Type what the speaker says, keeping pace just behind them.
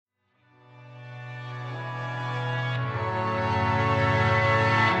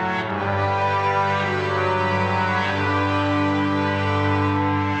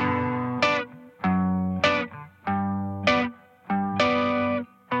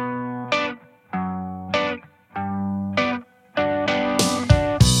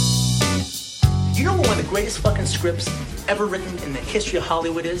greatest fucking scripts ever written in the history of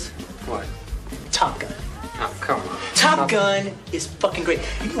Hollywood is? What? Top Gun. Oh, come on. Top Gun is fucking great.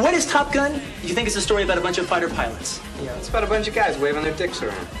 What is Top Gun? You think it's a story about a bunch of fighter pilots? Yeah, it's about a bunch of guys waving their dicks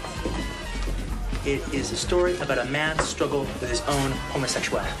around. It is a story about a man's struggle with his own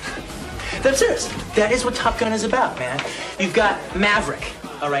homosexuality. I'm serious. That is what Top Gun is about, man. You've got Maverick,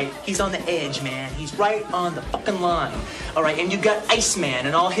 all right? He's on the edge, man. He's right on the fucking line, all right? And you've got Iceman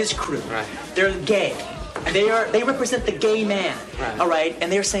and all his crew. Right. They're gay. They represent the gay man, right. All right?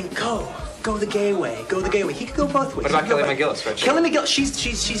 And they're saying, go the gay way, go the gay way. He could go both ways. What about Kelly McGillis? Right? Kelly McGillis,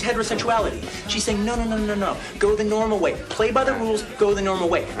 she's heterosexuality. She's saying, no. Go the normal way. Play by the rules, go the normal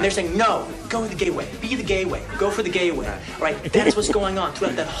way. And they're saying, no, go the gay way. Be the gay way. Go for the gay way. All right? That is what's going on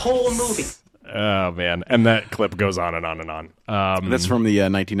throughout that whole movie. Oh, man. And that clip goes on and on and on. That's from the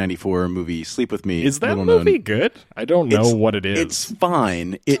 1994 movie Sleep With Me. Is that movie good? I don't know what it is. It's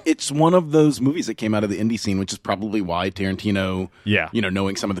fine. It's one of those movies that came out of the indie scene, which is probably why Tarantino,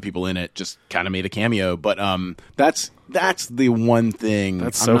 knowing some of the people in it, just kind of made a cameo. But that's the one thing.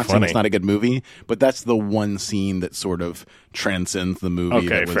 That's I'm not funny. saying it's not a good movie, but that's the one scene that sort of transcends the movie.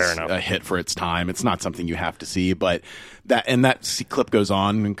 Okay, that was fair enough. a hit for its time. It's not something you have to see, but that clip goes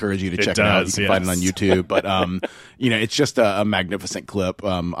on. I encourage you to check it out. You can find it on YouTube. But it's just a magnificent clip.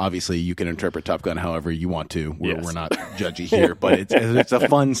 Obviously, you can interpret Top Gun however you want to. We're not judgy here, but it's a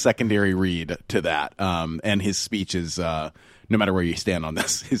fun secondary read to that. And his speech is. No matter where you stand on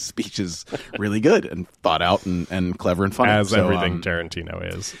this, his speech is really good and thought out and clever and funny. As everything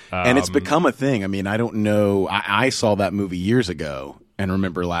Tarantino is. And it's become a thing. I mean, I don't know. I saw that movie years ago and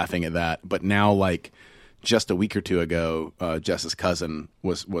remember laughing at that. But now, like, just a week or two ago, Jess's cousin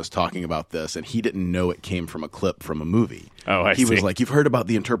was talking about this, and he didn't know it came from a clip from a movie. Oh, I He see. was like, "You've heard about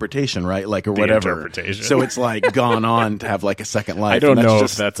the interpretation, right? Like, or whatever." Interpretation. So it's like gone on to have like a second life. I don't and know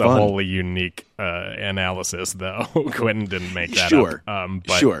just if that's fun. a wholly unique analysis, though. Quentin didn't make that Sure. up.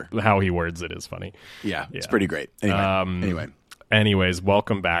 But Sure. how he words it is funny. Yeah, it's pretty great. Anyway. Anyways,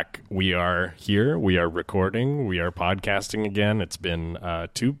 welcome back. We are here. We are recording. We are podcasting again. It's been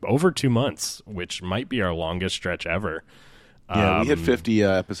over 2 months, which might be our longest stretch ever. Yeah, we hit 50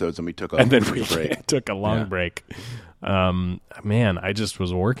 episodes and we took and then a we break. took a long break. Man, I just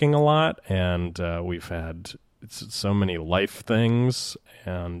was working a lot, and we've had so many life things,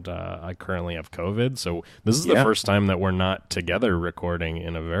 and I currently have COVID. So this is the first time that we're not together recording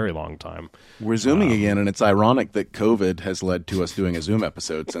in a very long time. We're Zooming again, and it's ironic that COVID has led to us doing a Zoom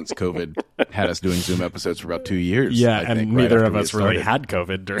episode since COVID had us doing Zoom episodes for about 2 years. Yeah, I and think, neither right of after us we really started. had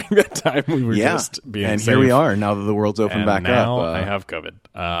COVID during that time. We were just being and safe. here we are now that the world's opened And back now up. I have COVID.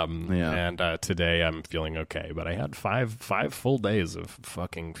 And today I'm feeling okay, but I had five full days of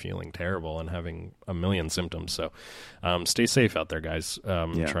fucking feeling terrible and having a million symptoms. So stay safe out there, guys.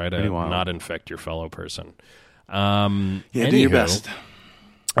 Try to not infect your fellow person. do your best.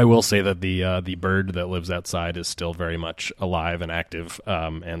 I will say that the bird that lives outside is still very much alive and active.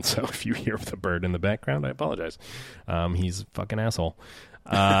 And so if you hear the bird in the background, I apologize. He's a fucking asshole.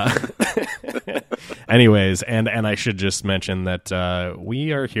 Anyways, and I should just mention that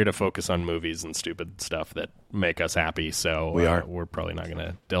we are here to focus on movies and stupid stuff that make us happy. So we're probably not going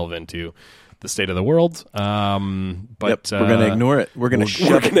to delve into the state of the world. But we're going to ignore it. We're going to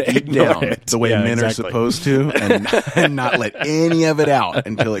shove it deep down the way men are supposed to, and not let any of it out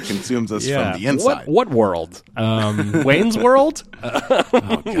until it consumes us from the inside. What world? Wayne's World?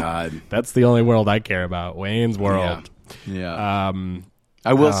 Oh God, that's the only world I care about. Wayne's World. Yeah.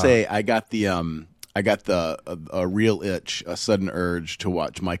 I will say I got a real itch, a sudden urge to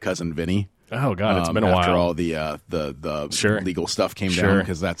watch My Cousin Vinny. Oh God, it's been a while. After all the legal stuff came down,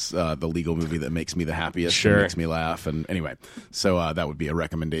 because that's the legal movie that makes me the happiest and makes me laugh. And anyway, so that would be a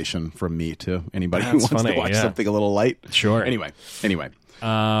recommendation from me to anybody who wants to watch something a little light. Sure. Anyway.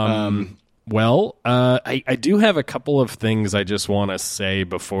 Well, I do have a couple of things I just want to say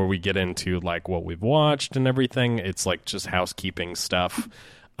before we get into like what we've watched and everything. It's like just housekeeping stuff.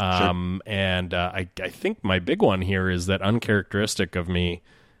 And I think my big one here is that, uncharacteristic of me,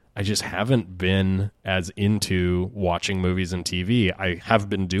 I just haven't been as into watching movies and TV. I have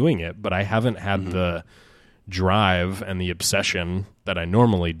been doing it, but I haven't had the drive and the obsession that I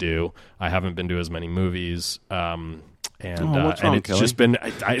normally do. I haven't been to as many movies. What's wrong, and it's Kelly? just been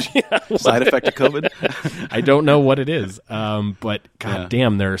Side effect of COVID? I don't know what it is, but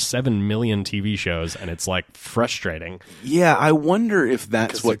damn, there are 7 million TV shows, and it's like frustrating. Yeah, I wonder if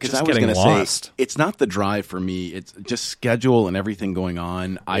that's what, because I was going to say, it's not the drive for me. It's just schedule and everything going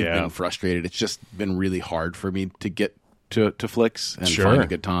on. I've been frustrated. It's just been really hard for me to get to flicks and find a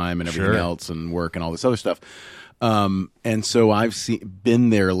good time and everything else and work and all this other stuff. And so I've been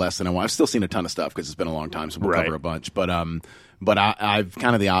there less than a while. I've still seen a ton of stuff because it's been a long time, so we'll cover a bunch. But I've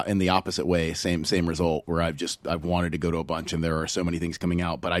kind of in the opposite way, same result, where I've wanted to go to a bunch, and there are so many things coming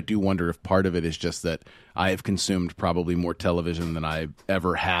out. But I do wonder if part of it is just that I have consumed probably more television than I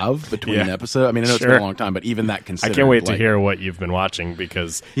ever have between episodes. I mean, I know it's been a long time, but even that considered, I can't wait to hear what you've been watching,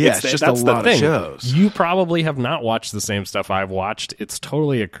 because it's just a lot of shows. You probably have not watched the same stuff I've watched. It's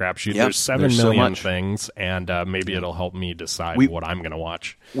totally a crapshoot. There's 7 million things, and maybe it'll help me decide what I'm going to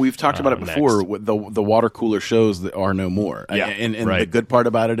watch. We've talked about it before. With the water cooler shows that are no more. And the good part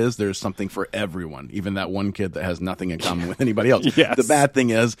about it is there's something for everyone, even that one kid that has nothing in common with anybody else. Yes. The bad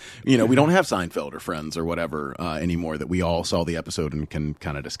thing is, we don't have Seinfeld or Friends or whatever anymore that we all saw the episode and can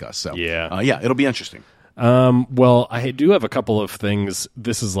kind of discuss. So it'll be interesting. Well, I do have a couple of things.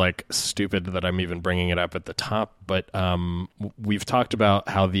 This is like stupid that I'm even bringing it up at the top, but we've talked about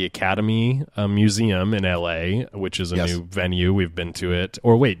how the Academy Museum in LA, which is a new venue, we've been to it.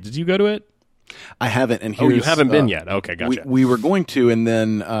 Or wait, did you go to it? I haven't. And you haven't been yet. Okay, gotcha. We were going to, and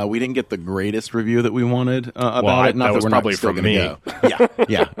then we didn't get the greatest review that we wanted about it. Not that was probably from me. Go.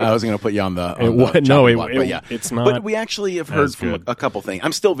 Yeah. I was going to put you on the. It's not. But we actually have heard from a couple things.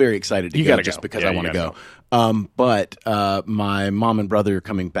 I'm still very excited to go, just because I want to go. But my mom and brother are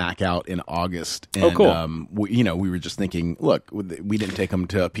coming back out in August, and cool. We were just thinking, look, we didn't take them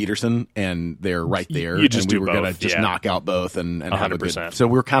to Peterson, and they're right there. You just and we were going to just knock out both and have a good. So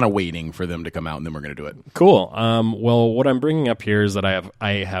we're kind of waiting for them to come out, and then we're going to do it. Cool. Well, what I'm bringing up here is that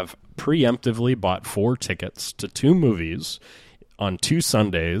I have preemptively bought 4 tickets to 2 movies on 2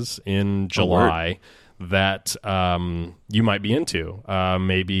 Sundays in July that you might be into.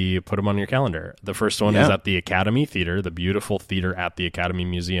 Maybe put them on your calendar. The first one is at the Academy Theater, the beautiful theater at the Academy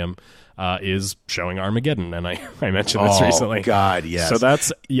Museum. Is showing Armageddon, and I mentioned this recently. Oh, God, yes. So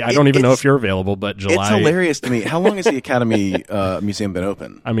that's, I don't even know if you're available, but July... It's hilarious to me. How long has the Academy Museum been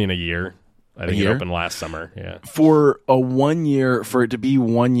open? I mean, a year. I think it opened last summer, For it to be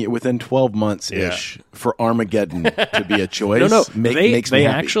 1 year, within 12 months-ish, for Armageddon to be a choice, makes me happy.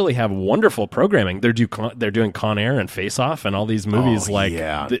 Actually have wonderful programming. They're doing Con Air and Face Off and all these movies.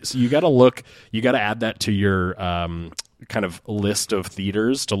 So you got to add that to your kind of list of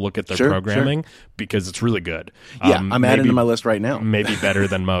theaters to look at their programming, because it's really good. I'm adding to my list right now. Maybe better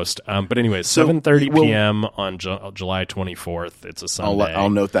than most. But anyways, 7:30 p.m. on July 24th. It's a Sunday.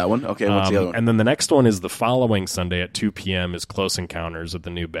 I'll note that one. Okay, what's the other one? And then the next one is the following Sunday at 2 p.m. is Close Encounters at the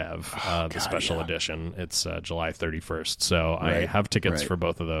New Bev, the special edition. It's July 31st. So I have tickets for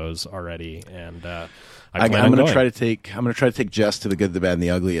both of those already, and I'm going to try to take Jess to The Good, the Bad, and the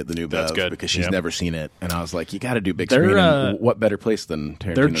Ugly at the New Bev, because she's never seen it, and I was like, you got to do big screen. What better place than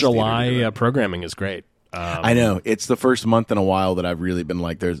Tarantino's their July theater programming is great. I know, it's the first month in a while that I've really been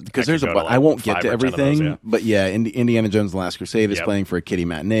like, I won't get to everything, but Indiana Jones and the Last Crusade is playing for a kiddie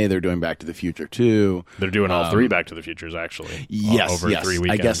matinee. They're doing Back to the Future 2. They're doing all 3 Back to the Futures, actually. Yes, over 3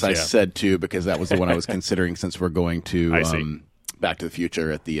 weekends. I guess I said 2 because that was the one I was considering, since we're going to Back to the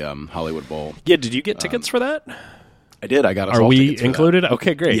Future at the Hollywood Bowl. Yeah, did you get tickets for that? I did. I got us all tickets. Are we included?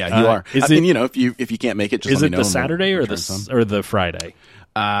 Okay, great. Yeah, you are. If you can't make it, just is let it me know. The Saturday or the Friday?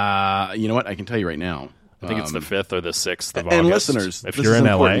 You know what? I can tell you right now. I think it's the 5th or the 6th of August. And listeners, if you're in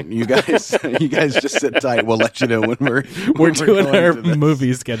LA, you guys just sit tight. We'll let you know when we're doing our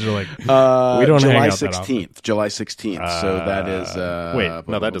movie scheduling. We don't July 16th. July 16th. So that is. Wait,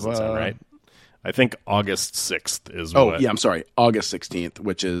 no, that doesn't sound right. I think August 6th is. I'm sorry. August 16th,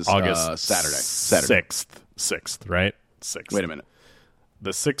 which is August Saturday. 6th, right? 6th. Wait a minute. The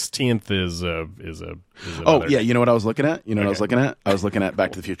 16th is a. You know what I was looking at? I was looking at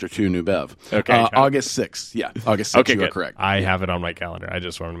Back to the Future 2 New Bev. Okay. August 6th. Yeah, August 6th. Okay, you are correct. I have it on my calendar. I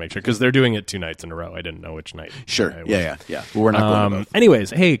just wanted to make sure, because they're doing it 2 nights in a row. I didn't know which night. Sure. Yeah. Well, we're not going to both.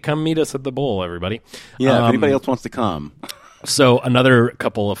 Anyways, hey, come meet us at the bowl, everybody. Yeah, if anybody else wants to come. So another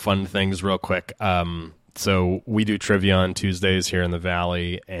couple of fun things real quick. So we do trivia on Tuesdays here in the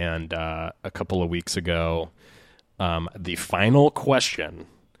Valley, and a couple of weeks ago, the final question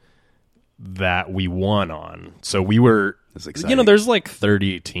that we won on. So we were, there's like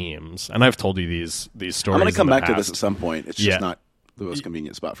 30 teams, and I've told you these stories. I'm going to come back to this at some point. It's just not the most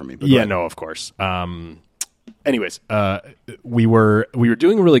convenient spot for me. But no, of course. Anyways, we were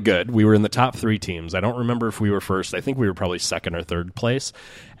doing really good. We were in the top 3 teams. I don't remember if we were first. I think we were probably second or third place.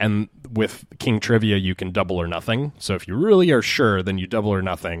 And with King Trivia, you can double or nothing. So if you really are sure, then you double or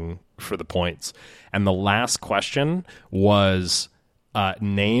nothing for the points. And the last question was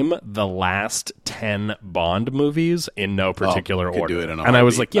name the last 10 Bond movies in no particular order. Do it in a and I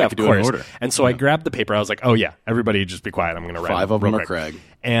was like, of course. And so I grabbed the paper. I was like, oh yeah, everybody just be quiet. I'm going to write 5 of them are Craig.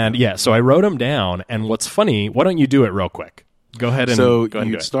 And so I wrote them down. And what's funny, why don't you do it real quick? Go ahead and so go ahead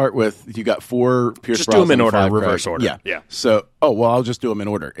you and start with, you got 4 Pierce just do them in order, 5 reverse Craig. order. Yeah. So, I'll just do them in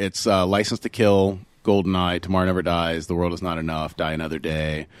order. It's License to Kill, GoldenEye, Tomorrow Never Dies, The World Is Not Enough, Die Another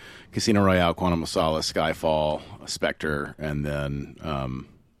Day, Casino Royale, Quantum of Solace, Skyfall, Spectre, and then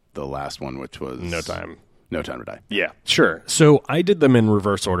the last one, which was No Time to Die. Yeah, sure. So I did them in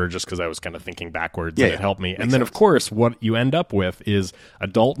reverse order just because I was kind of thinking backwards, and it helped me. And then, of course, what you end up with is a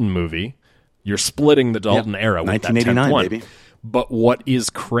Dalton movie. You're splitting the Dalton era with that 10th 1989, one. baby. But what is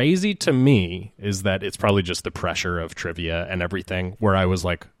crazy to me is that it's probably just the pressure of trivia and everything, where I was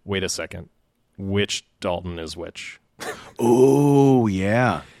like, wait a second, which Dalton is which? Oh,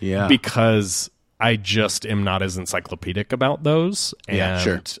 yeah. Yeah. Because I just am not as encyclopedic about those. And, Yeah,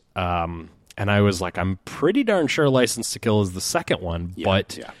 sure. And I was like, I'm pretty darn sure License to Kill is the second one,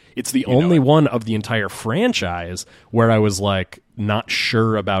 but yeah. it's the only one of the entire franchise where I was like not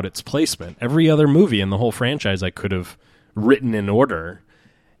sure about its placement. Every other movie in the whole franchise I could have written in order,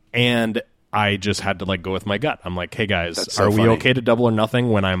 and I just had to like go with my gut. I'm like, hey guys, That's so are we funny. okay to double or nothing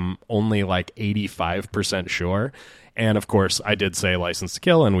when I'm only like 85% sure? And of course, I did say License to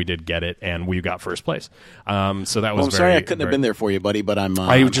Kill, and we did get it, and we got first place. So that was Well, I'm sorry I couldn't have been there for you, buddy, but I'm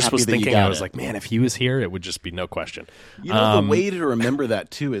I just happy was that you thinking, got I was it. like, man, if he was here, it would just be no question. You know, the way to remember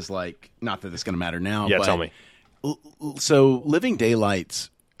that, too, is like, not that it's going to matter now. Yeah, but tell me. So, Living Daylights,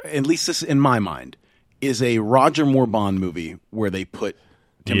 at least this in my mind, is a Roger Moore Bond movie where they put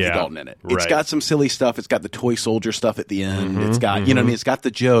Timothy Yeah, Dalton in it. It's right. got some silly stuff. It's got the toy soldier stuff at the end. It's got, you know what I mean? It's got the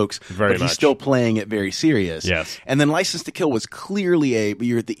jokes, Very but he's much. still playing it very serious. Yes. And then License to Kill was clearly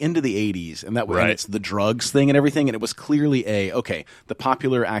you're at the end of the 80s, and that was, Right. and it's the drugs thing and everything, and it was clearly okay, the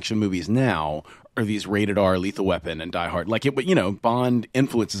popular action movies now are these rated R, Lethal Weapon, and Die Hard. Like, Bond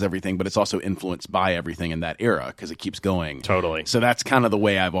influences everything, but it's also influenced by everything in that era because it keeps going. Totally. So that's kind of the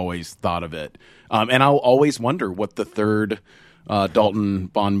way I've always thought of it. And I'll always wonder what the third Dalton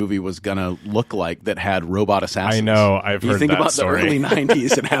Bond movie was going to look like that had robot assassins. I know. I've You heard think that about story. the early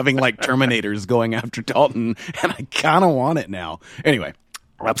 90s and having like Terminators going after Dalton, and I kind of want it now. Anyway.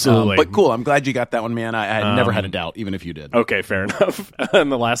 Absolutely. But cool. I'm glad you got that one, man. I had never had a doubt, even if you did. Okay, fair enough.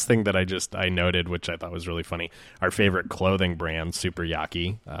 And the last thing that I noted, which I thought was really funny, our favorite clothing brand, Super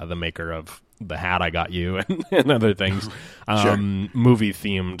Yaki, the maker of the hat I got you and other things,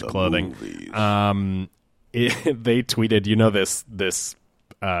 movie-themed clothing. They tweeted, this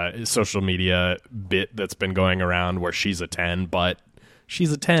social media bit that's been going around where she's a 10, but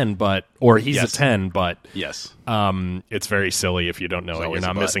or he's Yes. a 10, but Yes. it's very silly if you don't know it. You're always a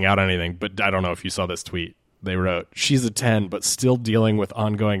not but. missing out on anything. But I don't know if you saw this tweet. They wrote, she's a 10, but still dealing with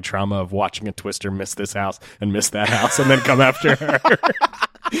ongoing trauma of watching a Twister miss this house and miss that house and then come after her.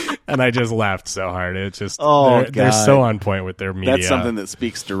 And I just laughed so hard. It's just, they're God. so on point with their media. That's something that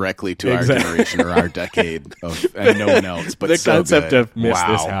speaks directly to Exactly. our generation or our decade and no one else. But the so concept good. of miss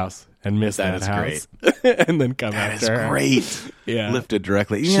Wow. this house and miss that is house. And then come That after is her. great. Yeah. Lifted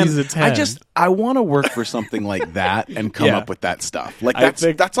directly. She's Man, a 10. I want to work for something like that and come Yeah. up with that stuff. Like I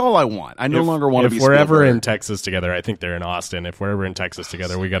think that's all I want. I no longer want to be If we're ever Spielberg. in Texas together, I think they're in Austin. If we're ever in Texas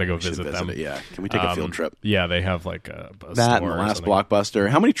together, we got to go visit them. it, yeah. Can we take a field trip? Yeah, they have like a That store and the or last something. Blockbuster.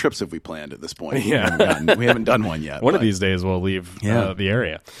 How many trips have we planned at this point? Yeah. We haven't done one yet. One of but these days we'll leave Yeah. the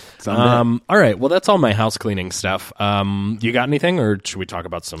area. Someday. All right. Well, that's all my house cleaning stuff. You got anything, or should we talk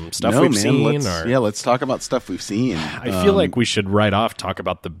about some stuff No, we've man. seen? Let's talk about stuff we've seen. I feel like we should right off talk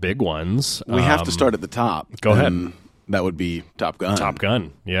about the big ones. we have to start at the top. go ahead. and That would be Top Gun. Top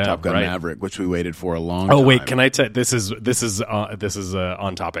Gun. Yeah, Top Gun right. Maverick, which we waited for a long time. Oh wait, can I tell? This is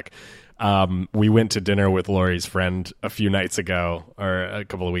on topic. We went to dinner with Lori's friend a few nights ago, or a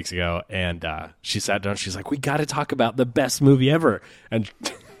couple of weeks ago, and she sat down. She's like, "We got to talk about the best movie ever." And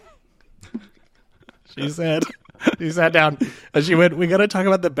she said, she sat down and she went, "We got to talk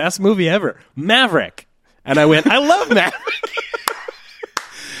about the best movie ever, Maverick." And I went, "I love Maverick."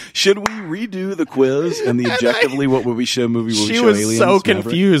 Should we redo the quiz and the objectively what would we show movie? Will we She show was aliens, so Maverick?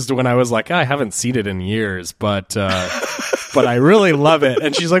 confused when I was like, I haven't seen it in years, but I really love it.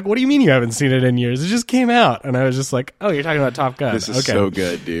 And she's like, what do you mean you haven't seen it in years? It just came out. And I was just like, oh, you're talking about Top Gun. This is okay. so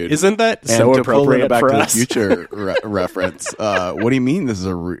good, dude. Isn't that And so to pull appropriate it back for to us? the future reference. What do you mean this is a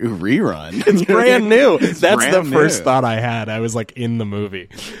rerun? It's brand new. That's brand the first new. thought I had. I was like in the movie.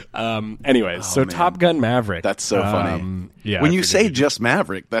 Anyways, so man. Top Gun Maverick. That's so funny. Yeah. when I you figured say you'd- just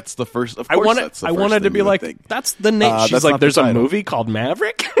Maverick, that's the first. Of I course, wanted, that's the I first wanted to thing be you would like, think. that's the name. She's that's like, not the there's a title. movie called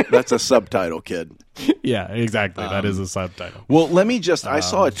Maverick. That's a subtitle, kid. Yeah, exactly. That is a subtitle. Well, let me just. I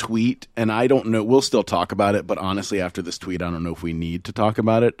saw a tweet, and I don't know. We'll still talk about it, but honestly, after this tweet, I don't know if we need to talk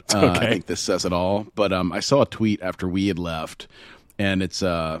about it. Okay. I think this says it all. But I saw a tweet after we had left, and it's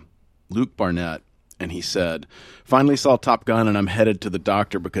Luke Barnett, and he said, "Finally saw Top Gun, and I'm headed to the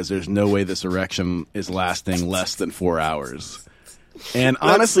doctor because there's no way this erection is lasting less than 4 hours." And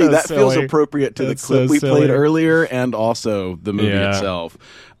honestly, that feels appropriate to the clip we played earlier, and also the movie itself.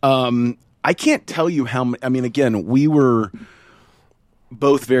 I can't tell you how. I mean, again, we were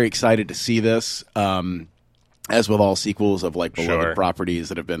both very excited to see this. As with all sequels of like beloved properties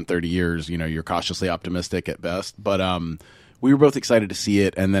that have been 30 years, you're cautiously optimistic at best. But we were both excited to see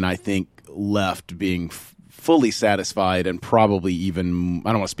it, and then I think left being fully satisfied and probably even,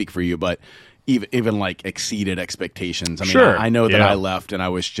 I don't want to speak for you, but even like exceeded expectations. I mean, I know that I left and I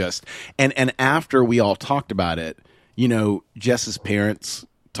was just, and after we all talked about it, Jess's parents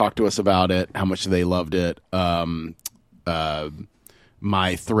talked to us about it, how much they loved it.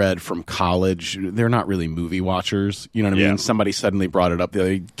 My thread from college, they're not really movie watchers. You know what I mean? Somebody suddenly brought it up the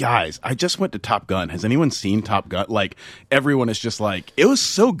other day. Guys, I just went to Top Gun. Has anyone seen Top Gun? Like, everyone is just like, it was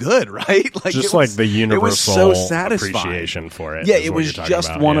so good, right? Like, just like the universal appreciation for it. Yeah, it was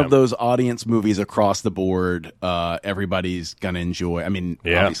just one of those audience movies across the board. Everybody's going to enjoy. I mean,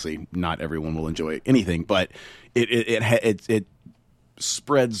 obviously, not everyone will enjoy anything, but it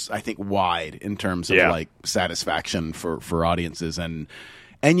spreads, I think, wide in terms of like satisfaction for audiences, and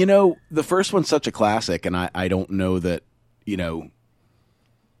the first one's such a classic, and I don't know that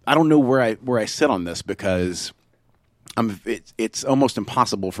I don't know where I sit on this, because it's almost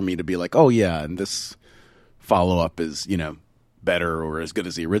impossible for me to be like, oh yeah, and this follow up is better or as good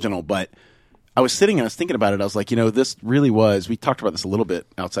as the original. But I was sitting and I was thinking about it. I was like, this really was. We talked about this a little bit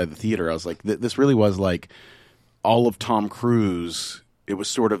outside the theater. I was like, this really was like all of Tom Cruise. It was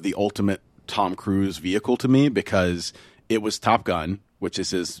sort of the ultimate Tom Cruise vehicle to me, because it was Top Gun, which is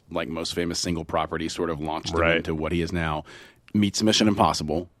his like most famous single property, sort of launched him into what he is now, meets Mission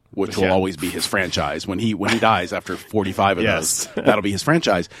Impossible, which will always be his franchise. When he dies after 45 of those, that'll be his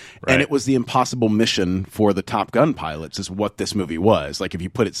franchise. And it was the impossible mission for the Top Gun pilots, is what this movie was. Like, if you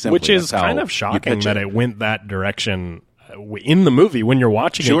put it simply, which is kind of shocking that it went that direction in the movie. When you're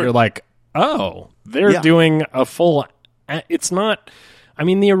watching it, you're like, oh, they're doing a full. It's not. I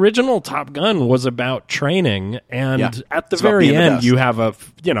mean, the original Top Gun was about training, and at the very end, you have a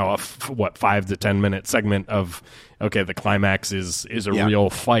 5 to 10 minute segment of, okay, the climax is a real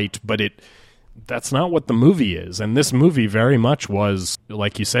fight, but that's not what the movie is. And this movie very much was,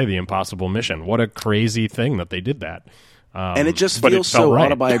 like you say, the impossible mission. What a crazy thing that they did that. And it just feels so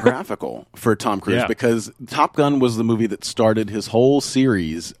autobiographical for Tom Cruise, because Top Gun was the movie that started his whole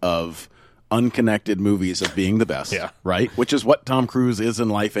series of unconnected movies of being the best, right? Which is what Tom Cruise is in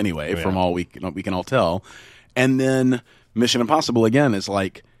life anyway, from all we can all tell. And then Mission Impossible, again, is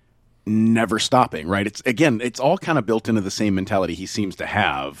like never stopping, right? It's all kind of built into the same mentality he seems to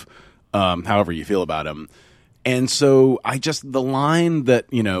have, however you feel about him. And so the line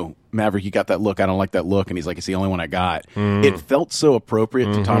that, Maverick, you got that look, I don't like that look, and he's like, it's the only one I got. It felt so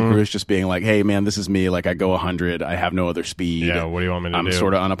appropriate to Tom Cruise just being like, hey man, this is me, like I go 100, I have no other speed. Yeah, what do you want me to do? I'm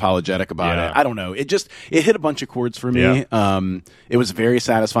sort of unapologetic about it. I don't know. It hit a bunch of chords for me. It was very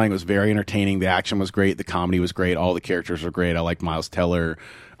satisfying, it was very entertaining, the action was great, the comedy was great, all the characters were great. I like Miles Teller.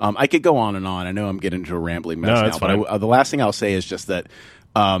 I could go on and on. I know I'm getting into a rambling mess now, but the last thing I'll say is just that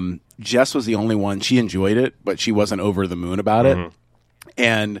Jess was the only one. She enjoyed it, but she wasn't over the moon about it.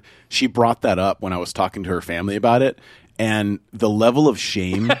 And she brought that up when I was talking to her family about it. And the level of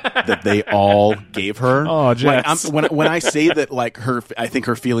shame that they all gave her. Oh, Jess. Like, when I say that, like, I think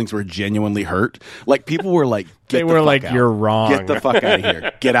her feelings were genuinely hurt. Like, people were like, you're wrong. Get the fuck out of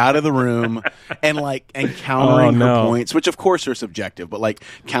here. Get out of the room. And countering her points, which of course are subjective, but like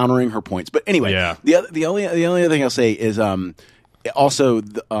countering her points. But anyway, the only other thing I'll say is, also,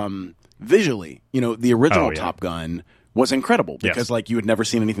 visually, the original Top Gun was incredible, because like you had never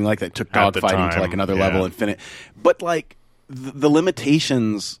seen anything like that. It took dogfighting to like another level, infinite. But like the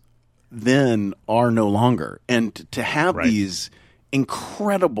limitations then are no longer, and to have these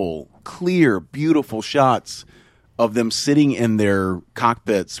incredible, clear, beautiful shots of them sitting in their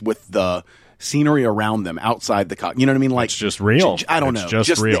cockpits with the scenery around them outside the cockpit. You know what I mean? Like, it's just real. I don't know.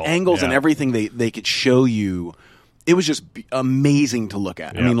 Just real. The angles and everything they could show you. It was just amazing to look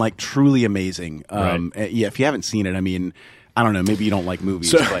at. I mean, like, truly amazing. If you haven't seen it, I mean, I don't know, maybe you don't like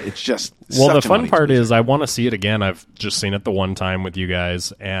movies, but it's just well, the fun part is I want to see it again. I've just seen it the one time with you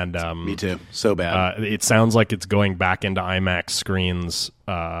guys, and me too. So bad. It sounds like it's going back into IMAX screens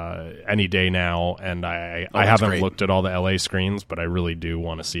any day now, and I haven't looked at all the LA screens, but I really do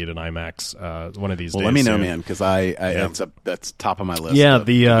want to see it in IMAX one of these days. Well, let me know, man, because that's top of my list. Yeah,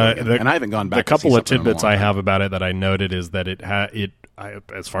 and I haven't gone back. The couple of tidbits I have about it that I noted is that it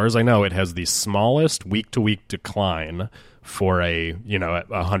as far as I know, it has the smallest week-to-week decline for a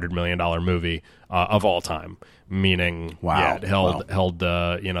 $100 million movie of all time. Meaning, it held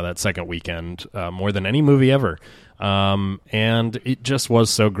that second weekend more than any movie ever. And it just was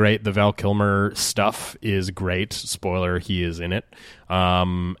so great. The Val Kilmer stuff is great. Spoiler, he is in it.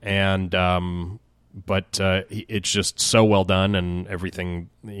 But it's just so well done, and everything,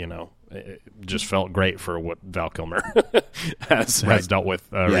 it just felt great for what Val Kilmer has dealt with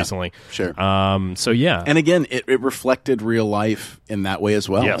recently. Sure. So yeah. And again, it reflected real life in that way as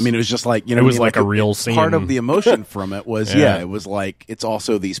well. Yes. I mean, it was just like, it was like a real scene. Part of the emotion from it was, it was like, it's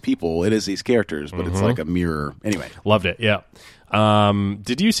also these people. It is these characters, but it's like a mirror. Anyway. Loved it. Yeah.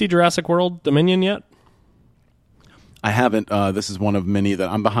 Did you see Jurassic World Dominion yet? I haven't. This is one of many that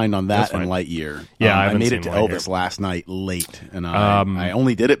I'm behind on that and Lightyear. Yeah, I made it to Elvis last night late, and I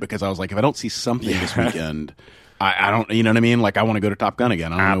only did it because I was like, if I don't see something this weekend, I don't. You know what I mean? Like, I want to go to Top Gun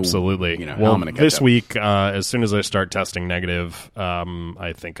again. I don't Absolutely. know, well, how I'm going to catch this up. week, as soon as I start testing negative,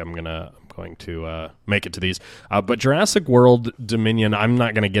 I think I'm going to make it to these. But Jurassic World Dominion, I'm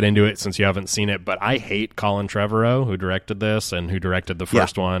not going to get into it since you haven't seen it. But I hate Colin Trevorrow, who directed this and who directed the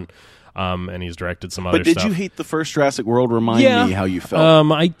first one. And he's directed some other stuff. But did you hate the first Jurassic World? Remind me how you felt.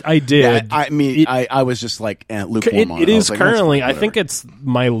 I did. Yeah, I was just like lukewarm on it. It is currently, I think it's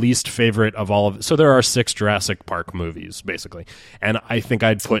my least favorite of all of it. So there are 6 Jurassic Park movies, basically. And I think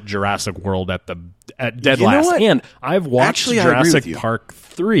I'd put Jurassic World at dead last. What? And I've watched Jurassic Park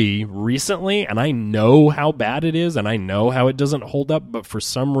 3 recently, and I know how bad it is, and I know how it doesn't hold up, but for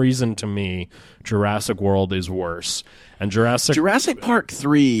some reason to me, Jurassic World is worse. And Jurassic Park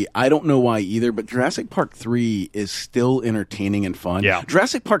 3, I don't know why either, but Jurassic Park 3 is still entertaining and fun. Yeah.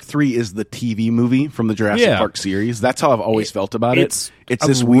 Jurassic Park 3 is the TV movie from the Jurassic Park series. That's how I've always felt about it. It's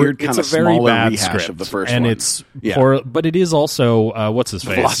this weird kind of smaller rehash script of the first and one. But it is also what's his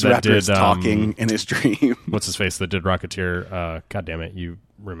face Velociraptor that did is talking in his dream. What's his face that did Rocketeer? God damn it, you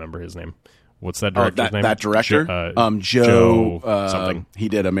remember his name? What's that director's name? That director, Joe something. He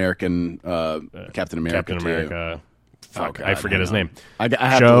did American Captain America. Captain America. Too. Fuck, I forget his name. I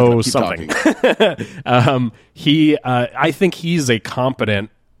have Joe to something. I think he's a competent,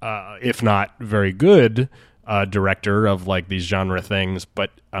 if not very good, director of like these genre things.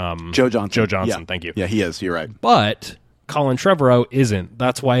 But Joe Johnson. Thank you. Yeah, he is. You're right. But Colin Trevorrow isn't.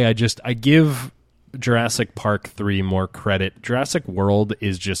 That's why I give Jurassic Park 3 more credit. Jurassic World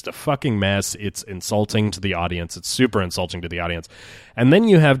is just a fucking mess. It's insulting to the audience. It's super insulting to the audience. And then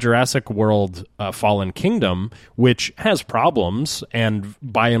you have Jurassic World Fallen Kingdom, which has problems, and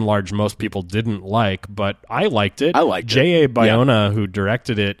by and large most people didn't like, but I liked it. I liked it. J.A. Bayona, who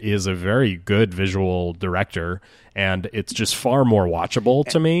directed it, is a very good visual director, and it's just far more watchable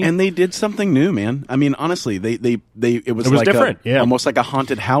to me. And they did something new, man. I mean, honestly, it was like different, almost like a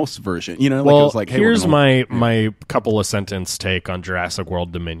haunted house version. You know, well, it was like, hey, here's my couple of sentence take on Jurassic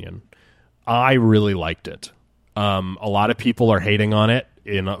World Dominion. I really liked it. A lot of people are hating on it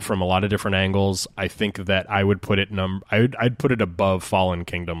from a lot of different angles. I think that I would put it I'd put it above Fallen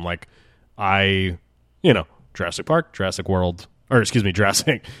Kingdom. Like Jurassic Park, Jurassic World. Or excuse me,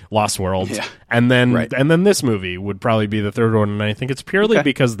 Jurassic Lost World, and then this movie would probably be the third one. And I think it's purely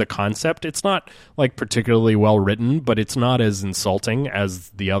because the concept. It's not like particularly well written, but it's not as insulting as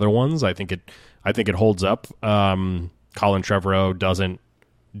the other ones. I think it holds up. Colin Trevorrow doesn't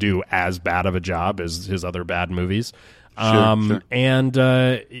do as bad of a job as his other bad movies. Sure. And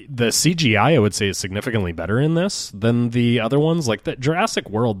the CGI, I would say, is significantly better in this than the other ones. Like the Jurassic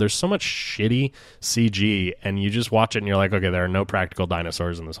World, there's so much shitty CG, and you just watch it and you're like, okay, there are no practical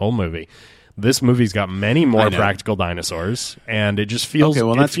dinosaurs in this whole movie. This movie's got many more practical dinosaurs, and it just feels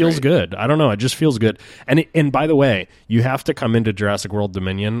good. I don't know, it just feels good. And by the way, you have to come into Jurassic World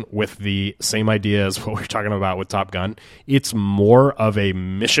Dominion with the same idea as what we're talking about with Top Gun. It's more of a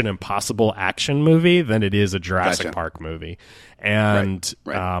Mission Impossible action movie than it is a Jurassic Park movie. And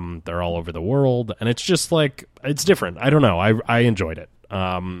right. They're all over the world, and it's just like, it's different. I don't know. I enjoyed it.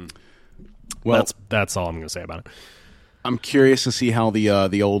 Well, that's all I'm going to say about it. I'm curious to see how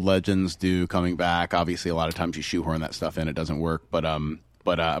the old legends do coming back. Obviously, a lot of times you shoehorn that stuff in, it doesn't work. But I'm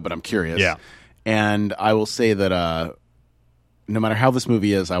curious. Yeah. And I will say that no matter how this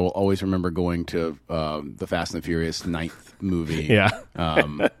movie is, I will always remember going to the Fast and the Furious 9th movie. Yeah.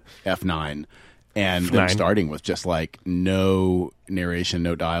 F9, and them starting with just like no narration,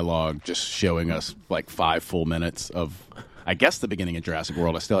 no dialogue, just showing us like 5 full minutes of, I guess, the beginning of Jurassic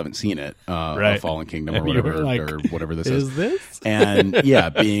World. I still haven't seen it, Fallen Kingdom or whatever, or whatever this is. Is this? And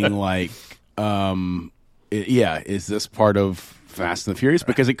being like, is this part of Fast and the Furious,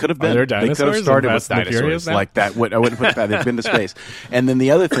 because it could have been. Are there They could have dinosaurs in started with Fast and the Furious dinosaurs now? like that. I wouldn't put that. They've been to space. And then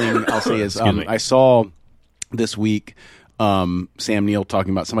the other thing I'll say is Excuse me. I saw this week Sam Neill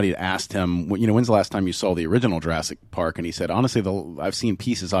talking about somebody had asked him, when's the last time you saw the original Jurassic Park? And he said, honestly, I've seen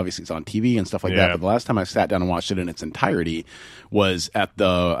pieces. Obviously, it's on TV and stuff like that. But the last time I sat down and watched it in its entirety was at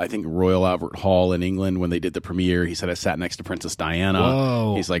I think Royal Albert Hall in England when they did the premiere. He said I sat next to Princess Diana.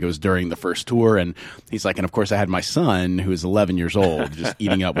 Whoa. He's like, it was during the first tour, and he's like, and of course I had my son who is 11 years old, just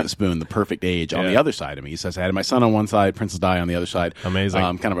eating up with a spoon, the perfect age, on the other side of me. He says I had my son on one side, Princess Di on the other side.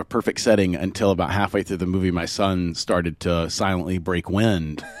 Amazing. Kind of a perfect setting until about halfway through the movie, my son started to silently break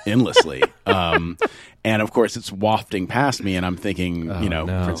wind endlessly. And of course, it's wafting past me, and I'm thinking, no.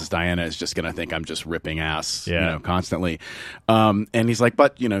 Princess Diana is just going to think I'm just ripping ass, Yeah. constantly. And he's like,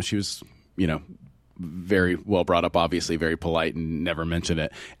 but she was, very well brought up, obviously very polite, and never mentioned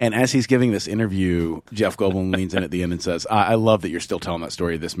it. And as he's giving this interview, Jeff Goldblum leans in at the end and says, I love that you're still telling that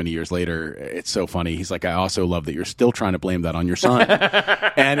story this many years later. It's so funny. He's like, I also love that you're still trying to blame that on your son.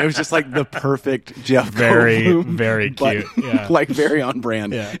 And it was just like the perfect Jeff Goldblum. Very cute. Yeah. Like very on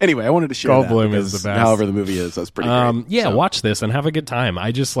brand. Yeah. Anyway, I wanted to share Goldblum that is the best. However the movie is, that's pretty great. Yeah, So, watch this and have a good time.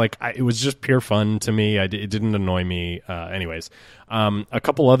 I just it was just pure fun to me. It didn't annoy me. Anyways, a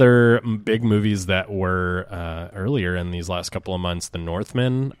couple other big movies that were earlier in these last couple of months. The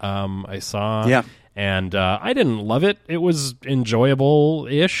Northman, I saw. Yeah. And I didn't love it. It was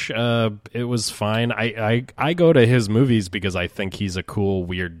enjoyable-ish. It was fine. I go to his movies because I think he's a cool,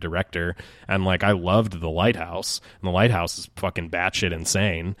 weird director. And, I loved The Lighthouse. And The Lighthouse is fucking batshit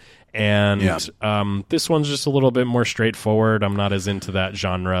insane. And this one's just a little bit more straightforward. I'm not as into that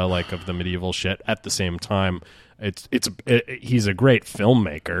genre, of the medieval shit. At the same time, he's a great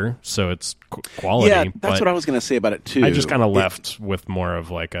filmmaker, so it's quality. Yeah, that's what I was going to say about it, too. I just kind of left with more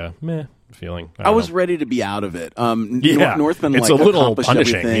of a meh feeling. I was ready to be out of it. Northman, it's a little accomplished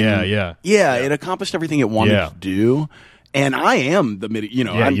punishing. everything. Yeah, it accomplished everything it wanted to do. And I am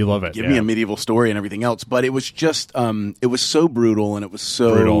you love it. Give me a medieval story and everything else. But it was just, it was so brutal, and it was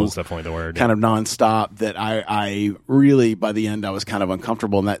so brutal is definitely the word. Kind of nonstop that I really, by the end, I was kind of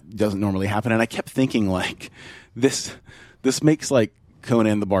uncomfortable, and that doesn't normally happen. And I kept thinking this makes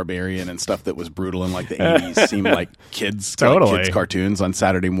Conan the Barbarian and stuff that was brutal in the 80s seem like kids cartoons on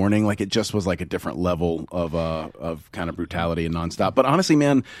Saturday morning. It just was a different level of kind of brutality and nonstop. But honestly,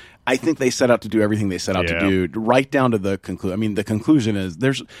 man, I think they set out to do everything they set out to do, right down to the conclusion. I mean, the conclusion is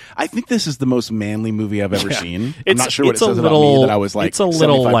I think this is the most manly movie I've ever seen. I'm not sure what it says about me that I was it's a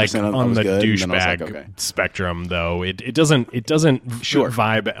little on the good, douchebag spectrum, though. It doesn't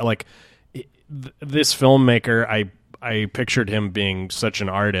vibe this filmmaker. I pictured him being such an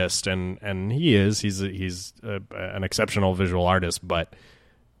artist, and he is. He's an exceptional visual artist, but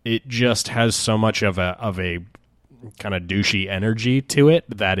it just has so much of a kind of douchey energy to it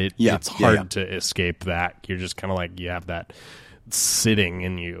that it's hard to escape that. You're just kind of you have that sitting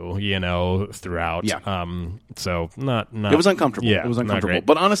in you, throughout. Yeah. So not. It was uncomfortable. Yeah, it was uncomfortable.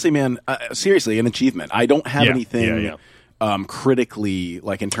 But honestly, man, seriously, an achievement. I don't have anything. Yeah. Critically,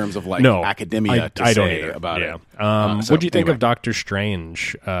 in terms of academia, to say about it. What do you think of Doctor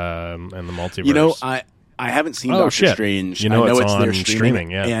Strange and the multiverse? I haven't seen Doctor Strange. I know it's on there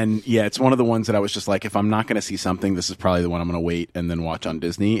streaming. Yeah, and it's one of the ones that I was just if I'm not going to see something, this is probably the one I'm going to wait and then watch on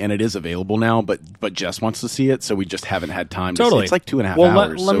Disney. And it is available now, but Jess wants to see it, so we just haven't had time. Totally, to see it. It's 2.5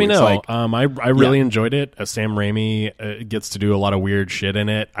 hours. Let me know. I really enjoyed it. Sam Raimi gets to do a lot of weird shit in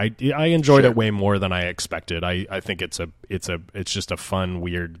it. I enjoyed it way more than I expected. I think it's just a fun,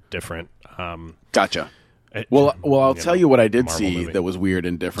 weird, different. Gotcha. Well, I'll tell you what I did Marvel see movie. that was weird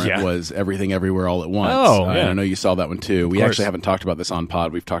and different was Everything Everywhere All at Once. Oh, and I know you saw that one too. We actually haven't talked about this on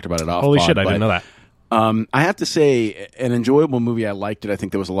pod. We've talked about it off pod. Holy shit, I didn't know that. I have to say, an enjoyable movie. I liked it. I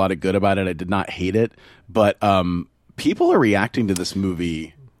think there was a lot of good about it. I did not hate it, but people are reacting to this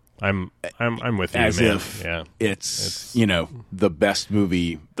movie. I'm with you, as man. if yeah. it's the best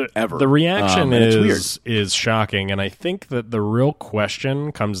movie ever. The reaction is shocking, and I think that the real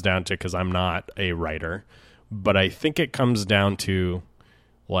question comes down to, because I'm not a writer, but I think it comes down to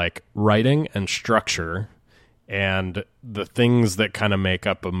writing and structure and the things that kind of make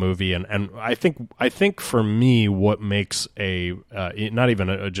up a movie. And I think for me, what makes not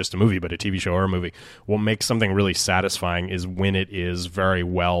even just a movie, but a TV show or a movie, what makes something really satisfying is when it is very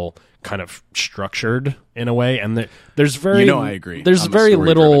well kind of structured in a way. And there's very, I agree. There's very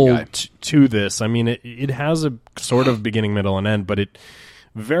little to this. I mean, it has a sort of beginning, middle, and end, but it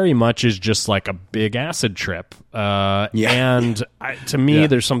very much is just a big acid trip. And to me,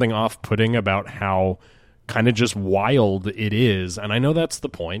 there's something off-putting about how kind of just wild it is. And I know that's the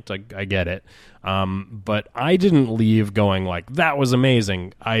point. I get it. But I didn't leave going like, that was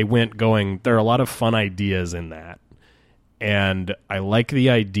amazing. I went going, there are a lot of fun ideas in that. And I like the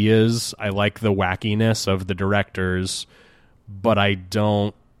ideas. I like the wackiness of the directors, but I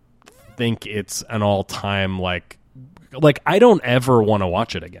don't think it's an all-time, like I don't ever want to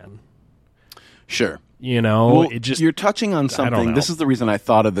watch it again. Sure. You know, well, it just, you're touching on something. I don't know. This is the reason I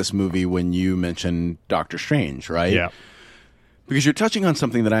thought of this movie when you mentioned Doctor Strange, right? Yeah. Because you're touching on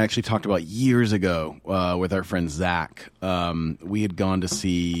something that I actually talked about years ago with our friend Zach. We had gone to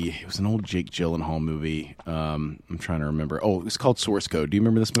see, it was an old Jake Gyllenhaal movie. I'm trying to remember. Oh, it was called Source Code. Do you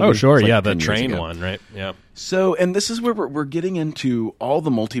remember this movie? Oh, sure. Like yeah, the 10 years train ago. one, right? Yeah. So, and this is where we're getting into all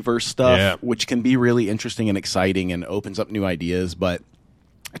the multiverse stuff, which can be really interesting and exciting and opens up new ideas. But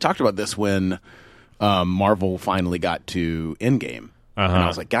I talked about this when Marvel finally got to Endgame. And I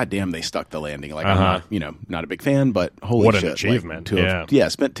was like, God damn, they stuck the landing. Like, I'm not, not a big fan, but holy what shit. an achievement.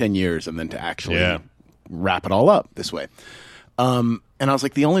 Like, spent 10 years and then to actually wrap it all up this way. And I was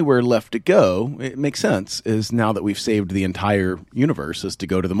like, the only where left to go, it makes sense, is now that we've saved the entire universe, is to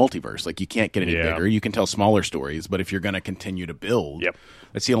go to the multiverse. Like, you can't get any bigger. You can tell smaller stories, but if you're going to continue to build,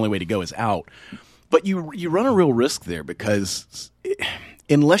 that's the only way to go is out. But you run a real risk there because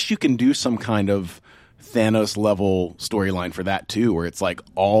unless you can do some kind of Thanos level storyline for that too, where it's like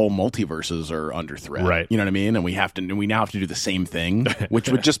all multiverses are under threat, right? You know what I mean? And we now have to do the same thing, which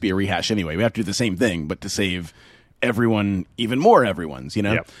would just be a rehash anyway. We have to do the same thing, but to save everyone, even more everyone's, you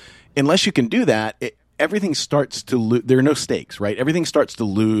know. Unless you can do that, everything starts to lose. There are no stakes, right? Everything starts to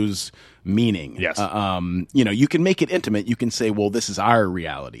lose meaning. Yes. You can make it intimate. You can say, well, this is our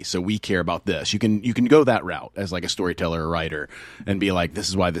reality, so we care about this. You can go that route as like a storyteller or writer and be like, this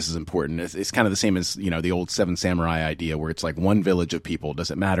is why this is important. It's kind of the same as, the old Seven Samurai idea where it's like one village of people.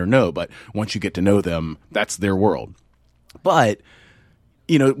 Does it matter? No. But once you get to know them, that's their world. But,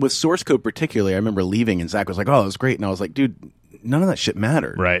 with Source Code particularly, I remember leaving and Zach was like, oh, it was great. And I was like, dude, none of that shit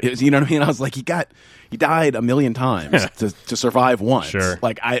mattered. Right. You know what I mean? I was like, he died a million times to survive once. Sure.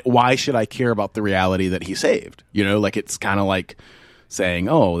 Like, why should I care about the reality that he saved? Like, it's kind of like saying,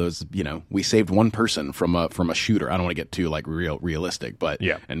 oh, there was, we saved one person from a shooter. I don't want to get too like realistic, but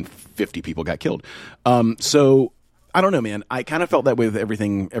and 50 people got killed. So I don't know, man. I kind of felt that way with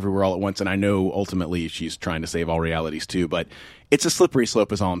Everything Everywhere All at Once, and I know ultimately she's trying to save all realities too, but it's a slippery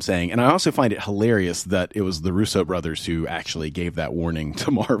slope is all I'm saying. And I also find it hilarious that it was the Russo brothers who actually gave that warning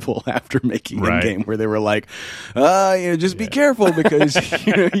to Marvel after making Endgame, where they were like, just be careful because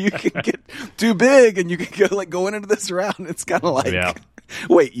you can get too big and you can go into this round. It's kind of like,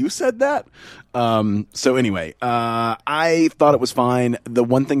 wait, you said that? So anyway, I thought it was fine. The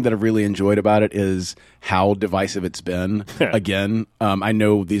one thing that I've really enjoyed about it is how divisive it's been. Again, I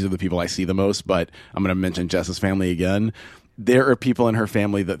know these are the people I see the most, but I'm going to mention Jess's family again. There are people in her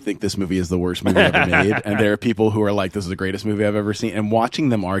family that think this movie is the worst movie ever made, and there are people who are like, this is the greatest movie I've ever seen. And watching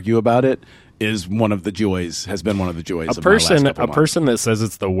them argue about it has been one of the joys of my last couple months. A person that says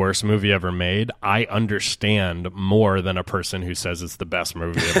it's the worst movie ever made, I understand more than a person who says it's the best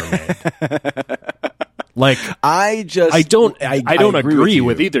movie ever made. Like, I don't agree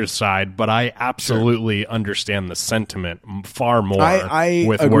with either side, but I absolutely understand the sentiment far more. I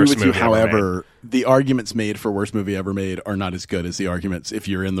with agree worst with you. movie ever However, made. The arguments made for worst movie ever made are not as good as the arguments if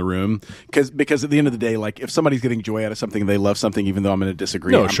you're in the room. Because at the end of the day, like, if somebody's getting joy out of something, they love something, even though I'm going to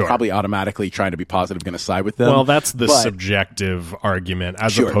disagree, I'm probably automatically trying to be positive, going to side with them. Well, that's the subjective argument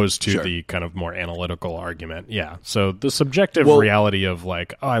as opposed to the kind of more analytical argument. Yeah. So the subjective reality of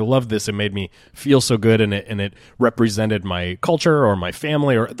like, oh, I love this. It made me feel so good, and it represented my culture or my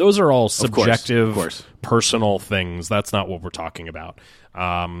family, or those are all subjective, personal things. That's not what we're talking about.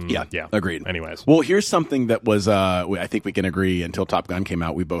 Agreed. Anyways, well, here's something that was I think we can agree until Top Gun came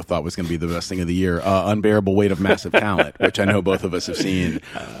out, we both thought was going to be the best thing of the year. Unbearable Weight of Massive Talent, which I know both of us have seen,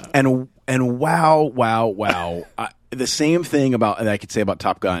 and wow, the same thing that I could say about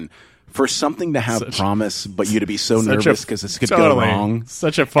Top Gun. For something to have promise, but you to be so nervous because this could go wrong.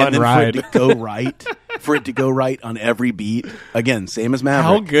 Such a fun ride. For it to go right, for it to go right on every beat. Again, same as Maverick.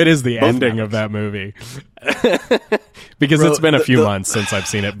 How good is the ending of that movie? Because it's been a few months since I've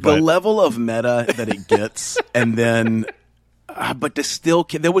seen it. But the level of meta that it gets, and then, but to still,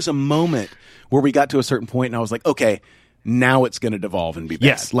 there was a moment where we got to a certain point, and I was like, okay, now it's going to devolve and be bad.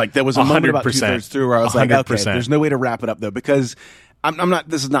 Yes. Like, there was a moment about 2/3 through where I was like, 100%. okay, there's no way to wrap it up though, because I'm not,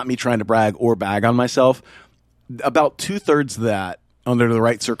 this is not me trying to brag or bag on myself. About 2/3 of that, under the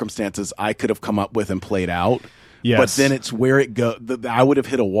right circumstances, I could have come up with and played out. Yes. But then it's where it goes. I would have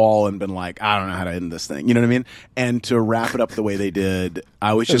hit a wall and been like, I don't know how to end this thing. You know what I mean? And to wrap it up the way they did,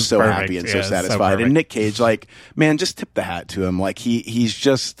 I was just so perfect. happy and so Yeah, satisfied. so and Nick Cage, like, man, just tip the hat to him. Like he's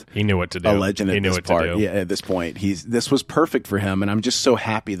just he knew what to do. A legend he at knew this what part. to do. Yeah, at this point, this was perfect for him, and I'm just so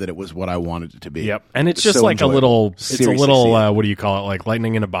happy that it was what I wanted it to be. Yep, and it's just so like enjoyable. a little, it's Seriously a little, see it. what do you call it? Like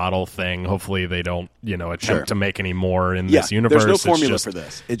lightning in a bottle thing. Hopefully they don't, attempt Sure. to make any more in Yeah, this universe. there's no It's formula just- for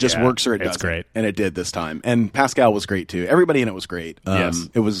this. It just yeah, works or it it's doesn't. great. And it did this time. And Pascal was great too. Everybody in it was great. Yes.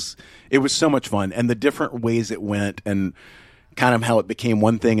 It was so much fun. And the different ways it went and kind of how it became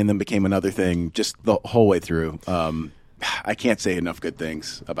one thing and then became another thing just the whole way through. I can't say enough good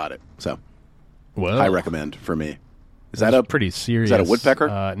things about it. So Well, I recommend for me. Is that a pretty serious. Is that a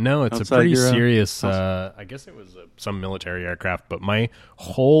woodpecker? No, it's outside a pretty your, serious. I guess it was some military aircraft, but my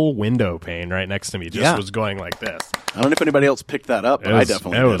whole window pane right next to me just was going like this. I don't know if anybody else picked that up, but I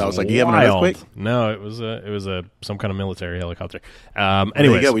definitely did. I was like, "You having an wild. earthquake?" No, it was some kind of military helicopter. There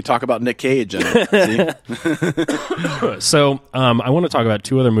Anyway, you go. We talk about Nick Cage. And, see? So I want to talk about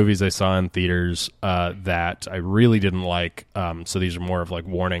two other movies I saw in theaters that I really didn't like. So these are more of like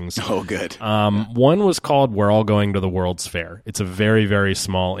warnings. Oh, good. One was called We're All Going to the World's Fair. It's a very, very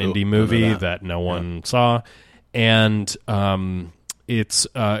small indie movie that no one saw. And it's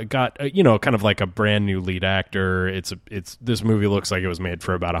got kind of like a brand new lead actor. It's this movie looks like it was made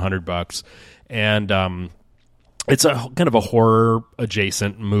for about $100, and it's a kind of a horror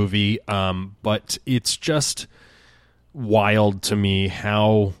adjacent movie. But it's just wild to me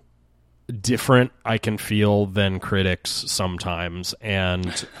how different I can feel than critics sometimes,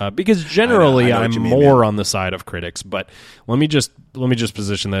 and because generally I know what I'm you mean, more man. on the side of critics. But let me just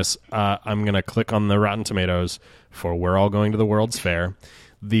position this. I'm going to click on the Rotten Tomatoes for We're All Going to the World's Fair.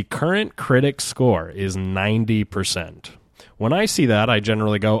 The current critic score is 90%. When I see that, I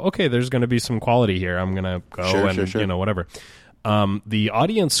generally go, okay, there's going to be some quality here. I'm going to go Sure. whatever. The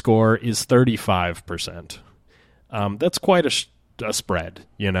audience score is 35%. That's quite a spread,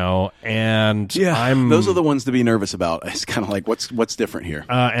 and those are the ones to be nervous about. It's kind of like what's different here.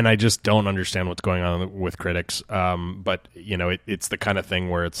 and I just don't understand what's going on with critics. But it's the kind of thing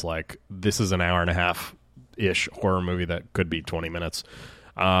where it's like, this is an hour and a half ish horror movie that could be 20 minutes.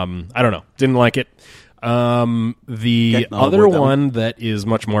 I don't know. Didn't like it. The other one that is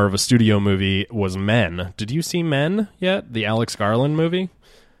much more of a studio movie was Men. Did you see Men yet? The Alex Garland movie?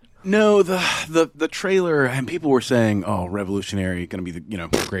 No, the trailer, and people were saying, "Oh, revolutionary, going to be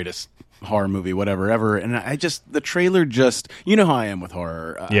the greatest horror movie, whatever ever." And the trailer just, how I am with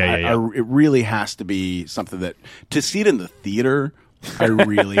horror. Yeah. It really has to be something that to see it in the theater. I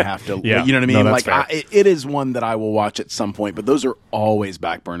really have to, Yeah. you know what I mean? No, that's like fair. it is one that I will watch at some point, but those are always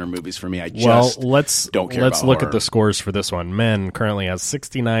back burner movies for me. I just don't care. Let's about look horror. at the scores for this one. Men currently has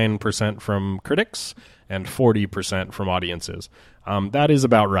 69% from critics and 40% from audiences. That is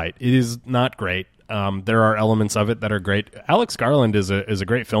about right. It is not great. There are elements of it that are great. Alex Garland is a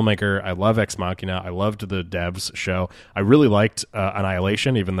great filmmaker. I love Ex Machina. I loved the Devs show. I really liked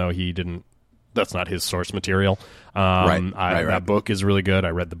Annihilation, even though he didn't. That's not his source material. Right. That book is really good. I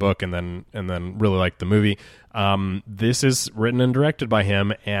read the book and then really liked the movie. This is written and directed by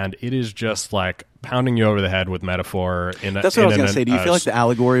him, and it is just like pounding you over the head with metaphor. That's what I was going to say. Do you feel like the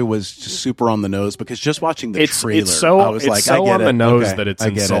allegory was just super on the nose? Because just watching the trailer, I was like, I get on the it. nose Okay, that it's I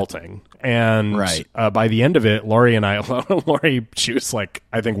get it. insulting. And by the end of it, Lori, she was like,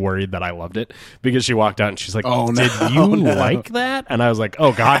 I think worried that I loved it because she walked out and she's like, Oh, no. did you like that? And I was like,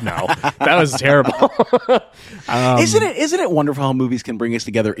 oh God, no, that was terrible. Isn't it wonderful how movies can bring us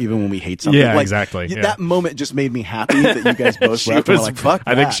together even when we hate something? Yeah, Like, exactly. Yeah. That moment just made me happy that you guys both left. And were like, fuck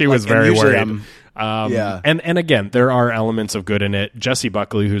I think that. she was Like, and very usually worried. Yeah. And again, there are elements of good in it. Jessie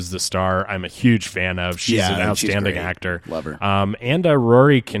Buckley, who's the star, I'm a huge fan of. She's Yeah, an she's outstanding great. actor. Love her. And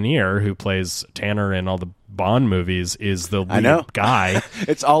Rory Kinnear, who plays Tanner in all the Bond movies, is the I know. lead guy.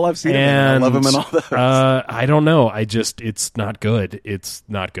 It's all I've seen. And I love him in all those. I don't know. It's not good. It's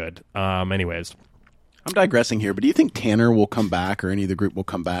not good. Anyways. I'm digressing here, but do you think Tanner will come back, or any of the group will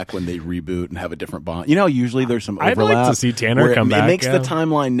come back when they reboot and have a different Bond? You know, usually there's some overlap. I'd like to see Tanner where come back. It makes yeah. the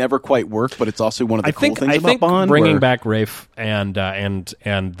timeline never quite work, but it's also one of the cool things I about think Bond. bringing where- back Rafe and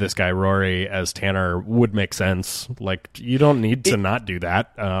this guy Rory as Tanner would make sense. Like, you don't need to not do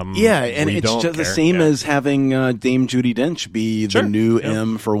that. Yeah, and we it's don't just the care. same Yeah. as having Dame Judi Dench be Sure. the new Yeah.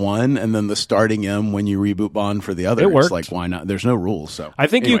 M for one, and then the starting M when you reboot Bond for the other. It It's worked. like, why not? There's no rules. So I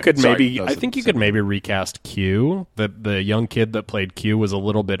think anyway, you could sorry, maybe. that was I think you could maybe recast Q. The young kid that played Q was a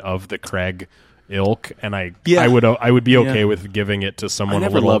little bit of the Craig ilk, and I would be okay with giving it to someone I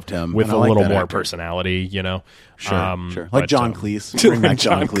never loved him, with and a I like little that more actor. personality, you know. Sure. Like John Cleese. Bring back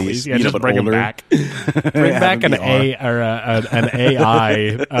John Cleese. Yeah, just bring him back. Bring back an an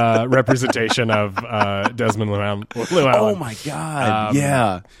AI representation of Desmond Llewellyn. Oh my God!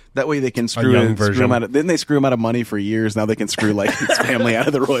 Yeah, that way they can screw him out. Didn't they screw him out of money for years? Now they can screw like his family out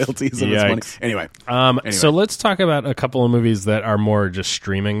of the royalties of his money. Anyway, so let's talk about a couple of movies that are more just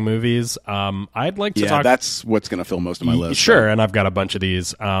streaming movies. I'd like to talk. That's what's going to fill most of my list. Sure, and I've got a bunch of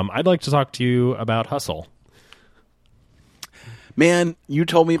these. I'd like to talk to you about Hustle. Man, you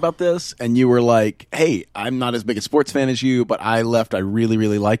told me about this, and you were like, hey, I'm not as big a sports fan as you, but I really,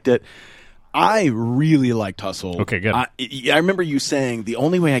 really liked it. I really liked Hustle. Okay, good. I remember you saying the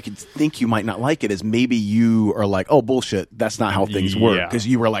only way I could think you might not like it is maybe you are like, oh, bullshit, that's not how things work. Because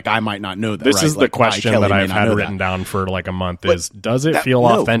you were like, I might not know that. This right? is the like, question that I've had written down for like a month is, does it feel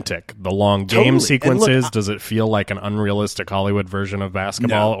authentic? The long game sequences, does it feel like an unrealistic Hollywood version of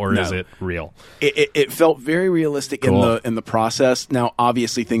basketball, or is it real? It felt very realistic in the process. Now,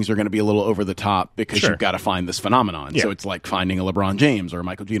 obviously, things are going to be a little over the top because you've got to find this phenomenon. Yeah. So it's like finding a LeBron James or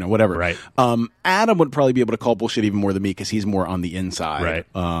Michael, whatever. Right. Adam would probably be able to call bullshit even more than me because he's more on the inside. Right.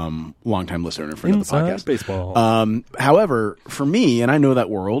 Longtime listener and friend inside of the podcast. Baseball. However, for me, and I know that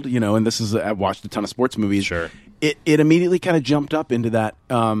world, and this is I've watched a ton of sports movies. Sure. It immediately kind of jumped up into that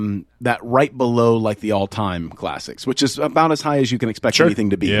right below like the all-time classics, which is about as high as you can expect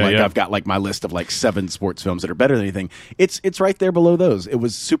anything to be. I've got like my list of like 7 sports films that are better than anything. It's right there below those. It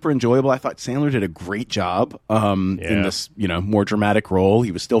was super enjoyable. I thought Sandler did a great job in this more dramatic role.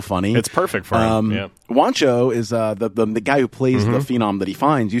 He was still funny. It's perfect for him. Juancho is the guy who plays the phenom that he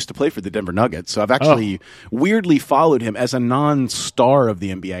finds. Used to play for the Denver Nuggets, so I've actually weirdly followed him as a non-star of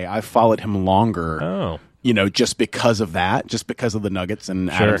the NBA. I've followed him longer. Oh. Just because of that, just because of the Nuggets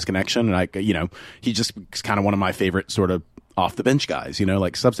and Adams connection. And he just is kind of one of my favorite sort of off the bench guys,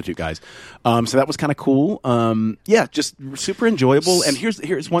 like substitute guys. So that was kind of cool. Just super enjoyable. And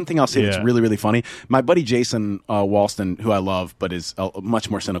here's one thing I'll say that's really, really funny. My buddy Jason Walston, who I love, but is much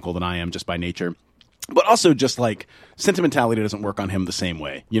more cynical than I am just by nature. But also just like sentimentality doesn't work on him the same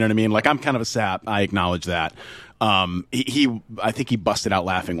way. You know what I mean? Like I'm kind of a sap. I acknowledge that. I think he busted out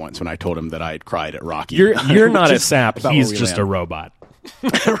laughing once when I told him that I had cried at Rocky. You're not a sap. He's just a robot.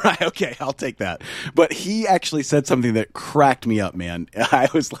 Right. Okay. I'll take that. But he actually said something that cracked me up, man.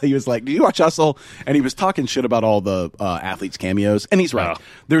 He was like, "Do you watch Hustle?" And he was talking shit about all the athletes' cameos, and he's right.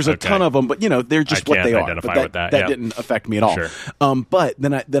 There's a ton of them, but they're just what they are. But that didn't affect me at all. Sure. But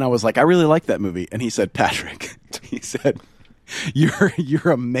then I was like, I really like that movie, and he said, Patrick, he said,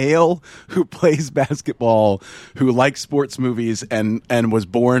 You're a male who plays basketball, who likes sports movies, and was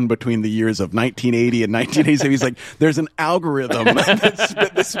born between the years of 1980 and 1987. He's like, there's an algorithm that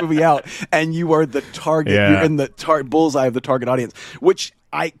spit this movie out, and you are the target. Yeah. You're in the bullseye of the target audience, which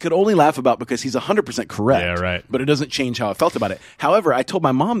I could only laugh about because he's 100% correct. Yeah, right. But it doesn't change how I felt about it. However, I told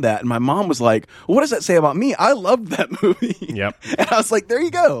my mom that, and my mom was like, well, "What does that say about me? I loved that movie." Yep. And I was like, "There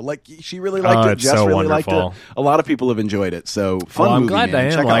you go." Like she really liked it. Jess really liked it. A lot of people have enjoyed it. So fun movie. I'm glad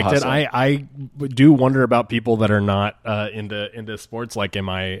man. Diane liked it. I do wonder about people that are not into sports. Like, am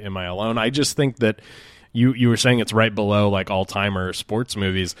I alone? I just think that you were saying it's right below like all timer sports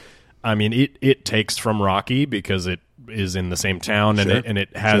movies. I mean, it takes from Rocky because it is in the same town and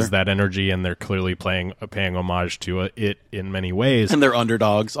it has that energy, and they're clearly paying homage to it in many ways. And they're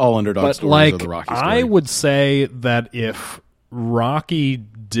underdogs, all underdog but stories of the Rocky story. I would say that if Rocky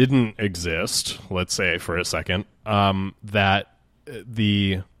didn't exist, let's say for a second, that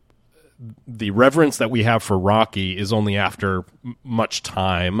the reverence that we have for Rocky is only after much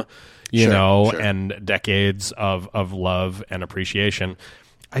time, and decades of love and appreciation.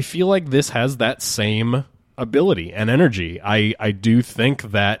 I feel like this has that same ability and energy. I do think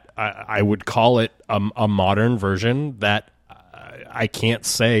that I would call it a modern version that I can't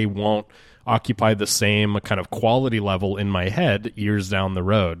say won't occupy the same kind of quality level in my head years down the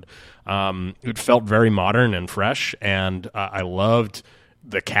road. It felt very modern and fresh, and I loved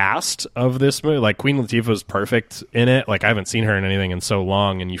the cast of this movie. Like, Queen Latifah was perfect in it. Like, I haven't seen her in anything in so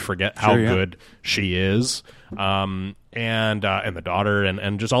long, and you forget how good she is. And the daughter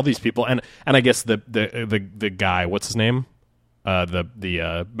and just all these people and I guess the guy, what's his name?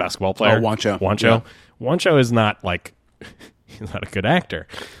 The basketball player. Juancho. Yeah. Juancho is not like he's not a good actor.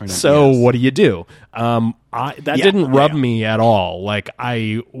 So what do you do? That didn't rub me at all. Like,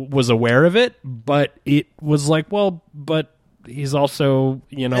 I was aware of it, but it was like, well, but he's also,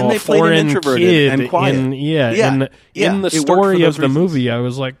 a foreign kid and quiet. in the story of the movie. I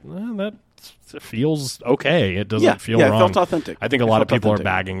was like, that feels okay. It doesn't feel wrong. It felt authentic. I think a lot of people are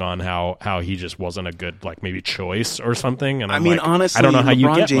bagging on how he just wasn't a good, like, maybe choice or something. And I mean, honestly, I don't know how you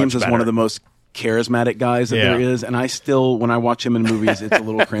LeBron get James much is one of the most charismatic guys that there is, and I still, when I watch him in movies, it's a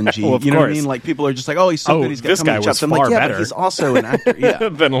little cringy. Well, of you know course. what I mean? Like, people are just like, "Oh, he's so good. He's got this so many guy chops." was I'm like, far "Yeah, better but he's also an actor." Yeah,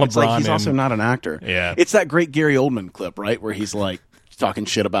 than LeBron. It's like he's also not an actor. Yeah, it's that great Gary Oldman clip, right, where he's like talking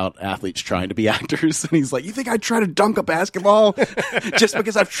shit about athletes trying to be actors, and he's like, "You think I'd try to dunk a basketball just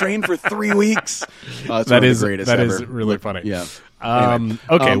because I've trained for 3 weeks?" That is ever. really funny. Yeah. Anyway.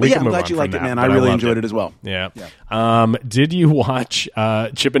 Okay, we can I'm move glad on you from liked that, it, man. but I really enjoyed it as well. Yeah. Did you watch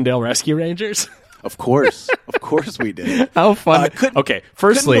Chippendale Rescue Rangers? Of course we did. How fun!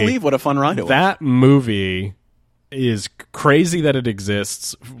 Firstly, couldn't believe what a fun ride it was. That movie is crazy that it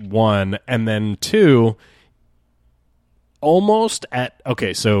exists. 1, and then 2. Almost at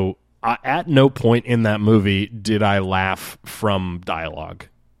no point in that movie did I laugh from dialogue.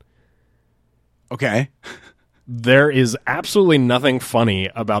 Okay. There is absolutely nothing funny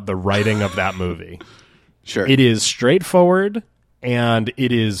about the writing of that movie. Sure. It is straightforward and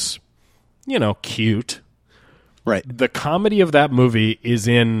it is, cute. Right. The comedy of that movie is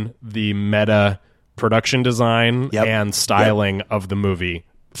in the meta production design and styling of the movie.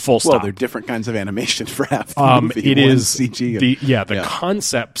 Full stop. Well, there are different kinds of animation for half the movie. It is CG. The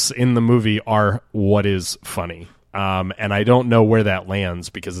concepts in the movie are what is funny. And I don't know where that lands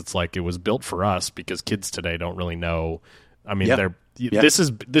because it's like it was built for us because kids today don't really know. I mean, this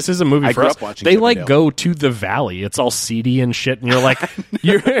is a movie for us. They like go to the valley. It's all seedy and shit, and you're like,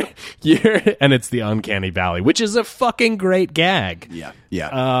 you're, and it's the Uncanny Valley, which is a fucking great gag. Yeah.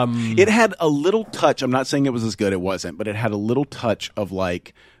 It had a little touch. I'm not saying it was as good. It wasn't, but it had a little touch of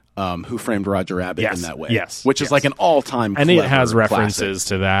like. Who Framed Roger Rabbit in that way? Yes, which is like an all-time, and it has references classic.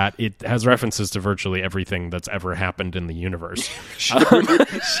 to that. It has references to virtually everything that's ever happened in the universe.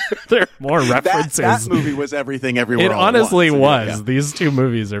 There are more references. That movie was everything, everywhere. It honestly was. Yeah. These two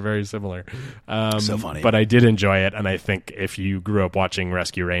movies are very similar. So funny, but I did enjoy it, and I think if you grew up watching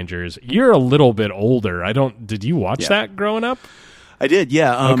Rescue Rangers, you're a little bit older. Did you watch that growing up? I did,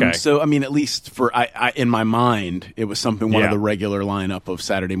 yeah. Okay. So, I mean, at least for I in my mind, it was something one of the regular lineup of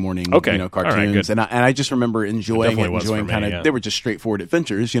Saturday morning, cartoons, and I just remember enjoying kind of. They were just straightforward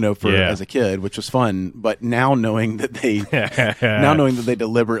adventures, as a kid, which was fun. But now knowing that they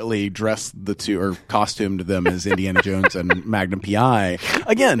deliberately dressed the two or costumed them as Indiana Jones and Magnum PI,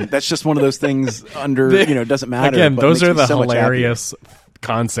 again, that's just one of those things. Doesn't matter. Again, but those are the so hilarious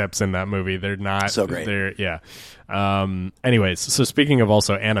concepts in that movie. They're not so great. Anyways, so speaking of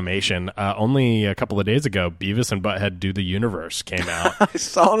also animation, only a couple of days ago, Beavis and Butthead Do the Universe came out. I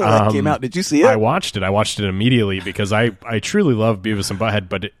saw that came out. Did you see it? I watched it immediately because I truly love Beavis and Butthead,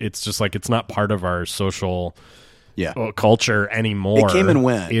 but it's just like it's not part of our social culture anymore. It came and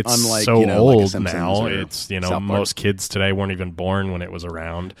went. It's unlike, so old like now. It's most kids today weren't even born when it was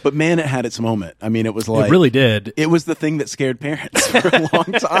around. But man, it had its moment. I mean, it was like it really did. It was the thing that scared parents for a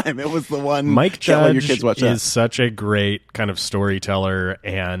long time. It was the one. Mike Judge your kids watch is such a great kind of storyteller,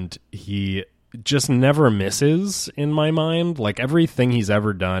 and he just never misses in my mind. Like everything he's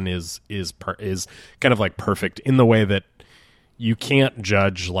ever done is kind of like perfect in the way that. You can't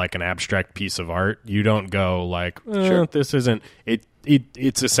judge like an abstract piece of art. You don't go like, this isn't it.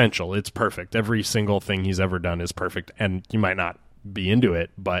 It's essential. It's perfect. Every single thing he's ever done is perfect. And you might not be into it,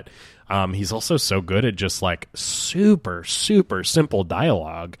 but he's also so good at just like super, super simple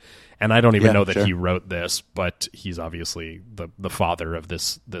dialogue. And I don't even know that he wrote this, but he's obviously the father of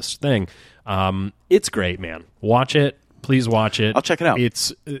this thing. It's great, man. Watch it. Please watch it. I'll check it out.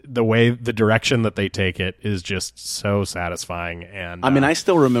 It's the direction that they take it is just so satisfying. And I mean, I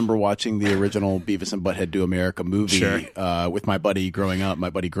still remember watching the original Beavis and Butthead Do America movie with my buddy growing up,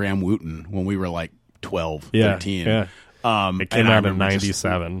 my buddy Graham Wooten, when we were like 12, 13. Yeah. It came out in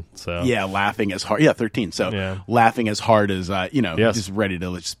 97. So laughing as hard. 13. So laughing as hard as just ready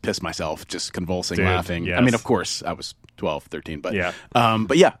to just piss myself, just convulsing, laughing. Yes. I mean, of course, I was 12, 13, but I'm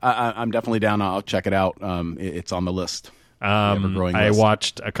definitely down. I'll check it out. It's on the list. I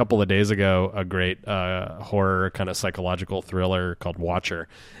watched a couple of days ago a great horror kind of psychological thriller called Watcher,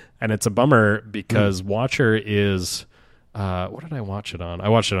 and it's a bummer because Watcher is what did I watch it on? I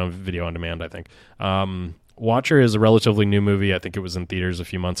watched it on video on demand, I think. Watcher is a relatively new movie. I think it was in theaters a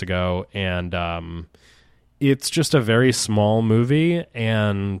few months ago, and it's just a very small movie,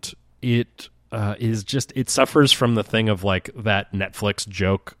 and it suffers from the thing of like that Netflix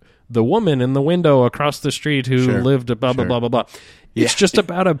joke, the woman in the window across the street who lived blah, blah, blah, blah, blah. It's just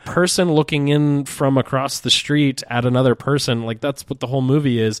about a person looking in from across the street at another person. Like that's what the whole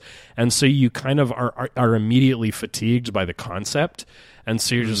movie is. And so you kind of are immediately fatigued by the concept. And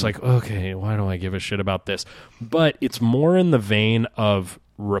so you're just like, okay, why do I give a shit about this? But it's more in the vein of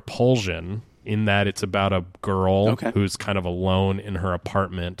Repulsion, in that it's about a girl who's kind of alone in her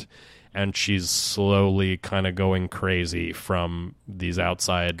apartment, and she's slowly kind of going crazy from these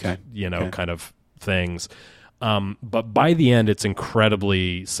outside, kind of things. But by the end, it's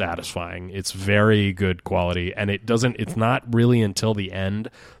incredibly satisfying. It's very good quality, and it's not really until the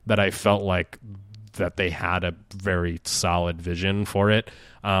end that I felt like that they had a very solid vision for it.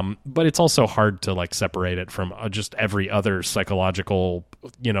 But it's also hard to like separate it from just every other psychological,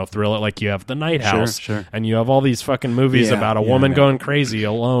 thriller. Like you have The Night House, and you have all these fucking movies about a woman going crazy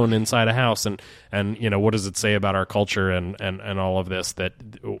alone inside a house, and what does it say about our culture and all of this, that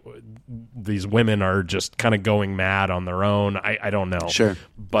these women are just kind of going mad on their own. I don't know. Sure.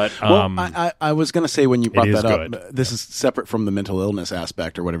 But I was going to say, when you brought that up, good. This is separate from the mental illness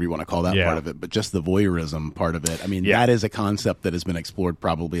aspect or whatever you want to call that part of it, but just the voyeurism part of it. I mean, that is a concept that has been explored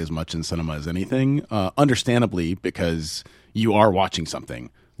probably as much in cinema as anything, understandably, because you are watching something.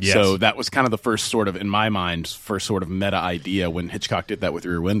 Yes. So that was kind of the first sort of, in my mind, first sort of meta idea when Hitchcock did that with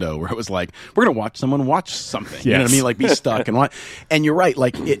Rear Window, where it was like, we're going to watch someone watch something. Yes. You know what I mean? Like, be stuck and watch. And you're right.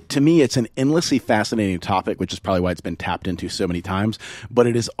 Like, to me, it's an endlessly fascinating topic, which is probably why it's been tapped into so many times. But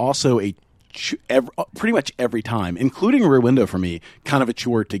it is also pretty much every time, including Rear Window for me, kind of a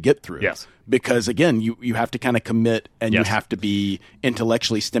chore to get through. Yes. Because, again, you have to kind of commit, and you have to be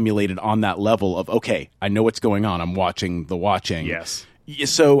intellectually stimulated on that level of, okay, I know what's going on. I'm watching the watching. Yes.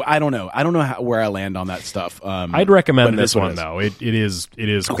 So I don't know. I don't know where I land on that stuff. I'd recommend this one though. It is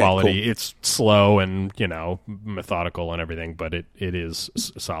quality. Cool. It's slow and methodical and everything, but it is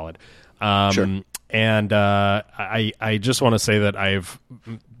solid. Sure. And I just want to say that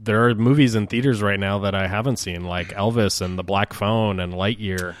there are movies in theaters right now that I haven't seen, like Elvis and The Black Phone and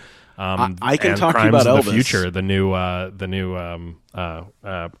Lightyear. I can and Talk to you Crimes about of the Elvis. Future, the new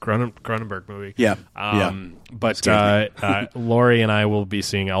Cronenberg movie. Yeah. But Lori and I will be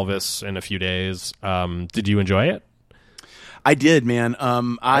seeing Elvis in a few days. Did you enjoy it? I did, man.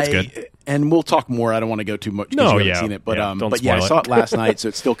 That's good. And we'll talk more. I don't want to go too much because you haven't seen it. But I saw it last night, so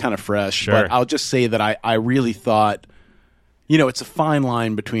it's still kind of fresh. Sure. But I'll just say that I really thought, it's a fine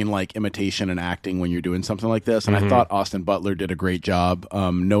line between like imitation and acting when you're doing something like this. And I thought Austin Butler did a great job,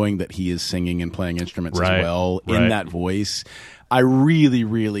 knowing that he is singing and playing instruments as well in that voice. I really,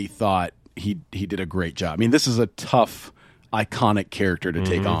 really thought he did a great job. I mean, this is a tough, iconic character to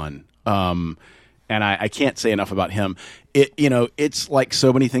take on. And I can't say enough about him. It's like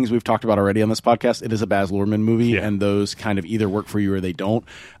so many things we've talked about already on this podcast. It is a Baz Luhrmann movie, and those kind of either work for you or they don't.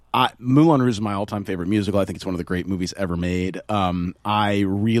 Moulin Rouge is my all-time favorite musical. I think it's one of the great movies ever made. I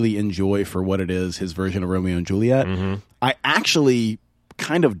really enjoy, for what it is, his version of Romeo and Juliet. I actually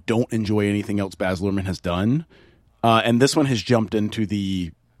kind of don't enjoy anything else Baz Luhrmann has done. And this one has jumped into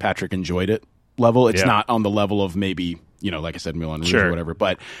the Patrick enjoyed it level. It's not on the level of maybe, like I said, Moulin Rouge or whatever.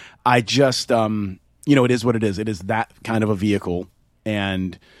 But I just, it is what it is. It is that kind of a vehicle.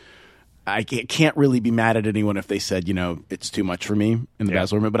 And I can't really be mad at anyone if they said, it's too much for me in the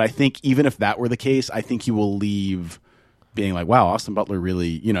Baz Luhrmann. But I think even if that were the case, I think you will leave being like, wow, Austin Butler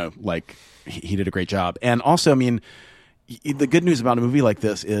really, he did a great job. And also, I mean, the good news about a movie like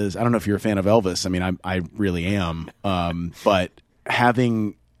this is, I don't know if you're a fan of Elvis. I mean, I really am. But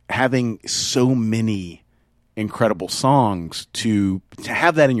having so many incredible songs to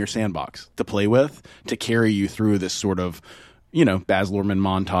have that in your sandbox to play with, to carry you through this sort of, Baz Luhrmann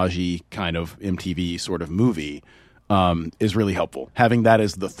montage-y kind of MTV sort of movie is really helpful. Having that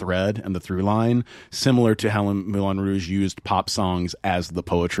as the thread and the through line, similar to how Moulin Rouge used pop songs as the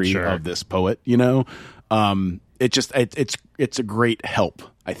poetry of this poet, it's a great help,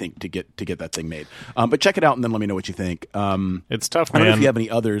 I think, to get that thing made. But check it out and then let me know what you think. It's tough, man. I don't know if you have any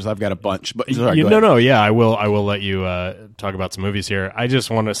others. I've got a bunch, but sorry, I will let you talk about some movies here. I just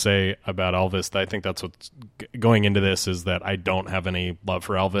want to say about Elvis that I think that's what's going into this is that I don't have any love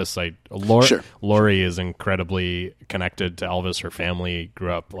for Elvis. Lori is incredibly connected to Elvis. Her family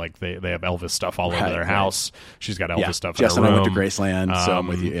grew up like they have Elvis stuff all over their house. She's got Elvis stuff in her room. Jess and I went to Graceland, so I'm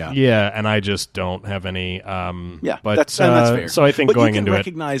with you. Yeah, and I just don't have any. But that's fair. So I think but going you can into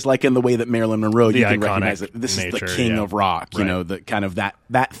recognize, like in the way that Marilyn Monroe, you can recognize that this is the king of rock. The kind of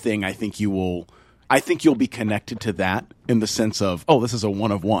that thing. I think you'll be connected to that in the sense of, oh, this is a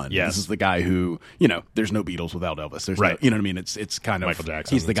one of one. Yes. This is the guy who, there's no Beatles without Elvis. There's no, you know what I mean? It's kind of Michael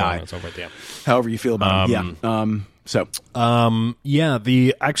Jackson. He's the guy. So forth, However you feel about him. The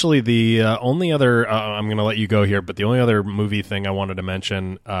only other I'm going to let you go here, but the only other movie thing I wanted to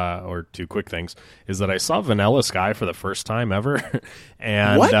mention, or two quick things, is that I saw Vanilla Sky for the first time ever,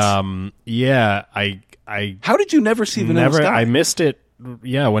 and what? I how did you never see Vanilla Sky? I missed it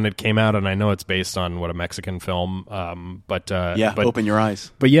when it came out, and I know it's based on a Mexican film, but Open Your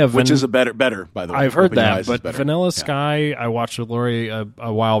Eyes. But yeah, which is a better by the way. I've heard Open Your that, Eyes but Vanilla Sky, I watched with Lori a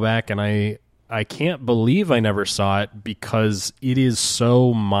while back, and I can't believe I never saw it because it is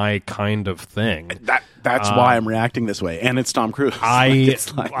so my kind of thing. That's why I'm reacting this way, and it's Tom Cruise.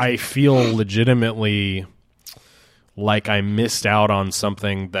 I feel legitimately like I missed out on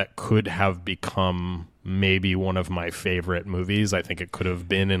something that could have become maybe one of my favorite movies. I think it could have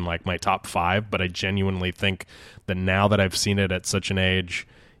been in like my top 5, but I genuinely think that now that I've seen it at such an age,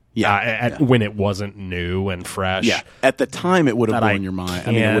 when it wasn't new and fresh, at the time it would have blown your mind.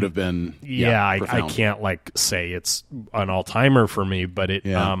 I mean, it would have been I can't like say it's an all-timer for me, but it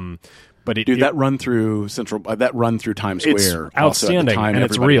that run through Times Square, it's outstanding, time, and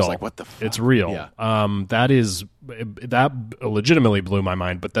it's real. Like, what the fuck? It's real. Yeah. That legitimately blew my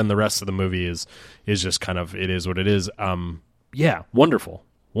mind. But then the rest of the movie is just kind of, it is what it is. Wonderful.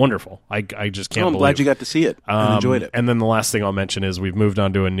 I just can't believe. I'm glad you got to see it and enjoyed it. And then the last thing I'll mention is we've moved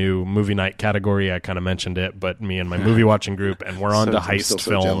on to a new movie night category. I kind of mentioned it, but me and my movie watching group, and we're on to heist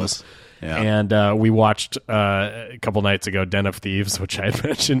films. Jealous. Yeah. And we watched a couple nights ago Den of Thieves, which I had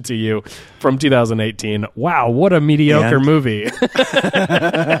mentioned to you, from 2018. Wow, what a mediocre movie. What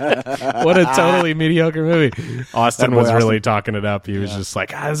a totally mediocre movie. Austin was really talking it up. He was just like,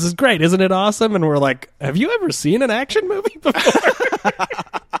 this is great. Isn't it awesome? And we're like, have you ever seen an action movie before?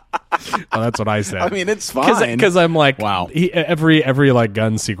 Well, that's what I said. I mean, it's fine. Because I'm like, wow. Every like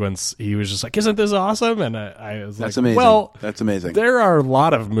gun sequence, he was just like, isn't this awesome? And I was that's like, amazing. Well, that's amazing. There are a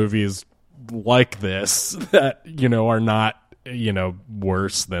lot of movies like this that, are not,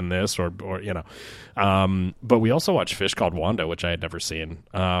 worse than this or. But we also watched Fish Called Wanda, which I had never seen,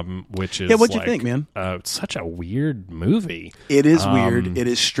 which is what'd you think, man? Such a weird movie. It is weird. It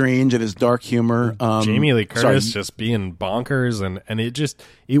is strange. It is dark humor. Jamie Lee Curtis just being bonkers, and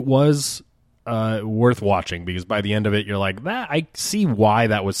it was worth watching, because by the end of it, you're like, I see why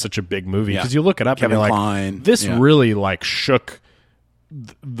that was such a big movie, because you look it up Kevin and you're Kline. like, this really like shook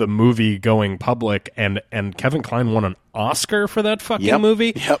the movie going public, and Kevin Kline won an Oscar for that fucking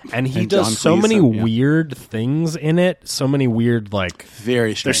movie. And he does so many weird things in it, so many weird, like,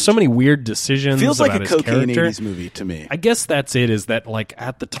 very strange. There's so many weird decisions. Feels about like a his cocaine character. 80s movie to me. I guess that's it, is that like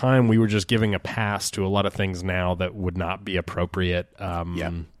at the time we were just giving a pass to a lot of things now that would not be appropriate.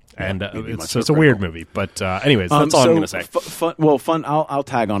 And it's a weird movie, but anyways, that's all I'm going to say. Fun. I'll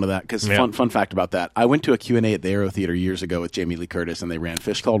tag onto that, because fun fact about that. I went to a Q&A at the Aero Theater years ago with Jamie Lee Curtis, and they ran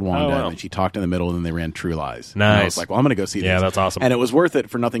Fish Called Wanda, and she talked in the middle, and then they ran True Lies. Nice. And I was like, well, I'm going to go see this. Yeah, that's awesome. And it was worth it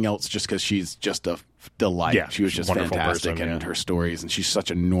for nothing else, just because she's just a delight. Yeah, she was just fantastic, person, and her stories, and she's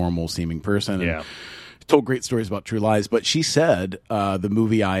such a normal seeming person. Yeah. Told great stories about True Lies, but she said the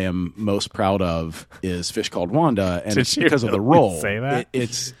movie I am most proud of is Fish Called Wanda, and it's because of the role. Say that?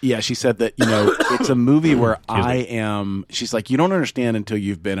 She said that it's a movie where I am. She's like, you don't understand until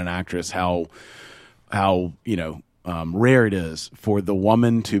you've been an actress how rare it is for the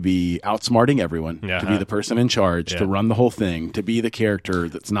woman to be outsmarting everyone, to be the person in charge, to run the whole thing, to be the character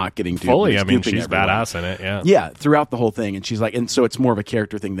that's not getting to fully. I mean, she's everyone. badass in it. Yeah, throughout the whole thing, and she's like, and so it's more of a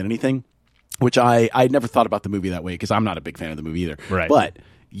character thing than anything. Which I never thought about the movie that way, because I'm not a big fan of the movie either. Right. But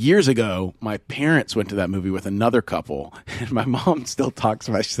years ago, my parents went to that movie with another couple, and my mom still talks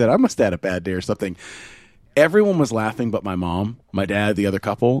about it. She said, I must have had a bad day or something. Everyone was laughing but my mom, my dad, the other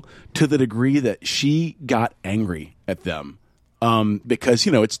couple, to the degree that she got angry at them. Because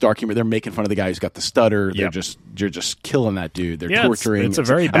it's dark humor. They're making fun of the guy who's got the stutter. You're just killing that dude. They're torturing. It's a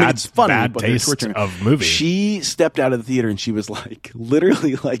very bad, it's funny, bad but taste of movie. She stepped out of the theater and she was like,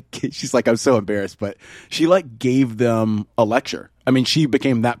 literally, like, she's like, I'm so embarrassed, but she like gave them a lecture. I mean, she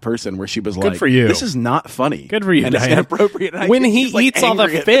became that person where she was Good like, for you. This is not funny. Good for you, and Diane. It's inappropriate. And when he eats all the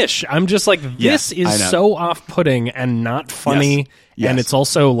fish, I'm just like, this is so off-putting and not funny. Yes. And it's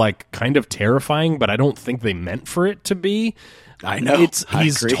also like kind of terrifying, but I don't think they meant for it to be. I know.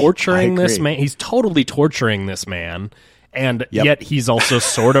 He's torturing this man. He's totally torturing this man. And yet he's also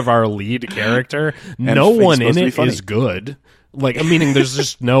sort of our lead character. No one in it is good. Like, meaning there's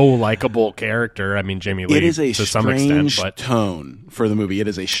just no likable character. I mean, Jamie Lee, it is a to some extent, but tone for the movie. It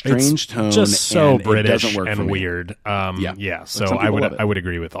is a strange tone, just so and British it doesn't work and for me. weird. So I would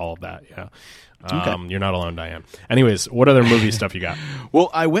agree with all of that. Yeah. You're not alone, Diane. Anyways, what other movie stuff you got? Well,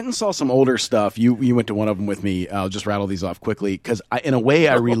 I went and saw some older stuff. You went to one of them with me. I'll just rattle these off quickly because in a way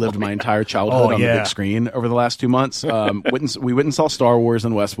I relived my entire childhood on the big screen over the last 2 months. We went and saw Star Wars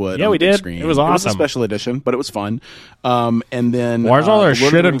in Westwood. Yeah, on we the big did. Screen. It was awesome. It was a special edition, but it was fun. And then why's all their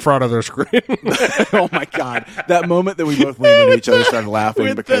shit in front of their screen? Oh my god! That moment that we both leaned into each other, started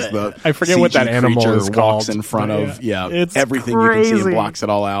laughing because the I forget CG what that animal creature is called. walks in front of It's everything crazy. you can see and blocks it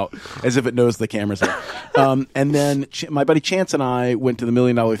all out as if it knows the camera's there. And then my buddy Chance and I went to the $1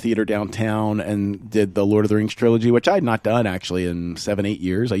 Million Theater downtown and did the Lord of the Rings trilogy, which I had not done actually in 7-8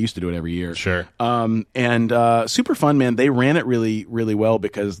 years. I used to do it every year. Sure. And super fun, man. They ran it really, really well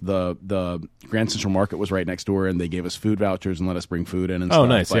because the Grand Central Market was right next door, and they gave us food vouchers and let us bring food in and stuff. Oh,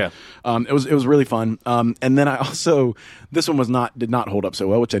 nice. But, it was really fun. And then I also, this one did not hold up so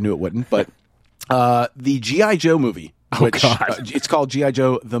well, which I knew it wouldn't, but the G.I. Joe movie. Which it's called G.I.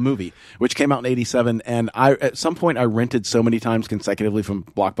 Joe the movie, which came out in '87, and at some point I rented so many times consecutively from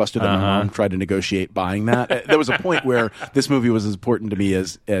Blockbuster that my mom tried to negotiate buying that. There was a point where this movie was as important to me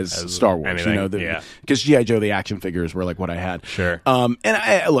as Star Wars, anything, because G.I. Joe the action figures were like what I had. Sure. And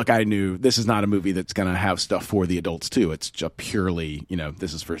I knew this is not a movie that's going to have stuff for the adults too. It's just purely,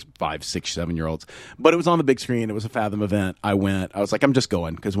 this is for 5, 6, 7-year-olds. But it was on the big screen. It was a Fathom event. I went. I was like, I'm just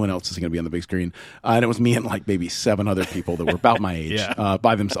going because when else is it going to be on the big screen? And it was me and like maybe 7 other people that were about my age,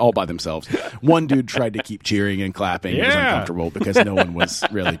 all by themselves. One dude tried to keep cheering and clapping. It was uncomfortable because no one was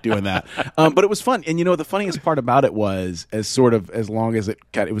really doing that. But it was fun. And the funniest part about it was as long as it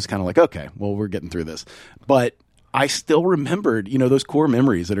was kind of like, okay, well, we're getting through this. But I still remembered, those core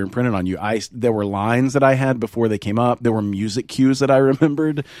memories that are imprinted on you. There were lines that I had before they came up. There were music cues that I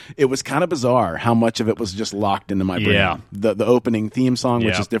remembered. It was kind of bizarre how much of it was just locked into my brain. Yeah. The opening theme song,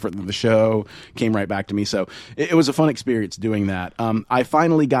 which is different than the show, came right back to me. So it was a fun experience doing that. I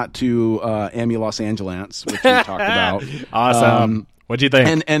finally got to Amy Los Angeles, which we talked about. Awesome. What'd you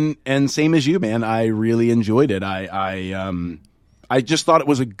think? And same as you, man. I really enjoyed it. I just thought it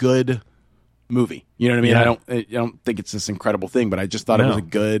was a good movie. You know what I mean? Yeah. I don't think it's this incredible thing, but I just thought it was a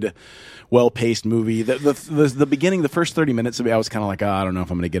good, well-paced movie. The beginning, the first 30 minutes of it, I was kind of like, I don't know if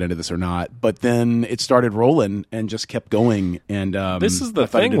I'm going to get into this or not. But then it started rolling and just kept going. And this is the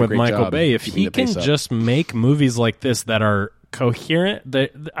thing with Michael Bay. If he can just make movies like this that are coherent,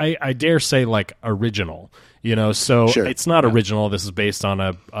 I dare say like original. So Sure. It's not original. This is based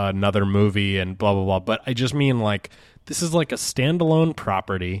on another movie and blah blah blah. But I just mean like this is like a standalone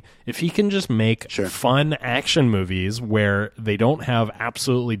property. If he can just make fun action movies where they don't have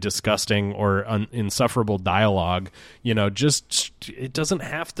absolutely disgusting or insufferable dialogue, just it doesn't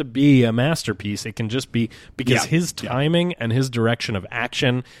have to be a masterpiece. It can just be because his timing and his direction of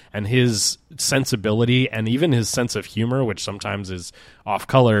action and his sensibility and even his sense of humor, which sometimes is off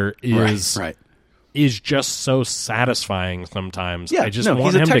color, is just so satisfying sometimes. Yeah, I just want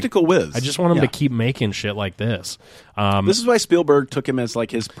he's him a technical whiz. I just want him to keep making shit like this. This is why Spielberg took him as like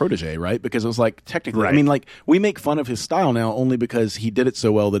his protege, right? Because it was like technically, I mean, like we make fun of his style now only because he did it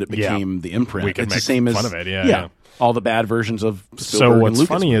so well that it became the imprint. We can it's make the same fun as of it, all the bad versions of Spielberg. So what's and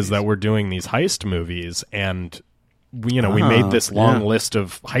funny movies. is that we're doing these heist movies, and we made this long list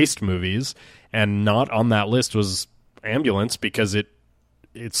of heist movies, and not on that list was Ambulance because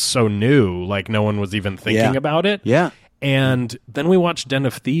it's so new, like no one was even thinking about it. Yeah. And then we watched Den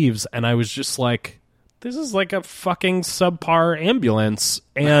of Thieves, and I was just like, this is like a fucking subpar Ambulance.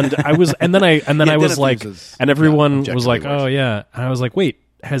 And I was, and then I was like, and everyone was like, oh yeah. And I was like, wait,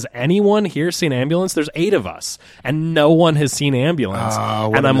 has anyone here seen Ambulance? There's 8 of us, and no one has seen Ambulance.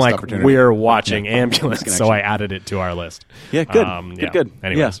 And I'm like, we're watching Ambulance, so I added it to our list. Yeah, good, good.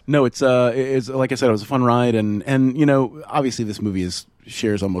 Anyways, yeah. No, it's like I said, it was a fun ride, and obviously this movie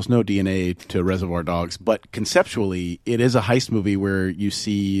shares almost no DNA to Reservoir Dogs, but conceptually, it is a heist movie where you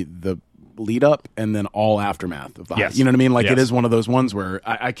see the lead up and then all aftermath of the heist. You know what I mean? Like it is one of those ones where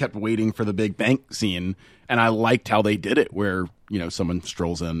I kept waiting for the big bank scene, and I liked how they did it, where someone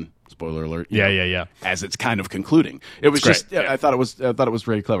strolls in. Spoiler alert! As it's kind of concluding, it was just. I thought it was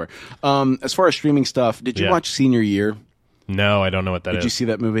very clever. As far as streaming stuff, did you watch Senior Year? No, I don't know what that is. Did you see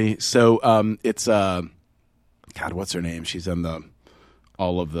that movie? So it's God, what's her name? She's in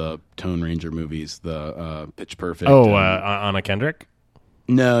all of the Tone Ranger movies, the Pitch Perfect. Oh, Anna Kendrick.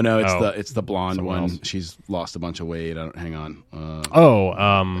 No, it's the blonde one. Else. She's lost a bunch of weight. Hang on.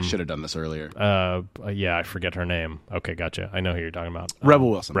 I should have done this earlier. Yeah, I forget her name. Okay, gotcha. I know who you're talking about.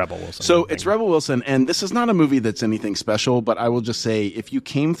 Rebel Wilson. So it's Rebel Wilson, Wilson, and this is not a movie that's anything special. But I will just say, if you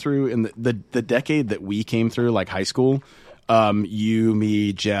came through in the decade that we came through, like high school, you,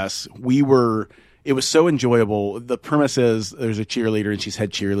 me, Jess, we were it was so enjoyable. The premise is there's a cheerleader and she's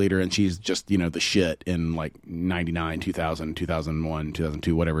head cheerleader and she's just, the shit in like 99, 2000, 2001,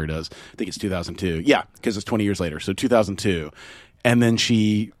 2002, whatever it is. I think it's 2002. Yeah, because it's 20 years later. So 2002. And then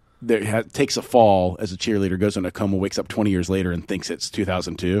she takes a fall as a cheerleader, goes into a coma, wakes up 20 years later and thinks it's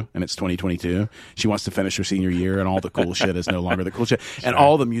 2002 and it's 2022. She wants to finish her senior year and all the cool shit is no longer the cool shit. Sure. And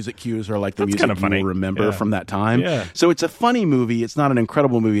all the music cues are like the music you will remember from that time. Yeah. So it's a funny movie. It's not an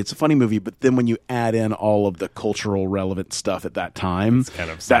incredible movie. It's a funny movie. But then when you add in all of the cultural relevant stuff at that time, it's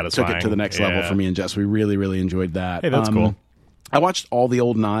kind of that took it to the next level for me and Jess. We really, really enjoyed that. Hey, that's cool. I watched All the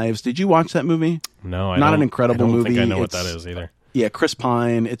Old Knives. Did you watch that movie? No, not an incredible movie. I don't think I know what that is either. Yeah, Chris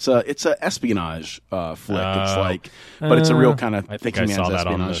Pine. It's a espionage flick. It's like, but it's a real kind of. I think I saw that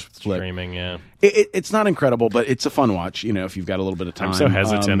on the flick. streaming. Yeah, it's not incredible, but it's a fun watch. If you've got a little bit of time. I'm so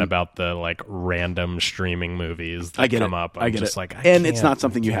hesitant about the like random streaming movies that come up. I get just it. like, and it's not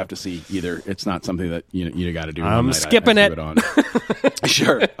something you have to see either. It's not something that you got to do. I'm skipping it.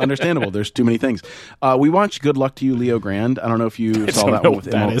 Sure, understandable. There's too many things. We watched Good Luck to You, Leo Grand. I don't know if you saw that one with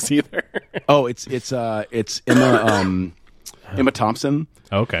Emma. That is either. Oh, it's Emma Thompson.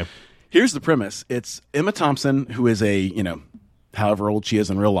 Okay. Here's the premise. It's Emma Thompson, who is a, however old she is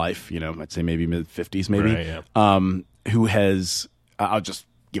in real life, I'd say maybe mid-50s maybe, right, yeah. Who has, I'll just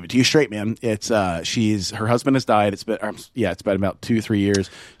give it to you straight, man. It's her husband has died. It's been about 2-3 years.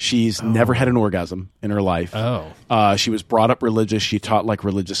 She's never had an orgasm in her life. She was brought up religious. She taught like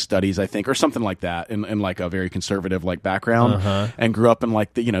religious studies, I think, or something like that, in like a very conservative like background, and grew up in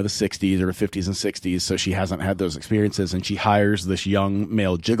like the 60s or 50s and 60s. So she hasn't had those experiences, and she hires this young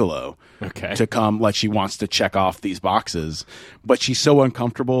male gigolo to come. Like she wants to check off these boxes, but she's so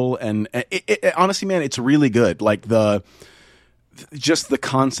uncomfortable. And it, honestly, man, it's really good. Like just the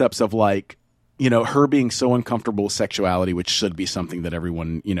concepts of like, her being so uncomfortable with sexuality, which should be something that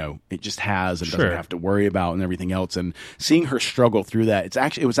everyone, it just has and doesn't have to worry about and everything else. And seeing her struggle through that,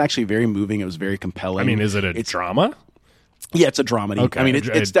 it was actually very moving. It was very compelling. I mean, is it a drama? Yeah, it's a dramedy. Okay. I mean,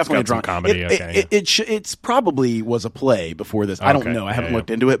 it's definitely a drama. Comedy. It's probably was a play before this. I don't know. I haven't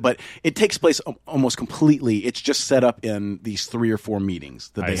looked into it, but it takes place almost completely. It's just set up in these 3 or 4 meetings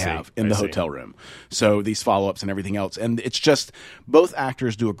that they have in the hotel room. So these follow-ups and everything else. And it's just both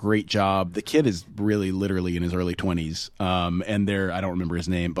actors do a great job. The kid is really literally in his early 20s. And I don't remember his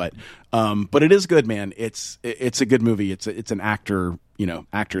name, but it is good, man. It's a good movie. It's an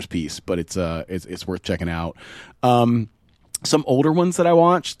actor's piece, but it's worth checking out. Some older ones that I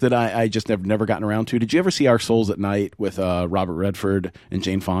watched that I just have never gotten around to. Did you ever see Our Souls at Night with Robert Redford and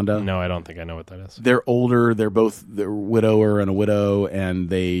Jane Fonda? No, I don't think I know what that is. They're older. They're a widower and a widow,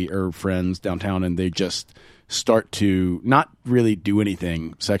 and they are friends downtown, and they just start to not really do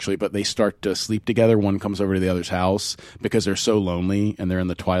anything sexually, but they start to sleep together. One comes over to the other's house because they're so lonely and they're in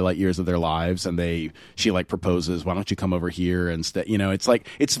the twilight years of their lives, and she like proposes, why don't you come over here instead? It's like,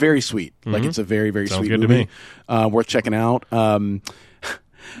 it's very sweet. Mm-hmm. Like it's a very, very Sounds sweet good movie. To me. Worth checking out.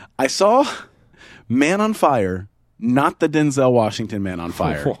 I saw Man on Fire, not the Denzel Washington Man on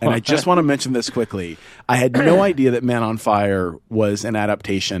Fire. And I just want to mention this quickly. I had no idea that Man on Fire was an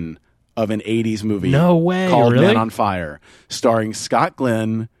adaptation of an 80s movie called really? Man on Fire, starring Scott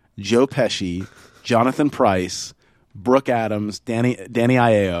Glenn, Joe Pesci, Jonathan Pryce, Brooke Adams, Danny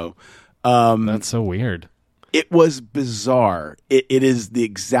Aiello. That's so weird. It was bizarre. It is the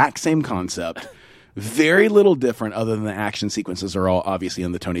exact same concept. Very little different other than the action sequences are all obviously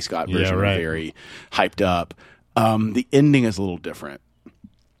in the Tony Scott version, very hyped up. The ending is a little different.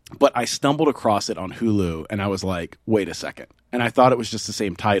 But I stumbled across it on Hulu and I was like, wait a second. And I thought it was just the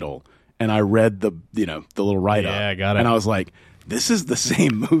same title. And I read the little write-up. Yeah, I got it. And I was like, this is the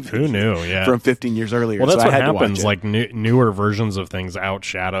same movie. Who knew? Yeah, from 15 years earlier. Well, that's so what I had happens. To watch it. Like newer versions of things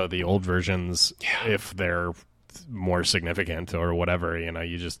outshadow the old versions if they're more significant or whatever.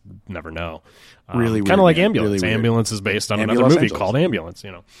 You just never know. Really kind of like Ambulance. Really weird. Ambulance is based on Ambulance another movie Angeles. called Ambulance.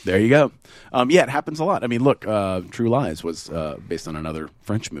 There you go. Yeah, it happens a lot. I mean, look, True Lies was based on another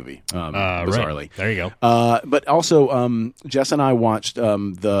French movie. Bizarrely. Right. There you go. But also, Jess and I watched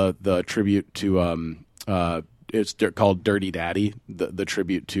the tribute to it's called Dirty Daddy. The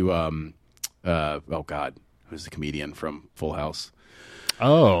tribute to oh God, who's the comedian from Full House?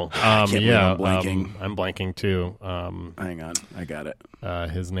 Oh, yeah. I'm blanking. I'm blanking too. Hang on, I got it.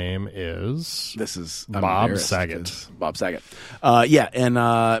 His name is I'm Bob Saget. Bob Saget. Yeah, and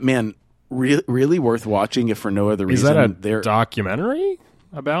man, really worth watching if for no other reason. Is that a documentary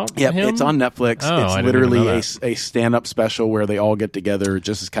about him? It's on Netflix. Oh, it's I literally didn't even know a stand-up special where they all get together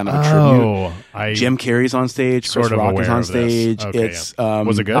just as kind of a tribute. Jim Carrey's on stage. Chris Rock is on stage. Okay, it's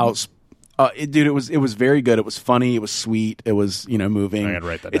was it good? Dude, it was very good. It was funny. It was sweet. It was moving. I gotta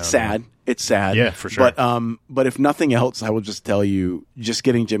write that It's down, sad. It's sad. Yeah, for sure. But if nothing else, I will just tell you, just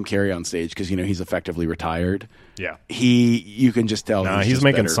getting Jim Carrey on stage because he's effectively retired. Yeah, you can just tell. He's just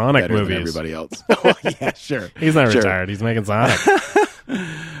making better, Sonic better than movies. everybody else. Well, yeah, sure. He's not Sure. retired. He's making Sonic.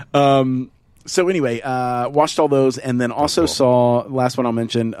 So anyway, watched all those, and then also saw last one I'll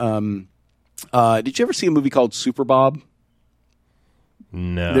mention. Did you ever see a movie called Super Bob?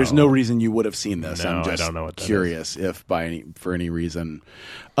 No, There's no reason you would have seen this. No, I'm just I don't know what that curious if for any reason.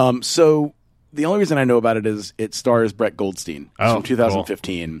 So the only reason I know about it is it stars Brett Goldstein. It's from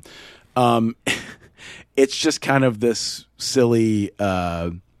 2015. Cool. It's just kind of this silly,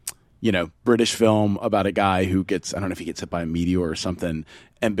 British film about a guy who gets, I don't know if he gets hit by a meteor or something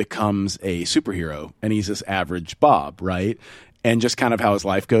and becomes a superhero. And he's this average Bob, right? And just kind of how his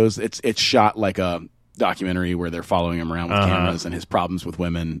life goes. It's shot like a documentary where they're following him around with cameras and his problems with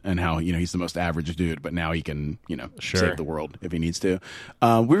women and how he's the most average dude, but now he can save the world if he needs to.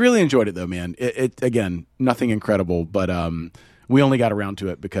 We really enjoyed it though, man. It again, nothing incredible, but we only got around to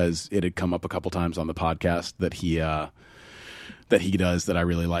it because it had come up a couple times on the podcast that he does that I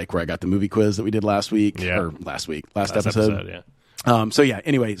really like, where I got the movie quiz that we did last episode. Yeah. So yeah.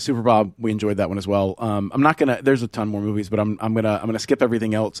 Anyway, Super Bob, we enjoyed that one as well. I'm not gonna. There's a ton more movies, but I'm gonna skip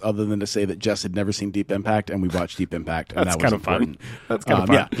everything else other than to say that Jess had never seen Deep Impact, and we watched Deep Impact, and That's that was kind of important. fun. That's kind of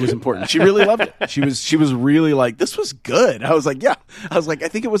fun. Yeah, it was important. She really loved it. She was really like, this was good. I was like, yeah. I was like, I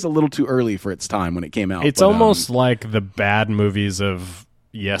think it was a little too early for its time when it came out. It's almost like the bad movies of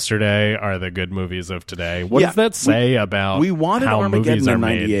yesterday are the good movies of today. What does that say about we wanted how Armageddon movies are in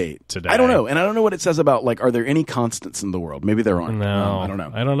made '98 today? I don't know, and I don't know what it says about are there any constants in the world? Maybe there aren't. No, I don't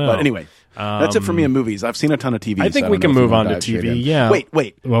know. I don't know. But anyway, that's it for me in movies. I've seen a ton of TV. I think so we don't can know if move you on wanna to dive straight TV. in. Yeah.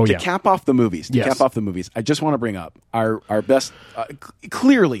 Wait. Well, to yeah. cap off the movies. I just want to bring up our best,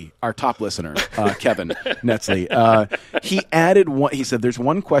 clearly our top listener, Kevin Netzley. He added one. He said, "There's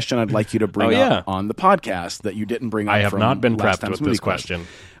one question I'd like you to bring up on the podcast that you didn't bring up." I have from not been last prepped time's with movie this quiz." question.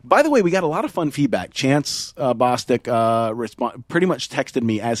 By the way, we got a lot of fun feedback. Chance Bostic pretty much texted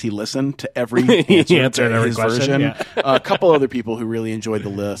me as he listened to every answer to every his question, version. yeah. A couple other people who really enjoyed the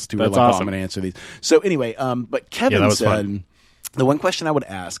list who were That's like, awesome. I'm going to answer these. So anyway, but Kevin was said, fun. the one question I would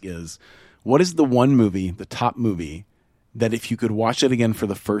ask is, what is the one movie, the top movie, that if you could watch it again for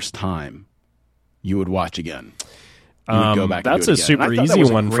the first time, you would watch again? You would go back and That's do a it again. super And I thought that easy was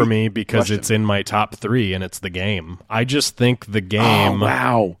a one for great me because question. it's in my top 3, and it's The Game. I just think The Game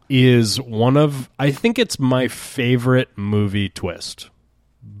wow. is I think it's my favorite movie twist.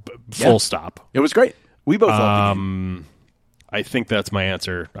 Full stop. It was great. We both loved it. I think that's my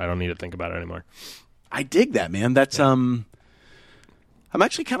answer. I don't need to think about it anymore. I dig that, man. That's I'm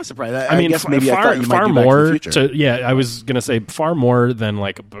actually kind of surprised. I mean, guess maybe far, I thought you might far do Back more. to the Future. I was gonna say far more than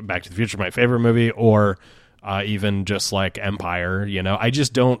like Back to the Future, my favorite movie, or even just like Empire. I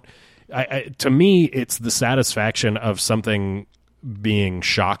just don't. To me, it's the satisfaction of something being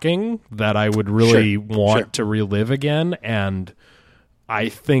shocking that I would really want to relive again, and I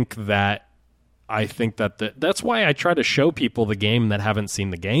think that. That's why I try to show people The Game that haven't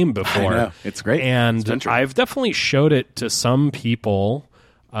seen The Game before. I know. It's great. And I've definitely showed it to some people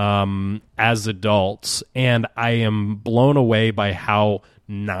as adults, and I am blown away by how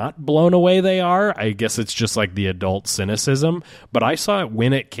not blown away they are. I guess it's just like the adult cynicism. But I saw it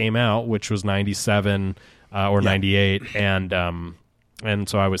when it came out, which was 97 or 98, and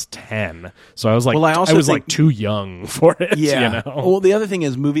so I was 10. So I was like, I was like too young for it. Yeah. Well, the other thing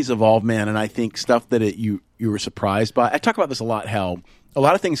is movies evolve, man, and I think stuff that you were surprised by. I talk about this a lot. How a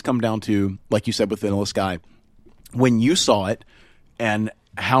lot of things come down to, like you said with Vanilla Sky, when you saw it, and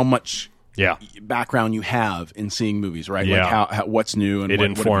how much background you have in seeing movies, right? Yeah. Like how what's new and it what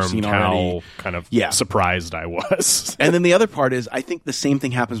have you informed seen how already. kind of surprised I was. And then the other part is, I think the same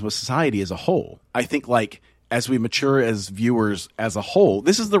thing happens with society as a whole. I think as we mature as viewers as a whole,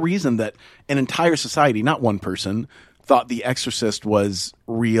 this is the reason that an entire society, not one person, thought The Exorcist was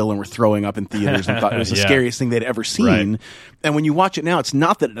real and were throwing up in theaters and thought it was the scariest thing they'd ever seen. Right. And when you watch it now, it's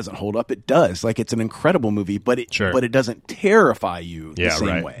not that it doesn't hold up. It does. Like, it's an incredible movie, but it doesn't terrify you the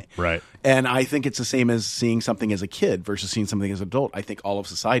same way. Right. And I think it's the same as seeing something as a kid versus seeing something as an adult. I think all of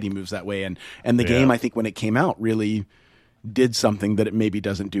society moves that way. And The Game, I think when it came out, really did something that it maybe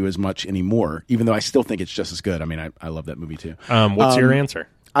doesn't do as much anymore, even though I still think it's just as good. I mean, I love that movie too. What's your answer?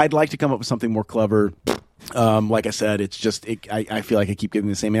 I'd like to come up with something more clever. Like I said, it's just I feel like I keep giving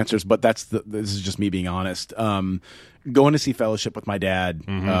the same answers, but this is just me being honest. Going to see Fellowship with my dad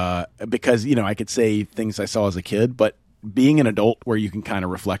because I could say things I saw as a kid, but being an adult where you can kind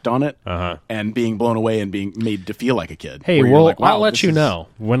of reflect on it, and being blown away and being made to feel like a kid. Hey, well, like, wow, I'll let you know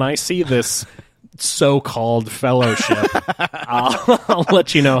when I see this so-called fellowship. I'll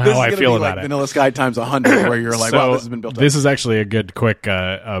let you know how I feel about it. Vanilla Sky times 100, where you're like, wow, this has been built up. This is actually a good, quick.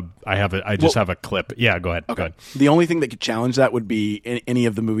 I just have a clip. Yeah, go ahead. Okay. Go ahead. The only thing that could challenge that would be any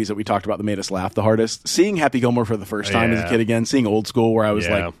of the movies that we talked about that made us laugh the hardest. Seeing Happy Gilmore for the first time as a kid again, seeing Old School where I was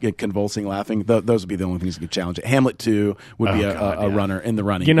like convulsing laughing. Those would be the only things that could challenge it. Hamlet 2 would be a runner in the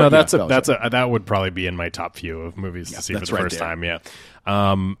running. You know, that would probably be in my top few of movies to see for the first time. Yeah.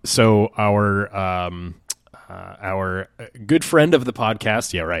 So our good friend of the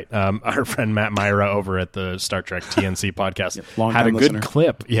podcast, our friend Matt Myra over at the Star Trek TNC podcast had a good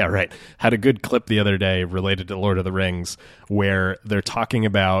clip. Yeah, right. Had a good clip the other day related to Lord of the Rings where they're talking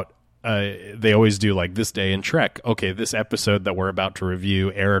about they always do like this day in Trek. Okay, this episode that we're about to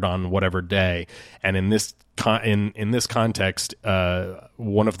review aired on whatever day, and in this in this context,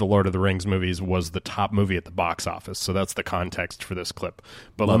 one of the Lord of the Rings movies was the top movie at the box office. So that's the context for this clip.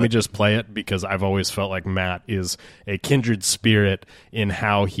 But let me just play it because I've always felt like Matt is a kindred spirit in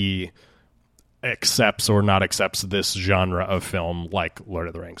how he accepts or not accepts this genre of film like Lord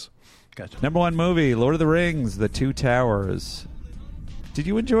of the Rings. Gotcha. Number one movie, Lord of the Rings, The Two Towers. Did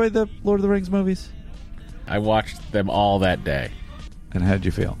you enjoy the Lord of the Rings movies? I watched them all that day. And how did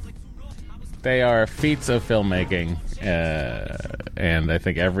you feel? They are feats of filmmaking, and I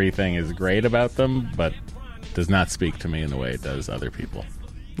think everything is great about them, but does not speak to me in the way it does other people.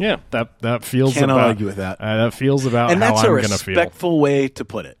 Yeah, that feels Cannot argue with that. That feels about and how I'm going to feel. And that's a respectful way to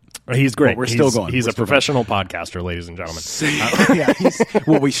put it. He's great. But we're still going. He's a professional podcaster, ladies and gentlemen. Yeah, he's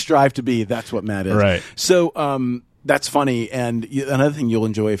what we strive to be. That's what Matt is. Right. So that's funny. And another thing you'll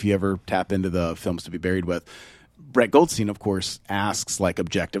enjoy if you ever tap into the films to be buried with, Brett Goldstein, of course, asks, like,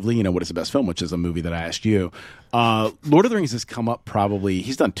 objectively, what is the best film, which is a movie that I asked you. Lord of the Rings has come up probably,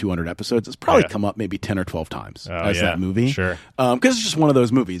 he's done 200 episodes. It's probably come up maybe 10 or 12 times as that movie. Sure. Because it's just one of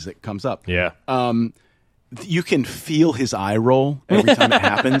those movies that comes up. Yeah. You can feel his eye roll every time it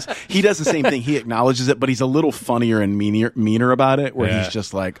happens. He does the same thing. He acknowledges it, but he's a little funnier and meaner about it, where he's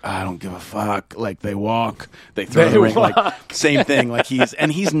just like, I don't give a fuck. Like, they walk, they throw the ring. Like, same thing. Like,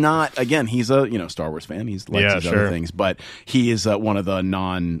 he's not, again, he's a, Star Wars fan. He's likes his other things, but he is one of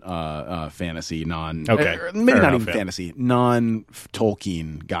the fantasy, maybe not even fantasy,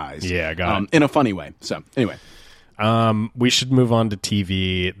 non-Tolkien guys. Yeah, got it. In a funny way. So, anyway. We should move on to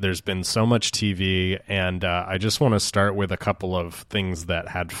TV. There's been so much TV, and I just want to start with a couple of things that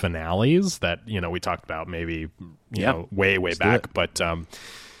had finales that, we talked about maybe, way back, but a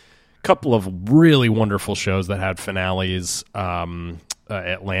couple of really wonderful shows that had finales.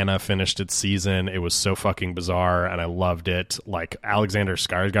 Atlanta finished its season. It was so fucking bizarre, and I loved it. Like, Alexander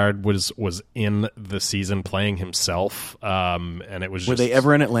Skarsgård was in the season playing himself, and it was. Were they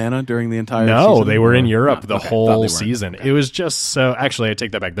ever in Atlanta during the entire? No, season? They were in Europe the whole season. Okay. It was just so. Actually, I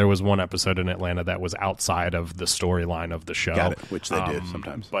take that back. There was one episode in Atlanta that was outside of the storyline of the show. Got it, which they did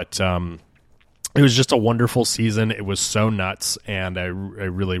sometimes. But it was just a wonderful season. It was so nuts, and I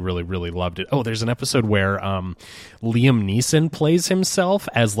really, really, really loved it. Oh, there's an episode where Liam Neeson plays himself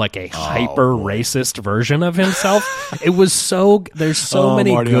as like a hyper-racist version of himself. It was so... There's so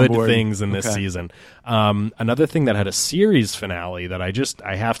many good things in this season. Another thing that had a series finale that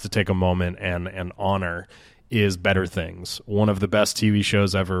I have to take a moment and honor is Better Things, one of the best TV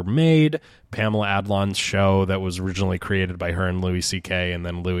shows ever made. Pamela Adlon's show that was originally created by her and Louis C.K., and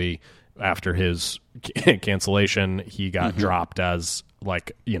then Louis... After his cancellation, he got dropped as,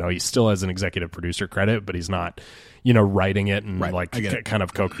 like, he still has an executive producer credit, but he's not, writing it and kind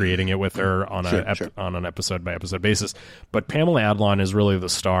of co-creating it with her on on an episode by episode basis. But Pamela Adlon is really the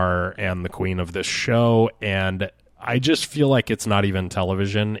star and the queen of this show, and I just feel like it's not even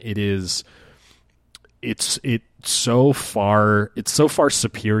television. It's so far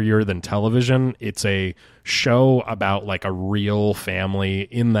superior than television. It's a show about like a real family,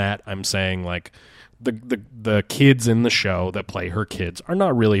 in that I'm saying, like, the kids in the show that play her kids are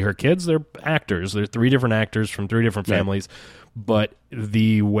not really her kids. They're actors. They're 3 different actors from 3 different families. But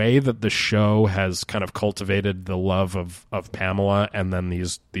the way that the show has kind of cultivated the love of Pamela and then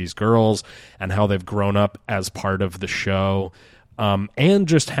these girls, and how they've grown up as part of the show, and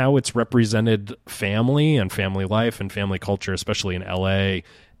just how it's represented family and family life and family culture, especially in LA,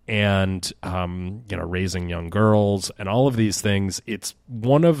 and raising young girls and all of these things. It's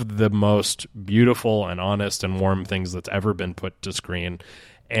one of the most beautiful and honest and warm things that's ever been put to screen.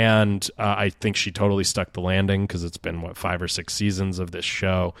 And I think she totally stuck the landing, because it's been 5 or 6 seasons of this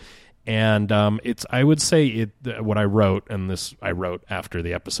show. And I would say what I wrote, and this I wrote after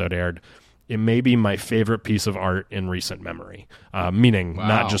the episode aired, It may be my favorite piece of art in recent memory, meaning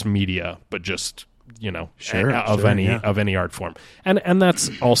not just media, but just of any art form. And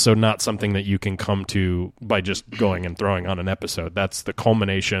that's also not something that you can come to by just going and throwing on an episode. That's the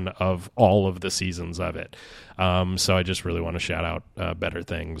culmination of all of the seasons of it. So I just really want to shout out Better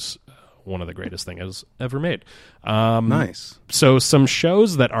Things, one of the greatest things ever made. Nice. So some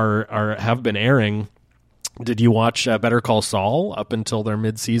shows that have been airing. Did you watch Better Call Saul up until their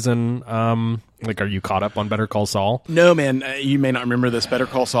mid-season? Are you caught up on Better Call Saul? No, man. You may not remember this. Better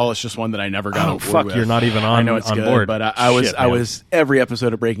Call Saul is just one that I never got on board with. You're not even on. I know it's on good, board, but I was every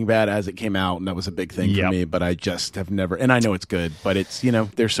episode of Breaking Bad as it came out, and that was a big thing for me. But I just have never. And I know it's good, but it's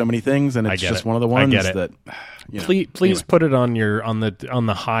there's so many things, and it's just one of the ones that. Please put it on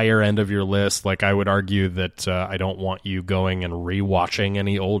the higher end of your list. Like, I would argue that I don't want you going and rewatching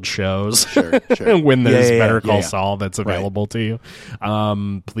any old shows when there's Better Call Saul that's available to you.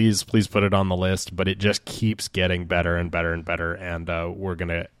 Please put it on the list, but it just keeps getting better and better and better. And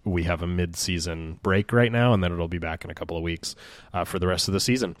we have a mid-season break right now, and then it'll be back in a couple of weeks for the rest of the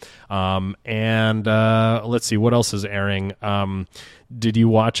season. And let's see, what else is airing? Did you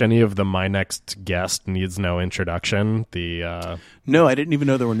watch any of the My Next Guest Needs No Introduction? No, I didn't even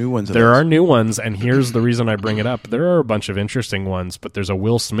know there were new ones. There are new ones, and here's the reason I bring it up. There are a bunch of interesting ones, but there's a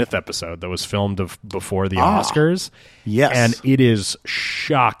Will Smith episode that was filmed before the Oscars. Yes. And it is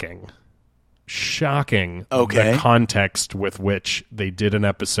shocking the context with which they did an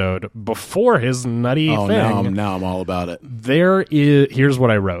episode before his nutty thing. Now I'm all about it. Here's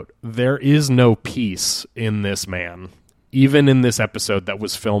what I wrote. There is no peace in this man. Even in this episode that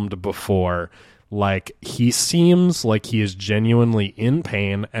was filmed before, like, he seems like he is genuinely in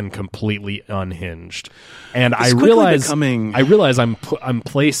pain and completely unhinged. And I realize I'm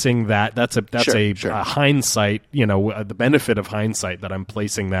placing that. That's a hindsight, the benefit of hindsight that I'm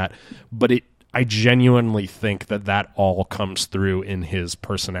placing that. But I genuinely think that all comes through in his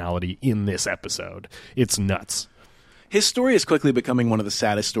personality in this episode. It's nuts. His story is quickly becoming one of the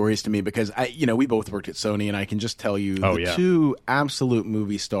saddest stories to me because we both worked at Sony, and I can just tell you two absolute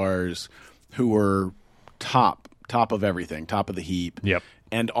movie stars who were top of everything, top of the heap. Yep.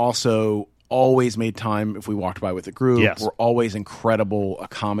 And also always made time if we walked by with a group. Yes. Were always incredible,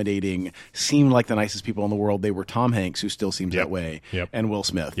 accommodating, seemed like the nicest people in the world. They were Tom Hanks, who still seems that way, and Will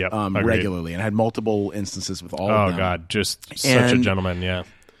Smith regularly. And I had multiple instances with all of them. Oh, God, just such a gentleman, yeah.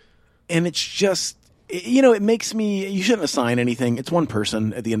 And it's just... it makes me... You shouldn't assign anything. It's one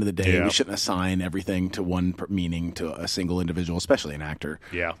person at the end of the day. Yeah. We shouldn't assign everything to one meaning to a single individual, especially an actor.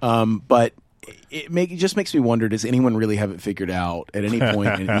 Yeah. But it just makes me wonder, does anyone really have it figured out at any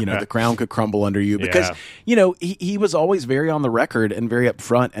point? And, the crown could crumble under you. Because, he was always very on the record and very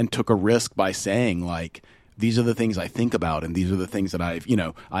upfront and took a risk by saying, like... These are the things I think about, and these are the things that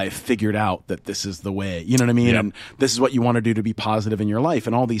I've figured out that this is the way. You know what I mean? Yep. And this is what you want to do to be positive in your life,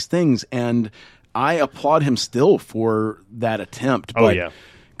 and all these things. And I applaud him still for that attempt. But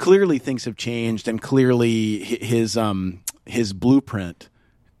clearly things have changed, and clearly his blueprint,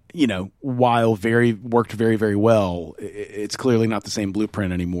 while worked very, very well, it's clearly not the same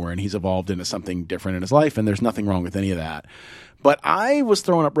blueprint anymore, and he's evolved into something different in his life, and there's nothing wrong with any of that. But I was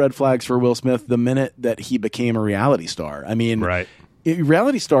throwing up red flags for Will Smith the minute that he became a reality star. I mean,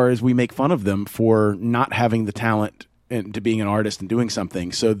 reality stars, we make fun of them for not having the talent to being an artist and doing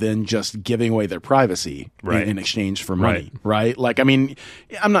something, so then just giving away their privacy in exchange for money, right? Like, I mean,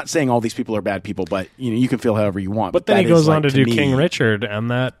 I'm not saying all these people are bad people, but you can feel however you want. But then he goes on to do King Richard, and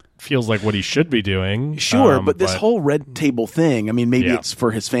that feels like what he should be doing. Sure, but this whole red table thing, I mean, maybe it's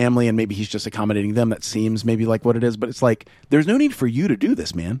for his family, and maybe he's just accommodating them. That seems maybe like what it is, but it's like, there's no need for you to do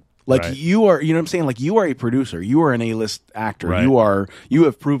this, man. Like, you are, you know what I'm saying? Like, you are a producer. You are an A-list actor. Right. You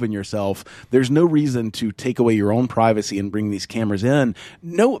have proven yourself. There's no reason to take away your own privacy and bring these cameras in.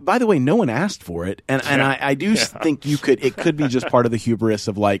 No, by the way, no one asked for it. And I do think it could be just part of the hubris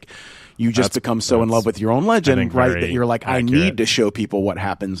of, like, you just become so in love with your own legend, right? That you're like, I need to show people what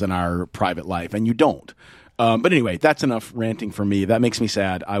happens in our private life, and you don't. But anyway, that's enough ranting for me. That makes me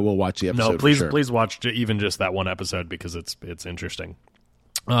sad. I will watch the episode. No, please, for sure. Please watch even just that one episode, because it's interesting.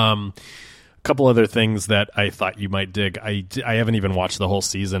 A couple other things that I thought you might dig. I haven't even watched the whole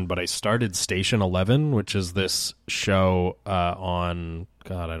season, but I started Station 11, which is this show on,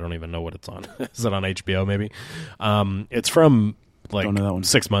 God, I don't even know what it's on. Is it on HBO maybe? It's from like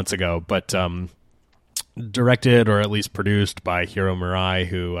 6 months ago, but directed or at least produced by Hiro Murai,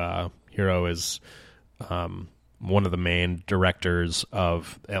 who Hiro is one of the main directors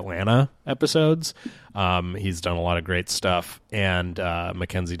of Atlanta episodes. He's done a lot of great stuff, and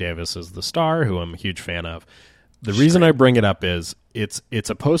Mackenzie Davis is the star, who I'm a huge fan of. The reason I bring it up is it's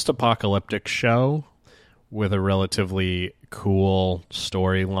a post-apocalyptic show with a relatively cool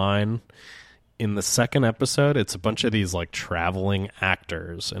storyline. In the second episode, it's a bunch of these like traveling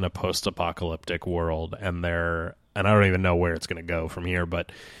actors in a post-apocalyptic world, and I don't even know where it's going to go from here,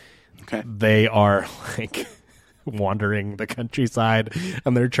 but they are like wandering the countryside,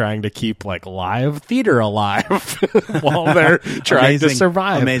 and they're trying to keep like live theater alive while they're trying to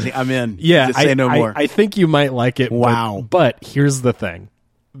survive. Amazing. I'm in. Yeah, Just say no more. I think you might like it. Wow. But here's the thing.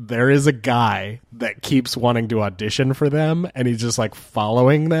 There is a guy that keeps wanting to audition for them, and he's just like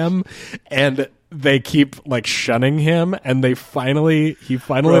following them, and they keep like shunning him, and he finally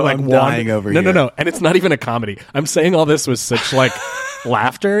Bro, like I'm dying over here. No, and it's not even a comedy. I'm saying all this with such like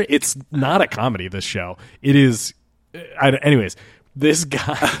laughter. It's not a comedy, this show. It is anyways, this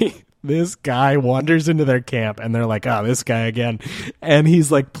guy wanders into their camp, and they're like, oh, this guy again. And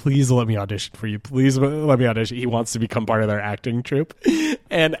he's like, please let me audition for you. Please let me audition. He wants to become part of their acting troupe.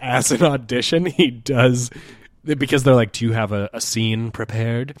 And as an audition, he does, because they're like, do you have a scene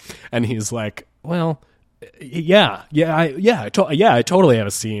prepared? And he's like, well, I totally have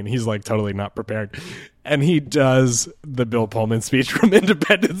a scene. He's like totally not prepared. And he does the Bill Pullman speech from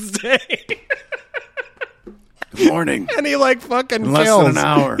Independence Day. Good morning. And he like fucking in less kills. than an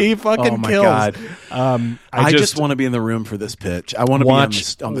hour. He fucking oh my kills. God. I just want to be in the room for this pitch. I want to be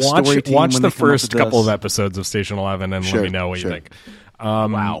on the story team. Watch when the they come up first with couple this. of episodes of Station 11 and let me know what you think.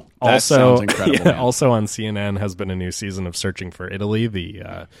 Wow. That Also, sounds incredible. man. Also on CNN has been a new season of Searching for Italy,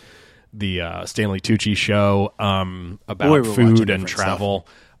 the Stanley Tucci show about Boy, we're watching food and different travel.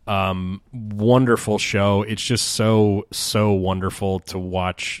 Wonderful show. It's just so wonderful to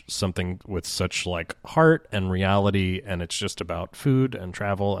watch something with such like heart and reality, and it's just about food and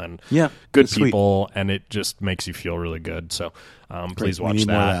travel and good sweet. people, and it just makes you feel really good. So please We watch need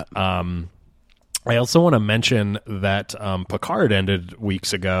more that. of that. I also want to mention that Picard ended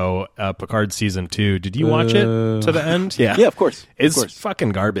weeks ago. Picard season 2. Did you watch it to the end? Yeah, of course. It's fucking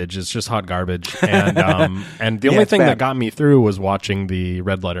garbage. It's just hot garbage. And and the only it's thing bad. that got me through was watching the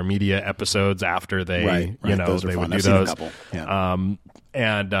Red Letter Media episodes after they, Right. Those are they fun. would do I've seen a those. couple. Yeah.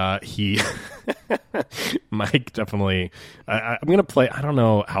 And he, Mike definitely. I'm gonna play. I don't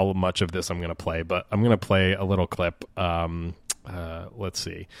know how much of this I'm gonna play, but I'm gonna play a little clip. Let's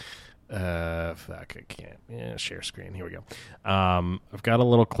see. Fuck, I can't. Share screen. Here we go. I've got a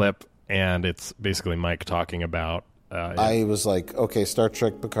little clip, and it's basically Mike talking about. I was like, okay, Star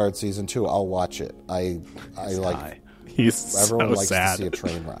Trek Picard season 2. I'll watch it. I like. He's everyone so likes sad. to see a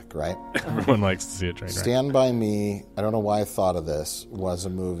train wreck, right? Everyone likes to see a train wreck. Stand By Me. I don't know why I thought of this. Was a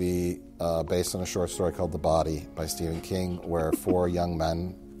movie based on a short story called The Body by Stephen King, where 4 young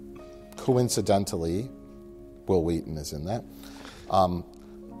men, coincidentally, Will Wheaton is in that.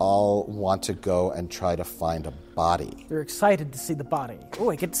 All want to go and try to find a body. They're excited to see the body.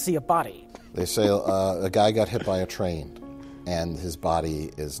 Oh, I get to see a body. They say a guy got hit by a train, and his body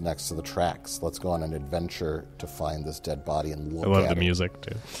is next to the tracks. Let's go on an adventure to find this dead body and look at it. I love the music,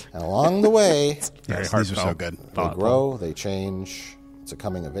 too. And along the way, Very These are so heartfelt. good. they grow, they change. It's a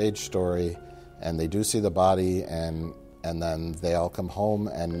coming-of-age story, and they do see the body, and then they all come home,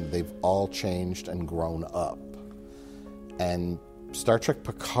 and they've all changed and grown up. And Star Trek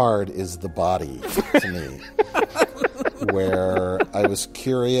Picard is the body to me, where I was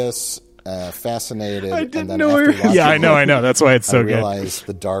curious, fascinated, and then after watching Yeah, I know. it, That's why it's so I good. realized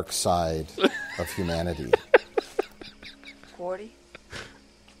the dark side of humanity. 40?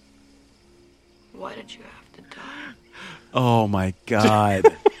 Why did you have to die? Oh my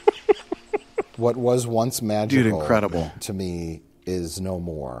God. What was once magical, Dude, incredible. to me, is no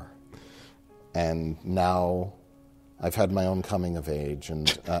more. And now I've had my own coming of age,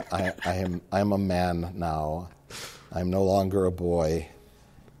 and I'm a man now. I'm no longer a boy,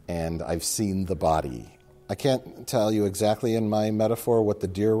 and I've seen the body. I can't tell you exactly in my metaphor what the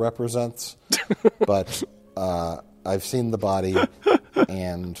deer represents, but I've seen the body,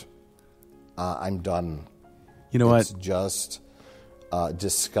 and I'm done. You know It's what? just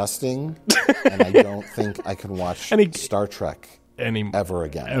disgusting, and I don't think I can watch Star Trek ever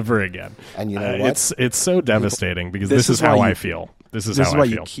again. And you know what? It's so devastating because this is how I feel. This is how I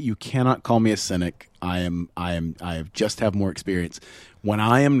feel. You cannot call me a cynic. I have just have more experience. When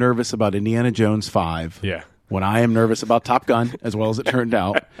I am nervous about Indiana Jones 5, when I am nervous about Top Gun, as well as it turned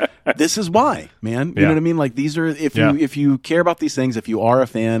out, this is why, man. You know what I mean? Like, these are, if you care about these things, if you are a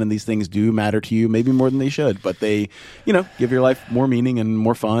fan and these things do matter to you, maybe more than they should, but they, give your life more meaning and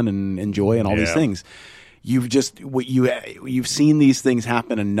more fun and joy and all these things. You've seen these things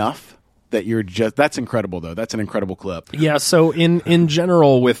happen enough that that's incredible, though. That's an incredible clip. Yeah. So in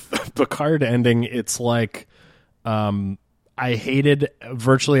general, with Picard ending, it's like I hated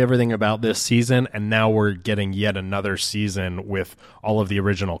virtually everything about this season, and now we're getting yet another season with all of the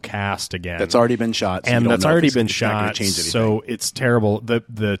original cast again. That's already been shot. So and that's already been shot, change so it's terrible.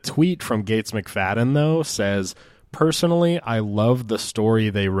 The tweet from Gates McFadden, though, says, "Personally, I love the story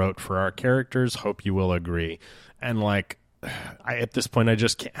they wrote for our characters. Hope you will agree." And, like, at this point, I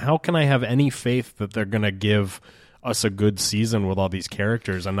just can't. How can I have any faith that they're going to give us a good season with all these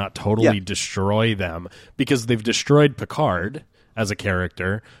characters and not totally destroy them? Because they've destroyed Picard as a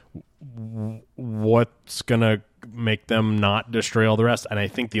character. What's going to make them not destroy all the rest? And I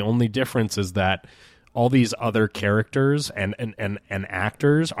think the only difference is that all these other characters and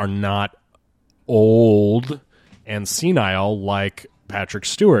actors are not old and senile like Patrick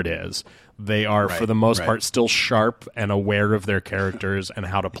Stewart is. They are, for the most part, still sharp and aware of their characters and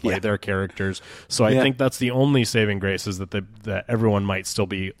how to play their characters. So I think that's the only saving grace, is that everyone might still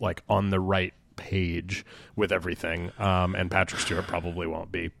be, like, on the right page with everything. And Patrick Stewart probably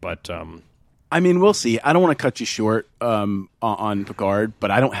won't be. But I mean, we'll see. I don't want to cut you short on Picard, but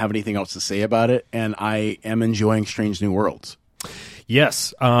I don't have anything else to say about it. And I am enjoying Strange New Worlds.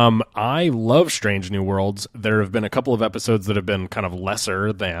 Yes, I love Strange New Worlds. There have been a couple of episodes that have been kind of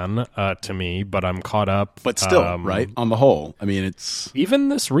lesser than to me, but I'm caught up. But still, right? On the whole, I mean, it's... Even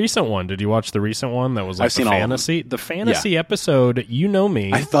this recent one. Did you watch the recent one that was like I've seen fantasy? The fantasy episode, you know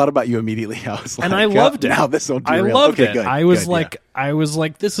me. I thought about you immediately. I was like, and I loved it. Now this will I loved it. Good, I was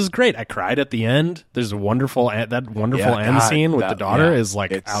like, this is great. I cried at the end. There's a wonderful end scene with the daughter is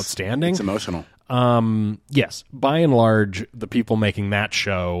like outstanding. It's emotional. Yes, by and large, the people making that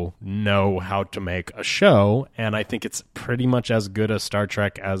show know how to make a show, and I think it's pretty much as good a Star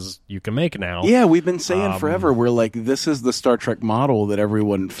Trek as you can make now. Yeah, we've been saying forever, we're like, this is the Star Trek model that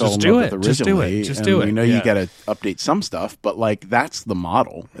everyone fell in love with originally. Just do it. We know you got to update some stuff, but like that's the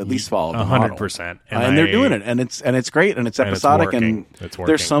model. At least follow the model. 100%. And they're doing it, and it's great, and it's episodic, and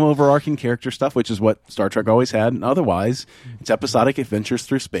there's some overarching character stuff, which is what Star Trek always had, and otherwise, it's episodic adventures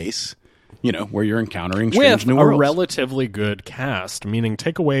through space. You know, where you're encountering strange new worlds. With a relatively good cast, meaning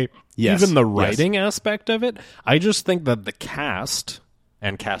take away even the writing aspect of it. I just think that the cast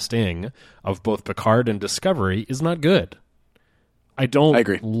and casting of both Picard and Discovery is not good. I don't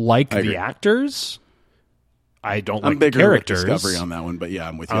like the actors. I don't like the characters. I'm bigger with Discovery on that one, but yeah,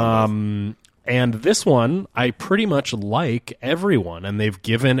 I'm with you. And this one, I pretty much like everyone, and they've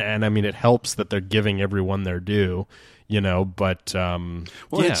given, and I mean, it helps that they're giving everyone their due. You know, but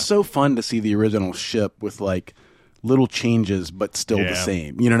it's so fun to see the original ship with like little changes, but still the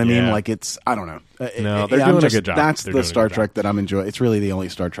same. You know what I mean? Like it's, I don't know. No, they're doing a good job. That's the Star Trek that I'm enjoying. It's really the only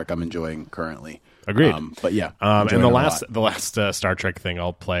Star Trek I'm enjoying currently. Agreed. But yeah, and the last Star Trek thing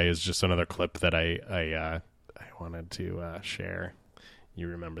I'll play is just another clip that I wanted to share. You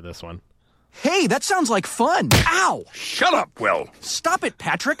remember this one? Hey, that sounds like fun. Ow! Shut up, Will. Stop it,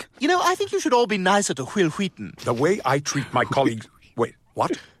 Patrick. You know, I think you should all be nicer to Will Wheaton. The way I treat my colleagues... Wait,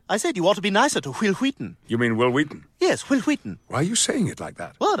 what? I said you ought to be nicer to Will Wheaton. You mean Will Wheaton? Yes, Will Wheaton. Why are you saying it like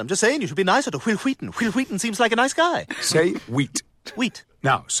that? Well, I'm just saying you should be nicer to Will Wheaton. Will Wheaton seems like a nice guy. Say wheat. Wheat.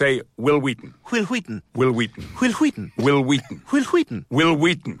 Now, say Will Wheaton. Will Wheaton. Will Wheaton. Will Wheaton. Will Wheaton. Will Wheaton. Will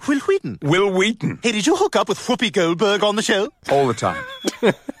Wheaton. Will Wheaton. Will Wheaton. Hey, did you hook up with Whoopi Goldberg on the show? All the time.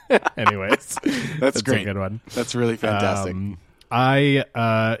 Anyways, that's great. A good one. That's really fantastic. I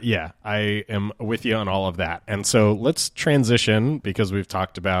am with you on all of that. And so let's transition, because we've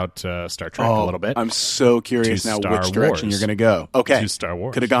talked about Star Trek a little bit. I'm so curious now which direction you're going to go. Okay. To Star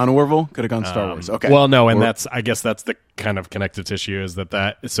Wars. Could have gone Orville, could have gone Star Wars. Okay. Well, no, and I guess that's the kind of connective tissue is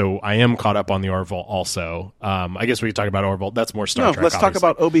that so I am caught up on the Orville also. I guess we could talk about Orville. That's more Star Trek. Let's talk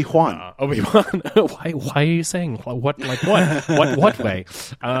about Obi-Wan. Obi-Wan. why are you saying what? Like what? what way?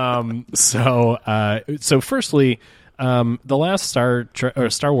 So firstly, the last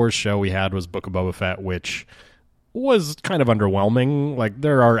Star Wars show we had was Book of Boba Fett, which was kind of underwhelming. Like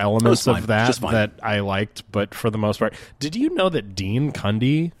there are elements of that I liked, but for the most part, did you know that Dean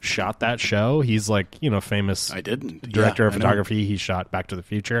Cundey shot that show? He's like, famous director of photography. He shot Back to the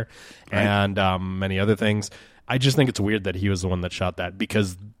Future and many other things. I just think it's weird that he was the one that shot that,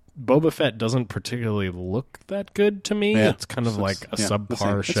 because Boba Fett doesn't particularly look that good to me. It's kind of like a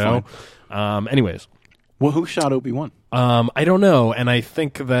subpar show. Anyways. Well, who shot Obi-Wan? I don't know, and I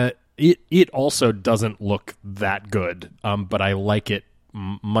think that it also doesn't look that good, but I like it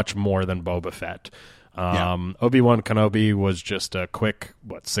much more than Boba Fett. Obi-Wan Kenobi was just a quick,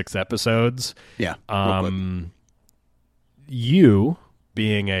 6 episodes? Yeah. You,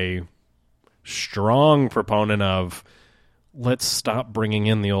 being a strong proponent of, let's stop bringing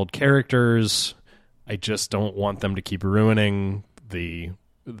in the old characters, I just don't want them to keep ruining the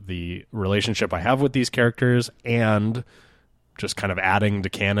the relationship I have with these characters and just kind of adding to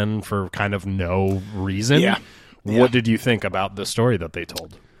canon for kind of no reason. Yeah. What did you think about the story that they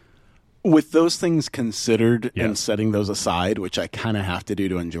told? With those things considered and setting those aside, which I kind of have to do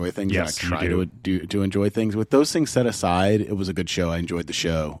to enjoy things, Yes, and I try you to enjoy things. With those things set aside, it was a good show. I enjoyed the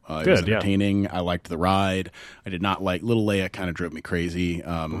show. It was entertaining. I liked the ride. I did not like Little Leia. Kind of drove me crazy.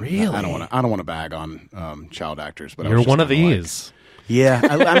 Really? I don't want to bag on child actors, but I You're was just one of kinda these. Yeah,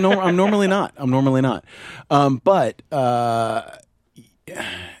 I'm normally not. I'm normally not.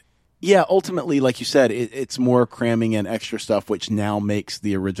 Yeah, ultimately, like you said, it's more cramming in extra stuff, which now makes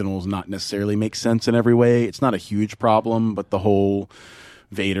the originals not necessarily make sense in every way. It's not a huge problem, but the whole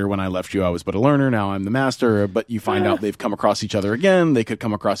Vader, when I left you, I was but a learner, now I'm the master, but you find out they've come across each other again. They could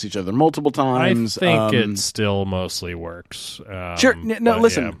come across each other multiple times. I think it still mostly works. Sure. No,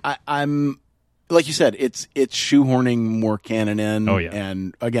 listen, yeah. I'm like you said, it's shoehorning more canon in. Oh, yeah.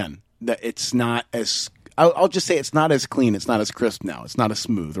 And again, it's not as... I'll just say it's not as clean. It's not as crisp now. It's not as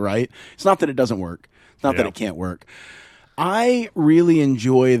smooth, right? It's not that it doesn't work. It's not that it can't work. I really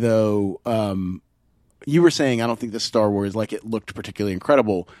enjoy, though, you were saying I don't think this Star Wars, like, it looked particularly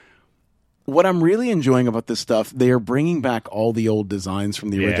incredible. What I'm really enjoying about this stuff, they are bringing back all the old designs from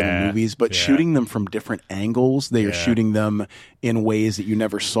the original movies, but shooting them from different angles. They are shooting them in ways that you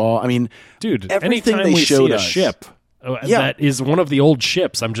never saw. I mean, dude, everything anytime they we showed see a us, ship that is one of the old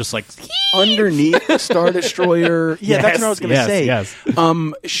ships, I'm just like, underneath the Star Destroyer. Yeah, that's what I was going to say. Yes.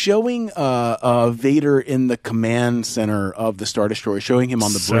 Showing Vader in the command center of the Star Destroyer, showing him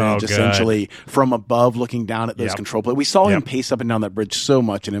on the bridge, essentially from above, looking down at those control plates. We saw him pace up and down that bridge so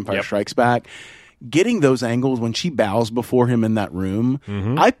much in Empire Strikes Back. Getting those angles when she bows before him in that room,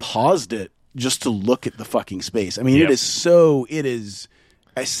 I paused it just to look at the fucking space. I mean, it is.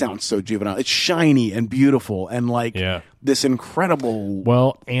 It sounds so juvenile. It's shiny and beautiful and like this incredible.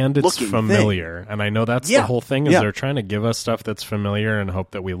 Well, and it's familiar. And I know that's the whole thing is they're trying to give us stuff that's familiar and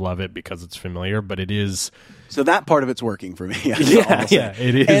hope that we love it because it's familiar, but it is. So that part of it's working for me. It is.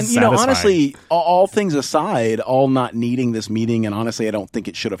 And, satisfying. Honestly, all things aside, all not needing this meeting, and honestly, I don't think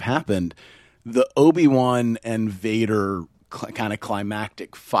it should have happened. The Obi-Wan and Vader kind of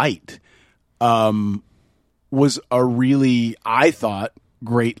climactic fight was a really, I thought,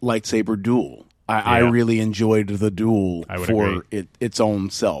 great lightsaber duel. I really enjoyed the duel for its own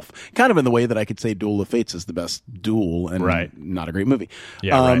self. Kind of in the way that I could say Duel of Fates is the best duel and not a great movie.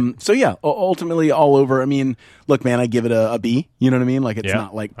 So ultimately all over. I mean, look, man, I give it a B. You know what I mean? Like it's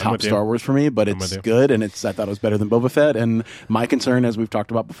not like top Star Wars for me, but it's good and I thought it was better than Boba Fett. And my concern, as we've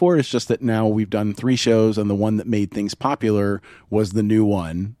talked about before, is just that now we've done 3 shows and the one that made things popular was the new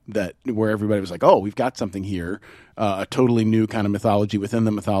one where everybody was like, oh, we've got something here. A totally new kind of mythology within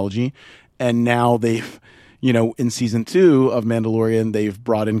the mythology. And now they've, in season 2 of Mandalorian, they've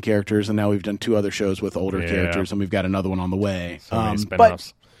brought in characters, and now we've done 2 other shows with older characters, and we've got another one on the way.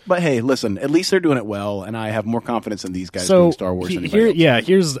 But hey, listen, at least they're doing it well, and I have more confidence in these guys doing Star Wars than anybody else.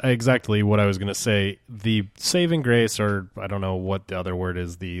 Here's exactly what I was going to say. The saving grace, or I don't know what the other word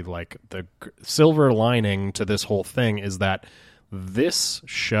is, the silver lining to this whole thing is that this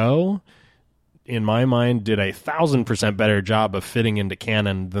show, in my mind, did 1,000% better job of fitting into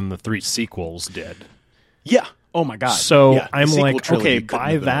canon than the 3 sequels did. Yeah. Oh my God. So I'm like, okay,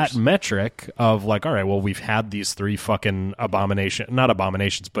 by that metric of like, all right, well, we've had these 3 fucking not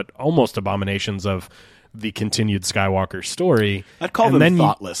abominations, but almost abominations of the continued Skywalker story. I'd call them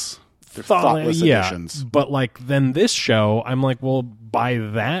thoughtless. They're thoughtless additions. But like, then this show, I'm like, well, by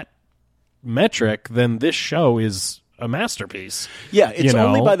that metric, then this show is a masterpiece. Yeah, it's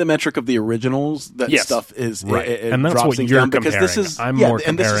only by the metric of the originals that stuff is right. It and that's drops what things you're down comparing. Because this is and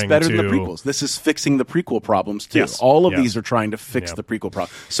this is better than the prequels. This is fixing the prequel problems too. Yes. All of these are trying to fix the prequel problem.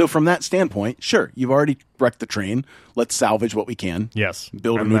 So from that standpoint, sure, you've already wrecked the train. Let's salvage what we can. Yes,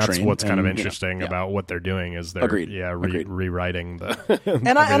 build a new train. That's what's kind of interesting about what they're doing is they're rewriting the.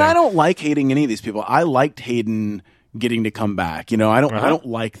 and I don't like hating any of these people. I liked Hayden getting to come back. I don't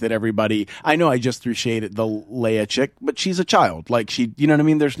like that everybody. I know I just threw shade at the Leia chick, but she's a child. Like she, you know what I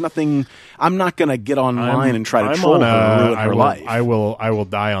mean? There's nothing. I'm not going to get online and try to troll her and ruin her life. I will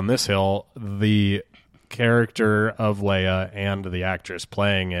die on this hill. The character of Leia and the actress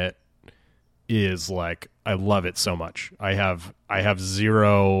playing it is like, I love it so much. I have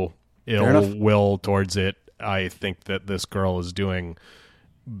zero ill will towards it. I think that this girl is doing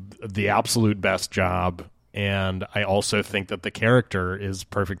the absolute best job. And I also think that the character is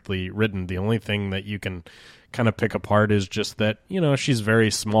perfectly written. The only thing that you can kind of pick apart is just that, she's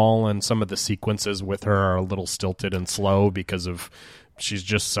very small and some of the sequences with her are a little stilted and slow because of she's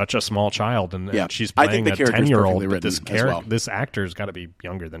just such a small child, and she's I think playing the a character's 10-year-old. perfectly This written as well. this actor's got to be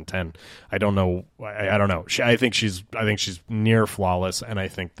younger than 10. I don't know. I don't know. I think she's near flawless, and I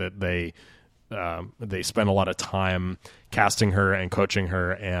think that they spend a lot of time casting her and coaching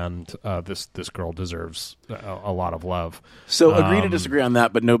her, and this girl deserves a lot of love. So agree to disagree on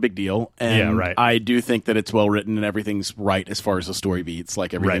that, but no big deal. And yeah, right. I do think that it's well written and everything's right as far as the story beats.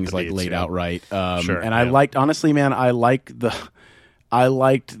 Like everything's right, laid out right. Sure, and I liked, honestly, man, but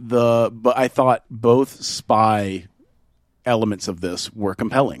I thought both spy elements of this were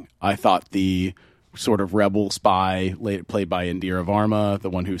compelling. I thought the sort of rebel spy played by Indira Varma, the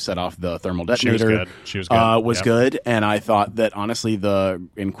one who set off the thermal detonator, she was good. Was good. And I thought that, honestly, the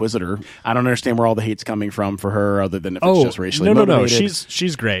Inquisitor, I don't understand where all the hate's coming from for her, other than if it's just racially motivated. No,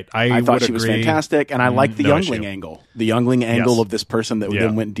 she's great. I thought she was fantastic, and I liked the youngling issue. angle. The youngling angle of this person that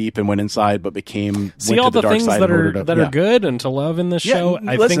then went deep and went inside, but went all to the dark things side that are good and to love in this show.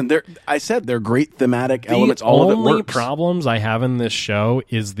 I said they're great thematic elements. All of it works. The only problems I have in this show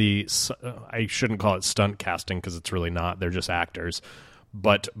is I shouldn't call it stunt casting, because it's really not. They're just actors.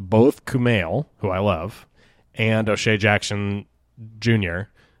 But both Kumail, who I love, and O'Shea Jackson Jr.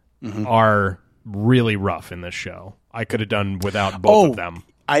 are really rough in this show. I could have done without both of them.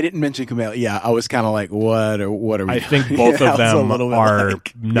 I didn't mention Kumail. Yeah, I was kind of like, what are we I think doing? both of them are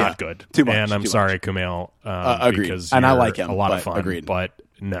not good. Too much. And I'm sorry, Kumail, agreed. because and I like him. a lot of fun. Agreed. But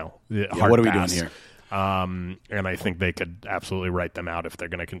no, what are we doing here? And I think they could absolutely write them out if they're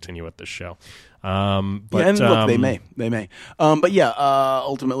going to continue with this show. And look, they may. But yeah,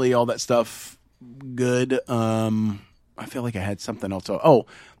 ultimately, all that stuff, good. I feel like I had something else. Oh,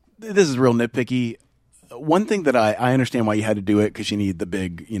 this is real nitpicky. One thing that I understand why you had to do it, because you need the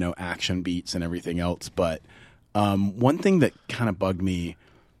big, action beats and everything else. But one thing that kind of bugged me,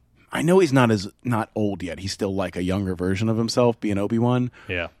 I know he's not old yet. He's still like a younger version of himself, being Obi-Wan.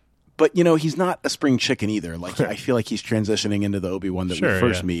 Yeah. But, he's not a spring chicken either. Like, I feel like he's transitioning into the Obi-Wan that we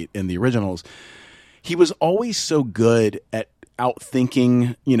first meet in the originals. He was always so good at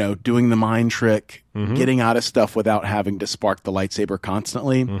outthinking, doing the mind trick, getting out of stuff without having to spark the lightsaber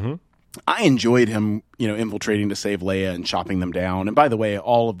constantly. I enjoyed him, infiltrating to save Leia and chopping them down. And by the way,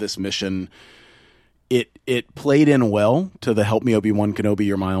 all of this mission, it played in well to the "Help me, Obi-Wan Kenobi,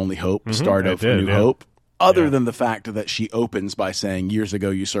 you're my only hope" start of New Hope. Other than the fact that she opens by saying, "Years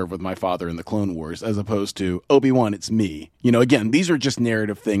ago you served with my father in the Clone Wars," as opposed to, "Obi-Wan, it's me." Again, these are just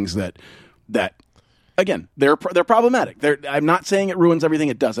narrative things that again, they're problematic. I'm not saying it ruins everything.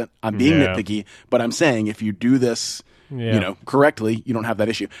 It doesn't. I'm being nitpicky, but I'm saying if you do this, correctly, you don't have that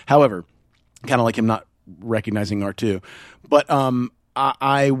issue. However, kind of like him not recognizing R2, but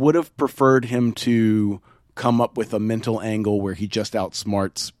I would have preferred him to come up with a mental angle where he just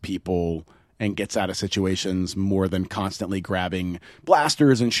outsmarts people and gets out of situations more than constantly grabbing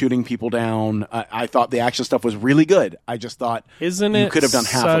blasters and shooting people down. I thought the action stuff was really good. I just thought you could have done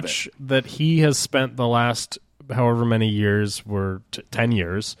half of it. Such that he has spent the last however many years, 10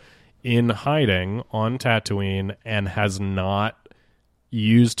 years, in hiding on Tatooine and has not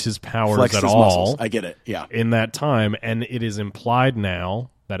used his powers Flexed at his all. Muscles. I get it, yeah. In that time, and it is implied now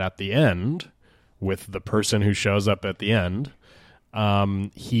that at the end, with the person who shows up at the end,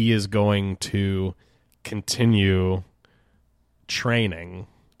 he is going to continue training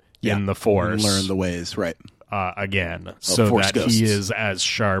in the Force, learn the ways, right? Again, so that ghosts. he is as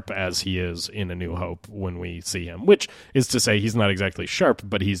sharp as he is in A New Hope when we see him. Which is to say, he's not exactly sharp,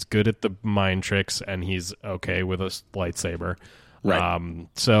 but he's good at the mind tricks, and he's okay with a lightsaber. Right.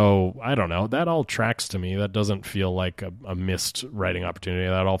 So I don't know. That all tracks to me. That doesn't feel like a missed writing opportunity.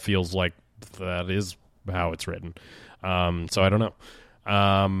 That all feels like that is how it's written. So I don't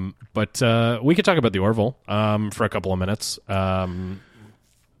know. But we could talk about the Orville for a couple of minutes. I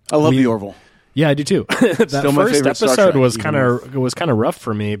love the Orville. Yeah, I do too. That Still my first favorite Star episode Trek, was kind of rough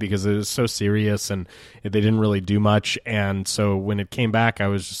for me because it was so serious and they didn't really do much. And so when it came back, I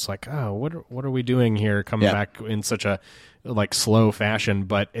was just like, oh, what are we doing here? Coming back in such a slow fashion.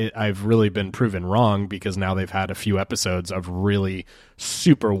 But I've really been proven wrong because now they've had a few episodes of really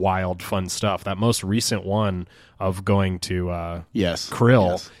super wild, fun stuff. That most recent one of going to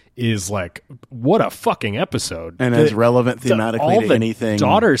Krill. Is like, what a fucking episode. And as relevant thematically to anything.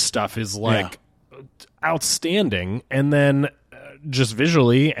 Daughter stuff is outstanding. And then just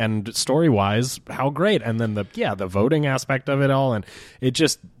visually and story-wise, how great. And then the voting aspect of it all. And it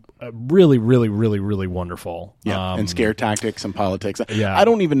just really, really, really, really wonderful. Yeah, and scare tactics and politics. Yeah. I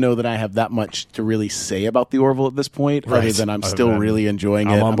don't even know that I have that much to really say about the Orville at this point, other than I'm still really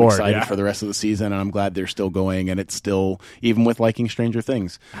enjoying it. I'm excited for the rest of the season, and I'm glad they're still going, and it's still, even with liking Stranger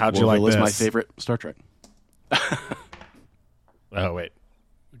Things, How'd you like Orville this? is my favorite Star Trek. Oh, wait.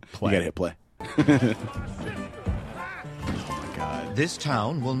 Play. You gotta hit play. This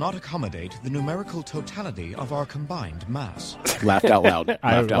town will not accommodate the numerical totality of our combined mass. Laughed out loud.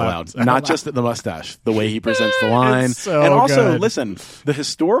 Laughed out loud. Not just at the mustache, the way he presents the line. It's so and also, good. listen, the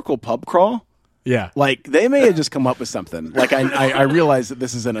historical pub crawl. Yeah. Like, they may have just come up with something. Like, I realize that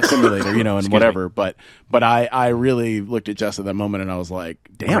this is in a simulator, you know, and whatever, but I really looked at Jess at that moment and I was like,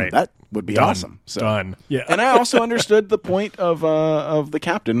 damn, Right. that would be Done. awesome. So, Done. Yeah. And I also understood the point of the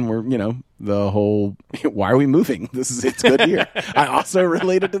captain where, you know, the whole, why are we moving? It's good here. I also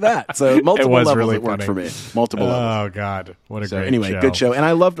related to that. So multiple was levels really it worked funny. for me. Multiple levels. Oh, God. What a So great anyway, show. good show. And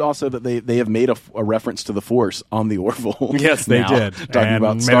I loved also that they have made a reference to the Force on the Orville. Yes, they now, did. Talking And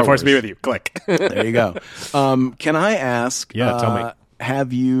about may Star the Force Wars. be with you. Click. There you go. Can I ask? Yeah, tell me.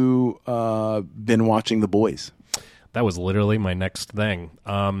 Have you been watching The Boys? That was literally my next thing.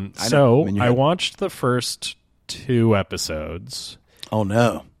 know. So And you I had- watched the first 2 episodes. Oh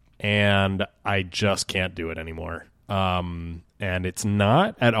no! And I just can't do it anymore. And it's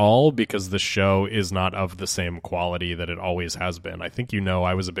not at all because the show is not of the same quality that it always has been. I think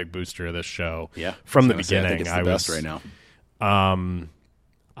I was a big booster of this show. Yeah, from the I was gonna say, beginning. I think it's the best right now.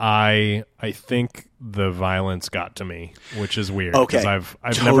 I think the violence got to me, which is weird. Okay, 'cause I've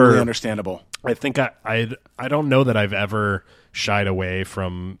totally never understandable. I think I don't know that I've ever shied away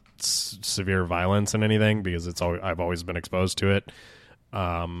from severe violence in anything because I've always been exposed to it,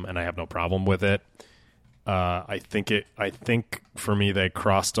 and I have no problem with it. I think for me they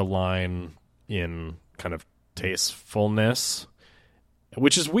crossed a line in kind of tastefulness,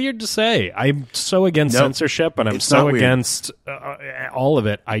 which is weird to say. I'm so against censorship, and I'm it's so not weird. against all of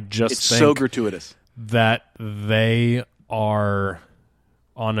it. I just It's think so gratuitous that they are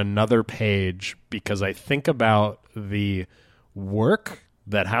on another page because I think about the work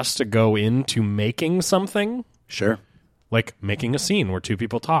that has to go into making something. Sure. Like making a scene where 2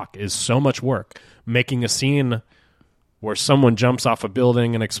 people talk is so much work. Making a scene where someone jumps off a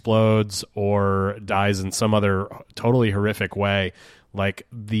building and explodes or dies in some other totally horrific way. Like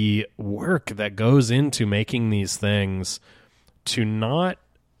the work that goes into making these things to not,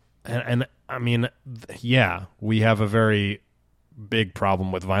 and I mean, yeah, we have a very big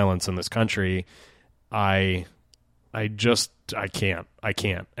problem with violence in this country. I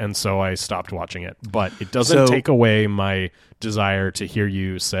can't. And so I stopped watching it. But it doesn't take away my desire to hear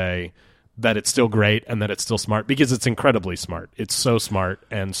you say that it's still great and that it's still smart, because it's incredibly smart. It's so smart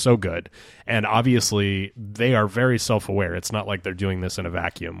and so good. And obviously they are very self-aware. It's not like they're doing this in a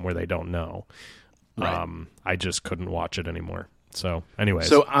vacuum where they don't know. Right. I just couldn't watch it anymore. So anyways.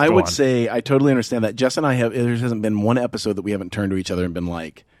 So I would on. say I totally understand that. Jess and I there hasn't been one episode that we haven't turned to each other and been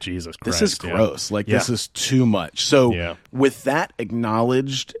like, Jesus Christ, this is gross. Yeah. Like, Yeah. this is too much. So Yeah. with that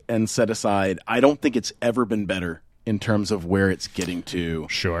acknowledged and set aside, I don't think it's ever been better in terms of where it's getting to.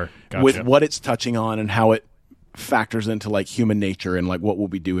 Sure. Gotcha. With what it's touching on and how it factors into like human nature and like what will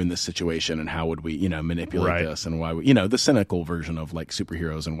we do in this situation and how would we, manipulate Right. this and why we, the cynical version of like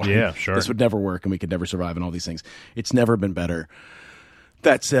superheroes and why Yeah, sure. this would never work and we could never survive and all these things. It's never been better.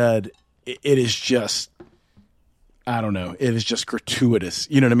 That said, it is just, I don't know, it is just gratuitous,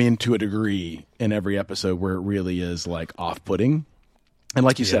 you know what I mean, to a degree in every episode where it really is like off-putting. And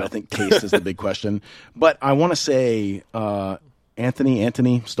like you said, I think taste is the big question. But I want to say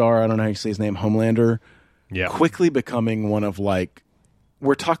Anthony Starr, I don't know how you say his name, Homelander, quickly becoming one of like,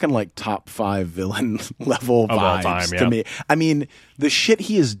 we're talking like top 5 villain level Of all vibes time, to yeah. me. I mean, the shit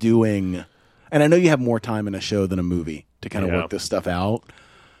he is doing, and I know you have more time in a show than a movie to kind of Yeah. work this stuff out.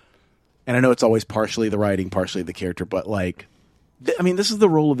 And I know it's always partially the writing, partially the character, but like, this is the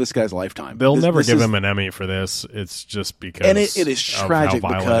role of this guy's lifetime. They'll This- never this give is- him an Emmy for this. It's just because and it is of tragic how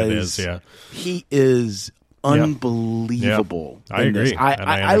violent because it is. Yeah. he is unbelievable. Yeah. I in this. agree, and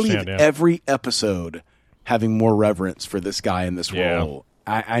I I leave understand, yeah. every episode having more reverence for this guy in this Yeah. role.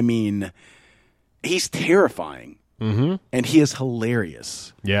 I mean, he's terrifying, Mm-hmm. and he is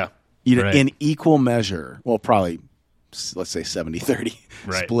hilarious. Yeah. In Right. equal measure. Well, probably, let's say 70-30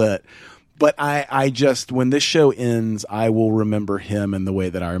 Right. split. But I just, when this show ends, I will remember him in the way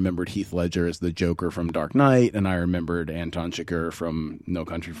that I remembered Heath Ledger as the Joker from Dark Knight, and I remembered Anton Chigurh from No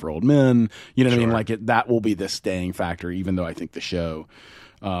Country for Old Men. You know what I mean? Sure. Like, that will be the staying factor, even though I think the show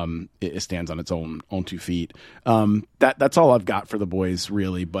it stands on its own 2 feet. That's all I've got for The Boys,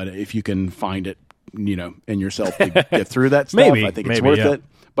 really. But if you can find it, in yourself to get through that stuff, Maybe, I think it's maybe, worth yeah. it.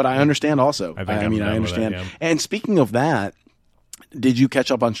 But I understand also. I think I'm down with understand. it, yeah. And speaking of that, did you catch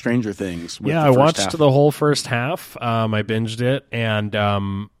up on Stranger Things? With Yeah, the I first watched half? the whole first half. I binged it, and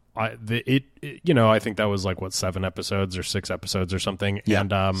I think that was like 7 episodes or 6 episodes or something. Yeah,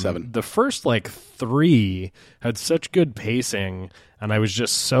 and 7. The first 3 had such good pacing, and I was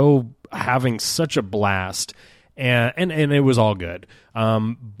just having such a blast. And it was all good.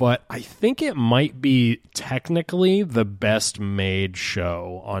 But I think it might be technically the best made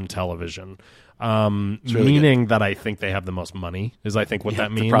show on television. Really meaning good. That I think they have the most money is I think what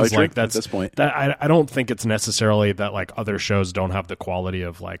that means. Probably true that's at this point. That I don't think it's necessarily that other shows don't have the quality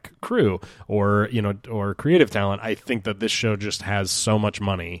of crew or creative talent. I think that this show just has so much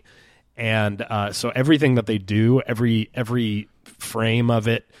money, and so everything that they do, every frame of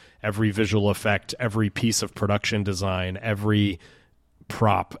it, every visual effect, every piece of production design, every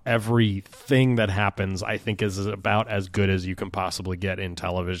prop, everything that happens, I think is about as good as you can possibly get in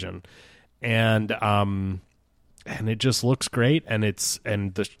television. And it just looks great, and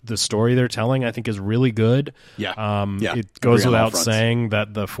the story they're telling, I think, is really good. Yeah. It goes without saying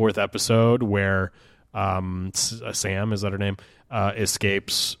that the 4th episode where Sam, is that her name,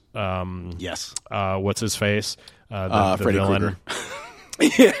 escapes yes. What's his face? The Freddy villain. Krueger.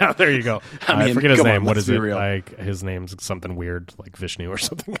 Yeah, there you go. I forget his name. What is it? Real. His name's something weird, like Vishnu or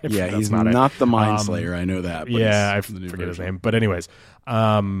something. Yeah, he's not the Mind Slayer. I know that. But yeah, I forget his name. But anyways,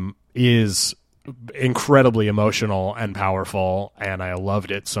 is incredibly emotional and powerful, and I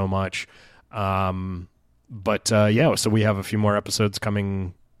loved it so much. So we have a few more episodes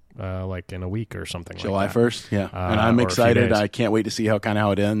coming. In a week or something. July like that. 1st, yeah. And I'm excited. I can't wait to see how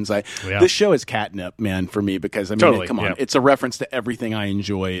it ends. This show is catnip, man, for me, because totally, come on, it's a reference to everything I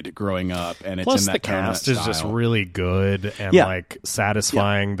enjoyed growing up, and it's plus in that the cast is just really good and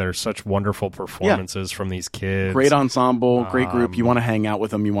satisfying. There's such wonderful performances from these kids. Great ensemble, great group. You want to hang out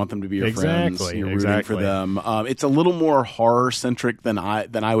with them. You want them to be your friends. You're rooting for them. It's a little more horror centric than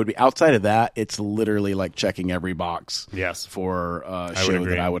I would be. Outside of that, it's literally like checking every box. Yes, for a show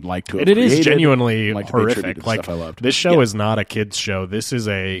that I would like to have it created. Is genuinely horrific. Stuff I loved. This show is not a kids show. This is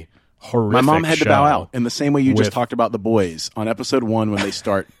a horrific. My mom had to show bow out in the same way you just talked about The Boys on episode 1 when they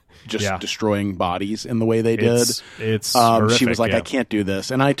start just destroying bodies in the way they did. It's horrific, she was like, I can't do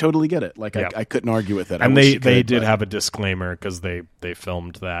this, and I totally get it. I couldn't argue with it. And they did have a disclamer because they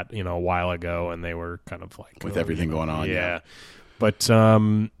filmed that a while ago, and they were kind of with everything going on. Yeah. But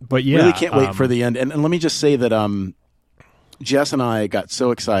yeah, really can't wait for the end. And let me just say that Jess and I got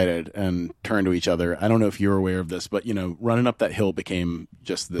so excited and turned to each other. I don't know if you're aware of this, but Running Up That Hill became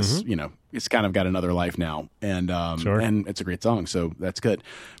just this. It's kind of got another life now, and and it's a great song, so that's good.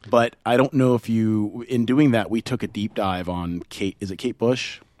 But I don't know if in doing that, we took a deep dive on Kate. Is it Kate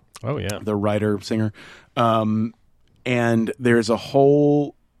Bush? Oh yeah, the writer singer. And there's a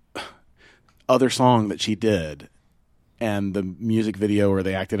whole other song that she did, and the music video where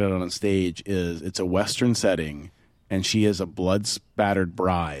they acted it on stage it's a Western setting. And she is a blood-spattered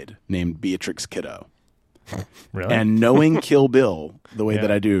bride named Beatrix Kiddo. Really? And knowing Kill Bill the way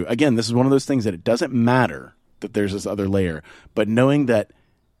that I do, again, this is one of those things that it doesn't matter that there's this other layer, but knowing that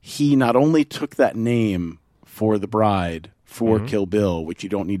he not only took that name for the bride for Kill Bill, which you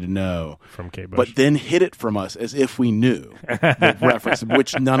don't need to know, from Kate Bush, but then hid it from us as if we knew the reference,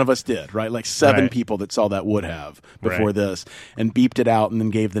 which none of us did, right? Like 7 people that saw that would have before this, and beeped it out and then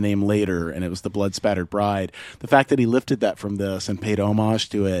gave the name later, and it was the Blood-Spattered Bride. The fact that he lifted that from this and paid homage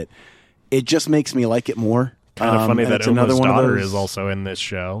to it, it just makes me like it more. Kind of funny that another Uma's one daughter of those... is also in this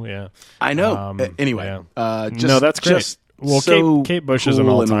show. Yeah, I know. Anyway, no, that's great. Well, so Kate Bush cool is an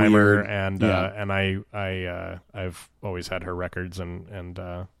all-timer, and I've always had her records and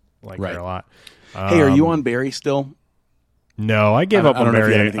like her a lot. Hey, are you on Barry still? No, I gave up on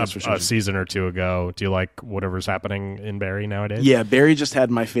Barry a season or 2 ago. Do you like whatever's happening in Barry nowadays? Yeah, Barry just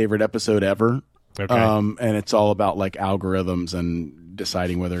had my favorite episode ever. Okay. And it's all about algorithms and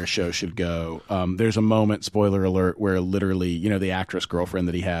deciding whether a show should go. There's a moment, spoiler alert, where literally, the actress girlfriend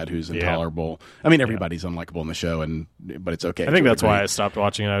that he had who's intolerable. I mean, everybody's unlikable in the show, but it's okay. I think that's why I stopped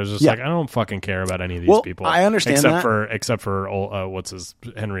watching it. I was just I don't fucking care about any of these people. I understand except for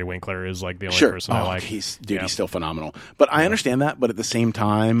Henry Winkler is the only person I like. He's still phenomenal. But I understand that. But at the same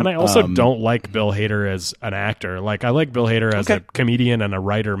time, and I also don't like Bill Hader as an actor. I like Bill Hader as a comedian and a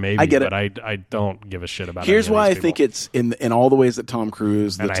writer, maybe. I get it. But I don't give a shit about. Here's why I think it's in all the ways that Tom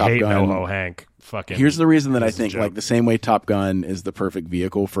Cruise, the and Top I hate Gun, NoHo Hank. Fucking. Here's the reason that I think the same way Top Gun is the perfect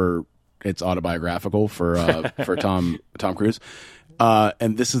vehicle for it's autobiographical for Tom Cruise,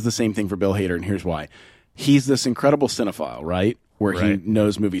 and this is the same thing for Bill Hader. And here's why: he's this incredible cinephile, right? Where he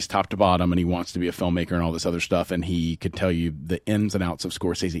knows movies top to bottom, and he wants to be a filmmaker and all this other stuff, and he could tell you the ins and outs of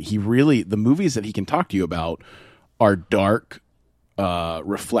Scorsese. The movies that he can talk to you about are dark.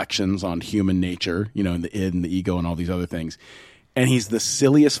 Reflections on human nature, in the id and the ego and all these other things. and he's the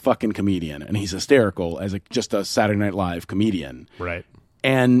silliest fucking comedian, and he's hysterical as just a Saturday Night Live comedian. Right.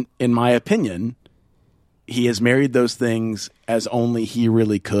 And in my opinion, he has married those things as only he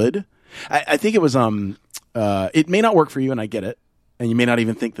really could. I think it was it may not work for you, and I get it. And you may not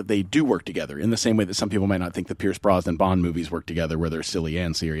even think that they do work together in the same way that some people might not think the Pierce Brosnan Bond movies work together where they're silly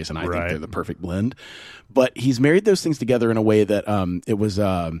and serious, and I think they're the perfect blend. But he's married those things together in a way that it was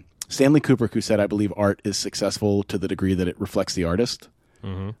Stanley Kubrick who said, I believe art is successful to the degree that it reflects the artist.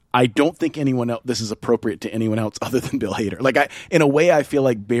 Mm-hmm. I don't think anyone else, this is appropriate to anyone else other than Bill Hader. Like, in a way, I feel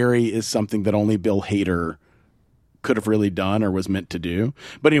like Barry is something that only Bill Hader could have really done or was meant to do.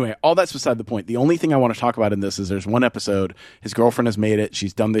 But anyway, all that's beside the point. The only thing I want to talk about in this is there's one episode. His girlfriend has made it.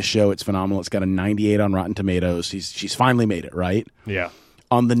 She's done this show. It's phenomenal. It's got a 98 on Rotten Tomatoes. She's finally made it, right? Yeah.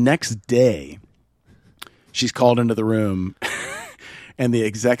 On the next day, she's called into the room and the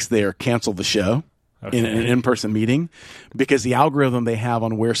execs there cancel the show in an in-person meeting because the algorithm they have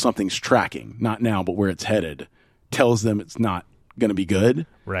on where something's tracking, not now, but where it's headed, tells them it's not going to be good.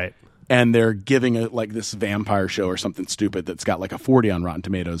 Right. And they're giving it like this vampire show or something stupid that's got like a 40 on Rotten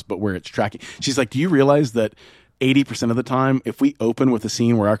Tomatoes, but where it's tracking. She's like, do you realize that 80% of the time, if we open with a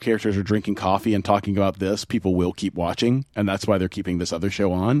scene where our characters are drinking coffee and talking about this, people will keep watching. And that's why they're keeping this other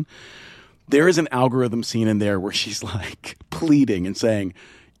show on. There is an algorithm scene in there where she's like pleading and saying,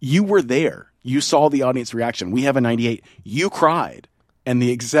 you were there. You saw the audience reaction. We have a 98. You cried. And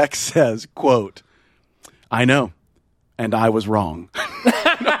the exec says, quote, I know. And I was wrong.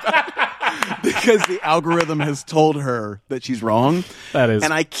 Because the algorithm has told her that she's wrong. That is,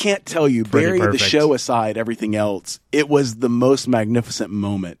 and I can't tell you, Barry, the show aside, everything else, it was the most magnificent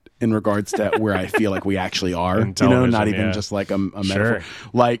moment in regards to where I feel like we actually are. You know, not even just like a metaphor.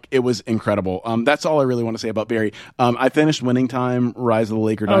 Like, it was incredible. That's all I really want to say about Barry. I finished Winning Time, Rise of the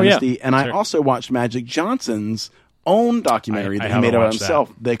Laker Dynasty, and I also watched Magic Johnson's own documentary that he made about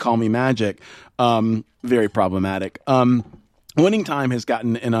himself. They Call Me Magic. Very problematic. Winning Time has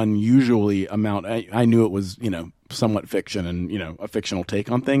gotten an unusually amount. I knew it was, somewhat fiction and, a fictional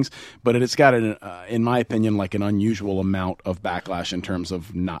take on things, but it's got in my opinion, like an unusual amount of backlash in terms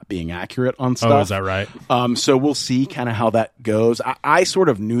of not being accurate on stuff. Oh, is that right? So we'll see kind of how that goes. I sort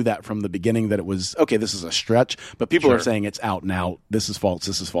of knew that from the beginning that it was, okay, this is a stretch, but people are saying it's out and out. This is false.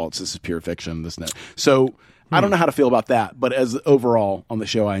 This is false. This is pure fiction. This and that. So I don't know how to feel about that, but as overall on the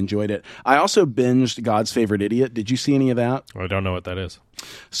show, I enjoyed it. I also binged God's Favorite Idiot. Did you see any of that? I don't know what that is.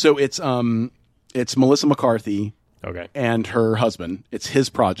 So it's Melissa McCarthy and her husband. It's his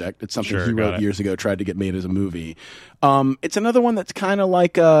project. It's something he wrote years ago, tried to get made as a movie. It's another one that's kind of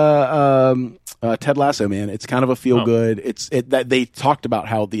like Ted Lasso, man. It's kind of a feel-good. That they talked about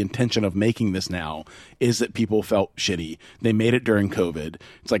how the intention of making this now is that people felt shitty. They made it during COVID.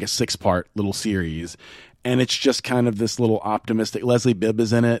 It's like a 6-part little series. And it's just kind of this little optimistic. Leslie Bibb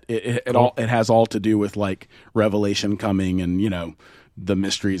is in it. It has all to do with like revelation coming and the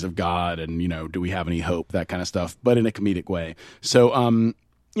mysteries of God and do we have any hope, that kind of stuff, but in a comedic way. So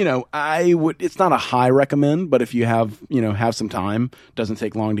I would. It's not a high recommend, but if you have some time, doesn't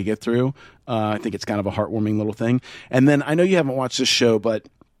take long to get through. I think it's kind of a heartwarming little thing. And then I know you haven't watched this show, but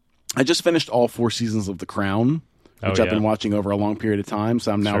I just finished all 4 seasons of The Crown, which I've been watching over a long period of time.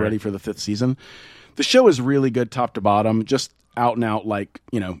 So I'm now ready for the 5th season. The show is really good top to bottom, just out and out, like,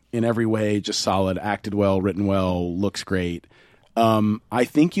 in every way, just solid, acted well, written well, looks great. I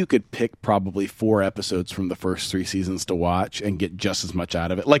think you could pick probably 4 episodes from the first 3 seasons to watch and get just as much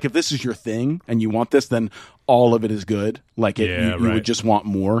out of it. Like, if this is your thing and you want this, then all of it is good. Like, you would just want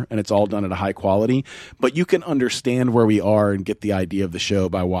more, and it's all done at a high quality. But you can understand where we are and get the idea of the show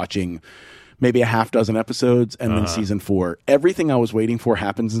by watching maybe a half dozen episodes, and then season 4. Everything I was waiting for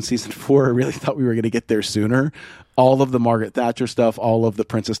happens in season 4. I really thought we were going to get there sooner. All of the Margaret Thatcher stuff, all of the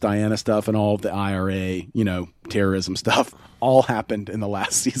Princess Diana stuff, and all of the IRA, terrorism stuff, all happened in the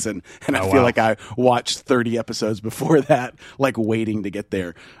last season. And I feel like I watched 30 episodes before that, like waiting to get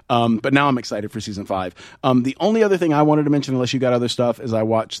there. But now I'm excited for season 5. The only other thing I wanted to mention, unless you got other stuff, is I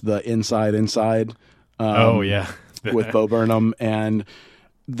watched the Inside. With Bo Burnham, and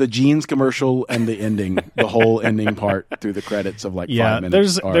the jeans commercial and the ending, the whole ending part through the credits of like 5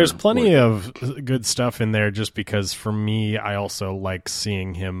 minutes. There's plenty of good stuff in there just because for me, I also like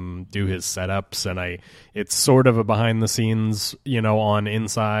seeing him do his setups, and it's sort of a behind the scenes, on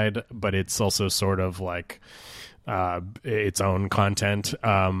Inside, but it's also sort of like its own content.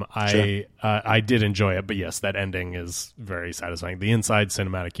 I did enjoy it, but yes, that ending is very satisfying. The Inside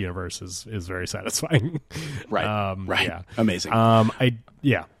cinematic universe is very satisfying. Right. Yeah. Amazing.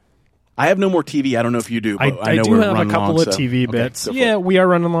 I I have no more TV. I don't know if you do. But I know do we're have a running couple long, of so- TV okay, bits. go for Yeah, it. we are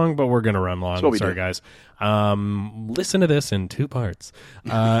running long, but we're going to run long. That's what we Sorry, do. guys. Listen to this in 2 parts.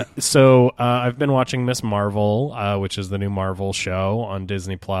 So I've been watching Miss Marvel, which is the new Marvel show on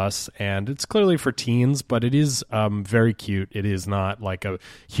Disney Plus, and it's clearly for teens, but it is very cute. It is not like a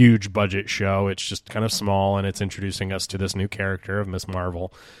huge budget show. It's just kind of small, and it's introducing us to this new character of Miss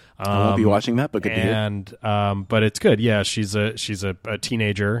Marvel. I won't be watching that, but good to hear. And but it's good. Yeah, she's a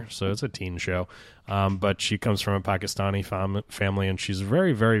teenager, so it's a teen show. But she comes from a Pakistani family, and she's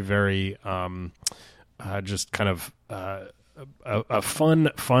very, very, very just kind of a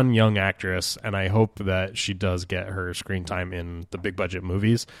fun young actress, and I hope that she does get her screen time in the big budget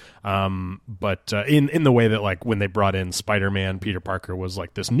movies. But in the way that, like, when they brought in Spider-Man, Peter Parker was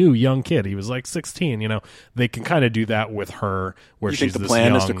like this new young kid. He was like 16. You know, they can kind of do that with her. Where You she's think the this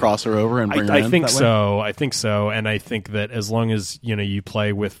plan is young- to cross her over and bring her I in think that way? so. I think so, and I think that as long as you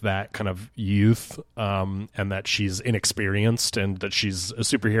play with that kind of youth, and that she's inexperienced, and that she's a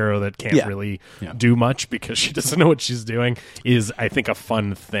superhero that can't really do much because she doesn't know what she's doing, is I think a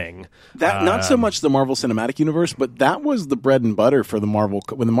fun thing. That not so much the Marvel Cinematic Universe, but that was the bread and butter for the Marvel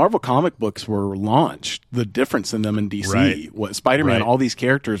when the Marvel comic books were launched. The difference in them in DC Right. was Spider-Man. Right. All these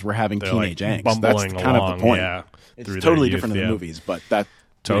characters were having They're, teenage like, angst. That's bumbling kind of along, the point. yeah, It's through their totally youth, different in yeah. the movies, but that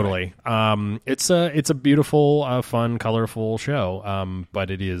Totally. anyway. It's a beautiful, fun, colorful show. But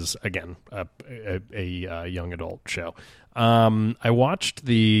it is, again, a young adult show. I watched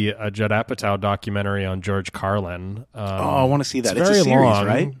the Judd Apatow documentary on George Carlin. I want to see that. It's It's a very series, long.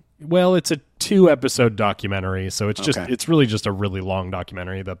 right? Well, it's a 2-episode documentary, so it's Okay. it's really just a really long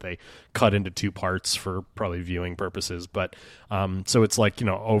documentary that they cut into 2 parts for probably viewing purposes. But so it's like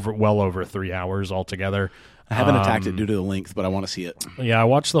well over 3 hours altogether. I haven't attacked it due to the length, but I want to see it. Yeah, I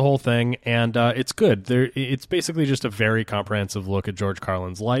watched the whole thing, and it's good. It's basically just a very comprehensive look at George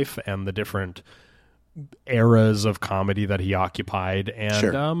Carlin's life and the different eras of comedy that he occupied. And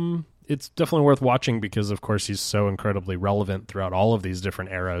Sure. it's definitely worth watching because, of course, he's so incredibly relevant throughout all of these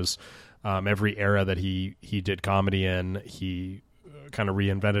different eras. Every era that he did comedy in, he kind of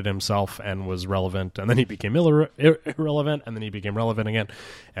reinvented himself and was relevant, and then he became irrelevant, and then he became relevant again,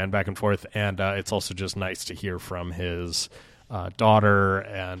 and back and forth. And it's also just nice to hear from his daughter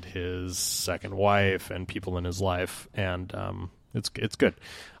and his second wife and people in his life, and it's good.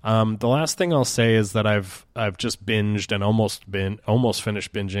 The last thing I'll say is that I've just binged and almost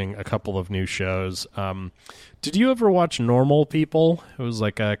finished binging a couple of new shows. Did you ever watch Normal People? It was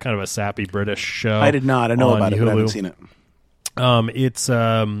like a kind of a sappy British show. I did not. I know about it, but I haven't seen it. It's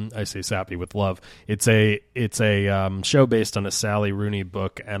I say sappy with love. It's a show based on a Sally Rooney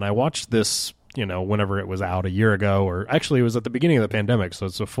book, and I watched this whenever it was out a year ago, or actually it was at the beginning of the pandemic, so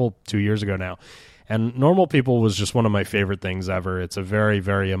it's a full 2 years ago now. And Normal People was just one of my favorite things ever. It's a very,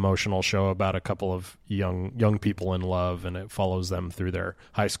 very emotional show about a couple of young people in love, and it follows them through their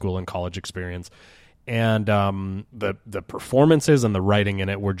high school and college experience. And the performances and the writing in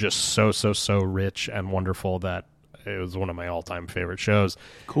it were just so rich and wonderful that it was one of my all-time favorite shows.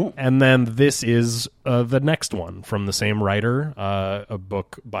 Cool. And then this is the next one from the same writer, a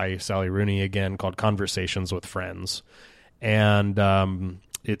book by Sally Rooney again called Conversations with Friends. And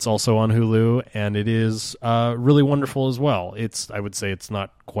it's also on Hulu, and it is really wonderful as well. I would say it's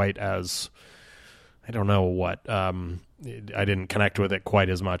not quite as, I don't know what, I didn't connect with it quite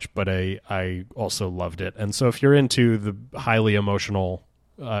as much, but I also loved it. And so if you're into the highly emotional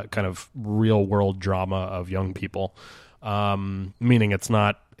kind of real world drama of young people, meaning it's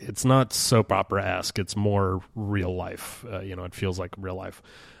not soap opera-esque, it's more real life. It feels like real life.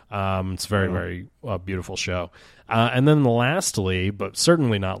 It's very, very beautiful show. And then lastly, but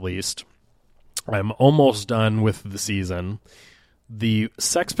certainly not least, I'm almost done with the season, the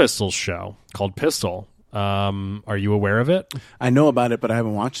Sex Pistols show called Pistol. Are you aware of it? I know about it, but I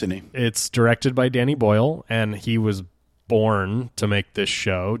haven't watched any. It's directed by Danny Boyle, and he was born to make this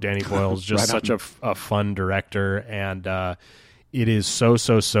show. Danny Boyle's just Right such a fun director, and it is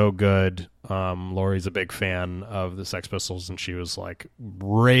so good. Lori's a big fan of the Sex Pistols, and she was like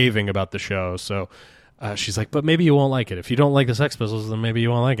raving about the show. So she's like, but maybe you won't like it. If you don't like the Sex Pistols, then maybe you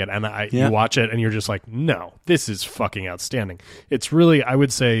won't like it. And you watch it, and you're just like, no, this is fucking outstanding. It's really, I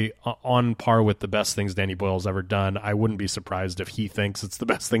would say, on par with the best things Danny Boyle's ever done. I wouldn't be surprised if he thinks it's the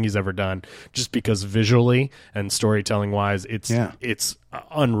best thing he's ever done, just because visually and storytelling-wise, it's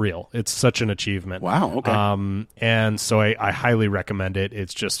unreal. It's such an achievement. Wow, okay. And so I highly recommend it.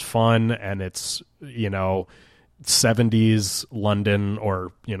 It's just fun, and it's, 70s London,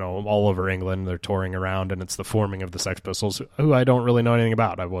 or all over England. They're touring around, and it's the forming of the Sex Pistols, who I don't really know anything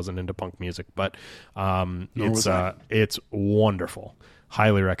about. I wasn't into punk music, but it's wonderful.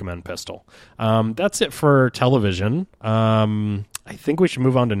 Highly recommend Pistol. That's it for television. I think we should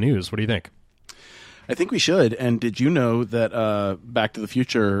move on to news. What do you think? I think we should. And did you know that Back to the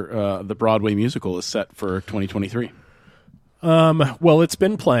Future, the Broadway musical, is set for 2023? Well, it's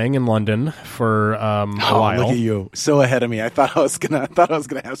been playing in London for a while. Look at you, so ahead of me. I thought I was gonna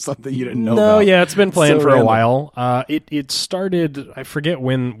have something you didn't know. No, about. Yeah, it's been playing So for random. a while. It started. I forget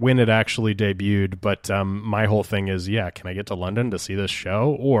when it actually debuted, but my whole thing is, can I get to London to see this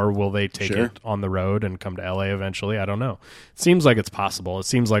show, or will they take Sure. it on the road and come to LA eventually? I don't know. It seems like it's possible. It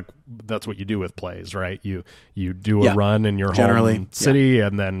seems like that's what you do with plays, right? You do a run in your Generally, home city,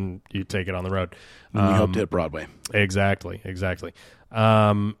 and then you take it on the road. And we hope to hit Broadway. Exactly.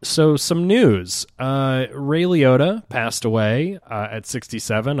 So some news. Ray Liotta passed away at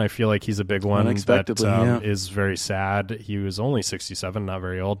 67. I feel like he's a big one Unexpectedly, that is very sad. He was only 67, not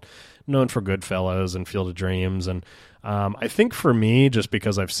very old. Known for Goodfellas and Field of Dreams. And I think for me, just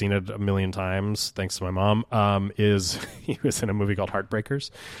because I've seen it a million times, thanks to my mom, is he was in a movie called Heartbreakers.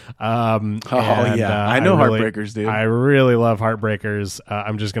 I know Heartbreakers, dude. I really love Heartbreakers.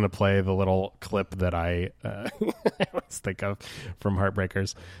 I'm just going to play the little clip that I always think of from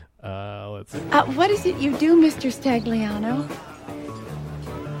Heartbreakers. Let's see. What is it you do, Mr. Stagliano?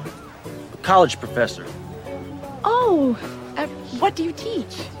 College professor. Oh, what do you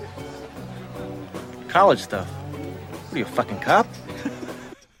teach? College stuff. What are you, a fucking cop?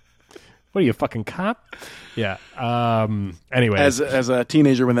 What are you, a fucking cop? Yeah. Anyway, As a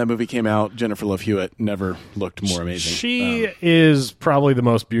teenager when that movie came out, Jennifer Love Hewitt never looked more amazing. She is probably the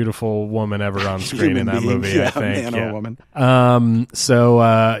most beautiful woman ever on screen in that Human movie, being, I think. man or woman.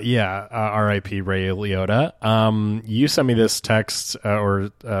 R.I.P. Ray Liotta. You sent me this text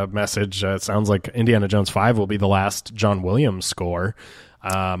or message. It sounds like Indiana Jones 5 will be the last John Williams score.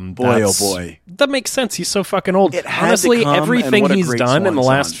 Boy, oh boy. That makes sense. He's so fucking old. It had Honestly, to come, and everything what a he's great done in the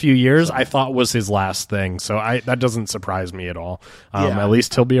swan last song. few years, I thought was his last thing. So that doesn't surprise me at all. At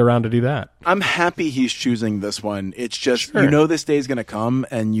least he'll be around to do that. I'm happy he's choosing this one. It's just, you know this day's going to come,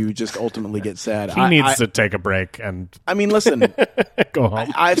 and you just ultimately get sad. He needs to take a break and I mean, listen, go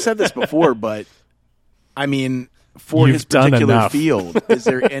home. I've said this before, but I mean, for You've his done particular enough. field, is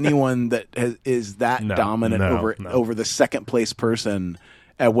there anyone that is that No, dominant no. over the second place person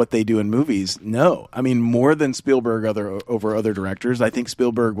at what they do in movies? No. I mean, more than Spielberg over other directors. I think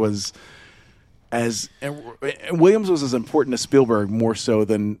Spielberg was Williams was as important to Spielberg more so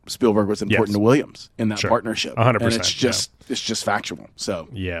than Spielberg was important to Williams in that partnership. 100%. And it's just factual. So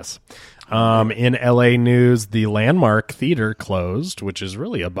yes. In LA news, the Landmark Theater closed, which is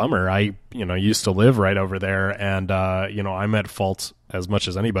really a bummer. I used to live right over there, and I'm at fault as much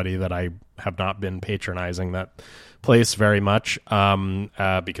as anybody that I have not been patronizing that place very much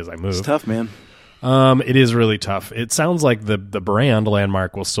because I moved. it's tough, man. It is really tough. It sounds like the brand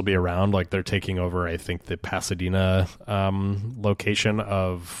Landmark will still be around. Like they're taking over, I think, the Pasadena location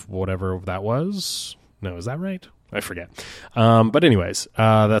of whatever that was. No, is that right? I forget. But anyways,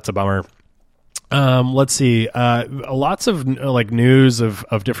 that's a bummer. Let's see. Lots of news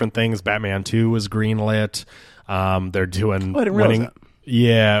of different things. Batman 2 was greenlit. They're doing I didn't realize that.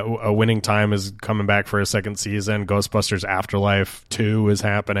 Yeah, a Winning Time is coming back for a second season. Ghostbusters Afterlife 2 is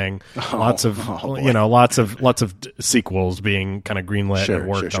happening. Lots of sequels being kind of greenlit and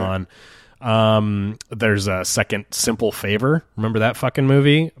worked on. There's a second Simple Favor. Remember that fucking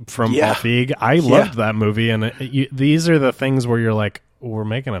movie from Paul Feig? I loved that movie, and these are the things where you're like, we're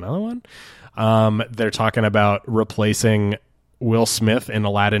making another one. They're talking about replacing Will Smith in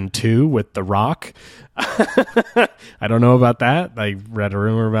Aladdin 2 with The Rock. I don't know about that. I read a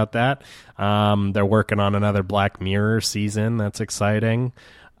rumor about that. They're working on another Black Mirror season. That's exciting.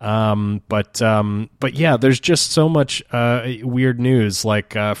 But yeah, there's just so much weird news.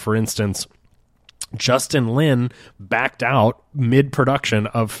 Like, for instance, Justin Lin backed out mid-production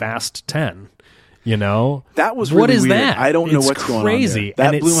of Fast 10. That was what really is weird. that? I don't know It's what's going crazy. on there.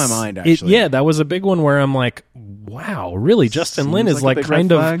 That And blew my mind, actually. that was a big one where I'm like, wow, really? Justin Lin Seems is like a like big red kind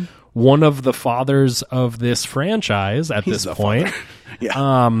flag. of one of the fathers of this franchise at He's this the point. father. Yeah.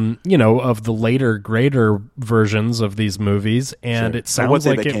 Of the later, greater versions of these movies, and Sure. it sounds what day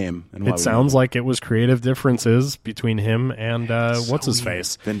like they came and why it we sounds know. like it was creative differences between him and what's his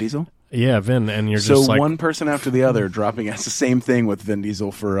face, Vin Diesel? Yeah, Vin, and you're So just like one person after the other dropping. It's the same thing with Vin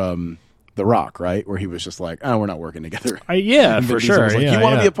Diesel for The Rock, right? Where he was just like, "Oh, we're not working together." Yeah, And Vin for Diesel sure. was like, Yeah, you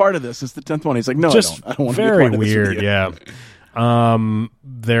want to yeah. be a part of this? It's the 10th one. He's like, "No, just I don't want to very be a part of this weird. with you." Yeah.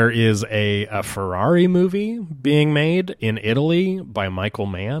 There is a Ferrari movie being made in Italy by Michael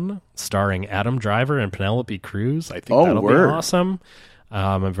Mann, starring Adam Driver and Penelope Cruz. I think that'll word. be awesome.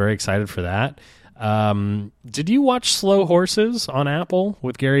 I'm very excited for that. Did you watch Slow Horses on Apple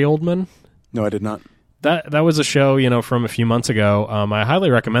with Gary Oldman? No, I did not. That was a show, from a few months ago. I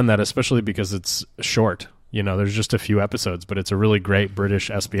highly recommend that, especially because it's short. There's just a few episodes, but it's a really great British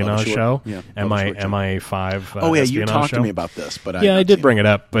espionage show. Yeah, MI5. Oh yeah, espionage you talked show. to me about this, but I did bring it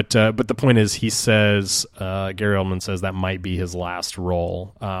up. But the point is, he says Gary Oldman says that might be his last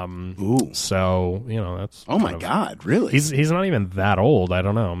role. Ooh. So that's. Oh my God! Really? He's not even that old. I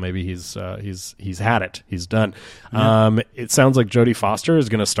don't know. Maybe he's had it. He's done. Yeah. It sounds like Jodie Foster is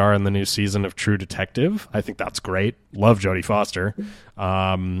going to star in the new season of True Detective. I think that's great. Love Jodie Foster.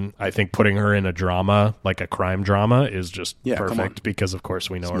 I think putting her in a drama, like a crime drama, is just perfect because, of course,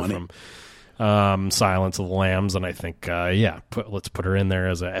 we know her from Silence of the Lambs, and I think, let's put her in there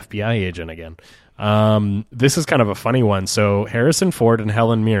as an FBI agent again. This is kind of a funny one. So Harrison Ford and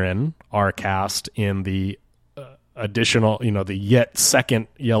Helen Mirren are cast in the additional, the yet second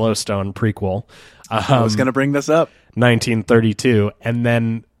Yellowstone prequel. I was going to bring this up. 1932, and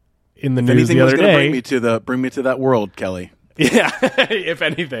then in the news anything the other day, bring me to that world, Kelly. Yeah, if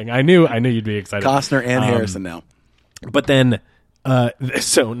anything, I knew you'd be excited. Costner and Harrison now. But then, so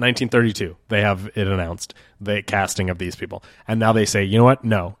 1932, they have it announced, the casting of these people, and now they say, you know what?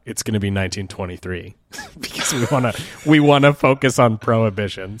 No, it's going to be 1923 because we want to focus on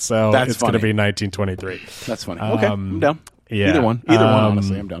prohibition. So it's going to be 1923. That's funny. Okay, I'm down. Yeah, either one.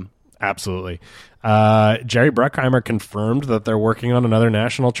 Honestly, I'm done. Absolutely. Jerry Bruckheimer confirmed that they're working on another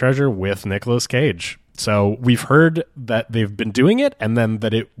National Treasure with Nicolas Cage. So we've heard that they've been doing it and then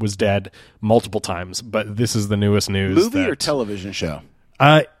that it was dead multiple times. But this is the newest news. Movie or television show?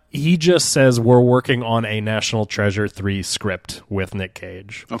 He just says we're working on a National Treasure 3 script with Nick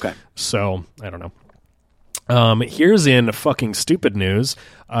Cage. Okay. So, I don't know. Here's in fucking stupid news.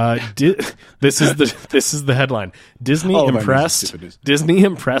 This is the headline. Disney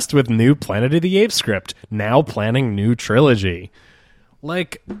impressed with new Planet of the Apes script. Now planning new trilogy.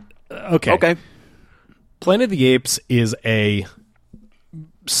 Like, okay. Planet of the Apes is a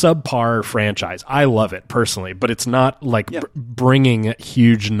subpar franchise. I love it personally, but it's not like bringing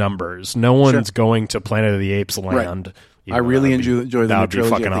huge numbers. No one's going to Planet of the Apes land. Right. I really enjoy the new trilogy.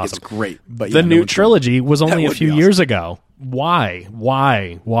 I think awesome. It's great. But the new trilogy was only a few years ago. Why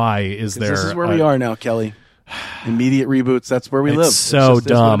is there? This is where we are now, Kelly. Immediate reboots. That's where we live. So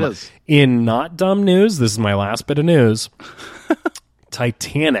dumb. In not dumb news, this is my last bit of news.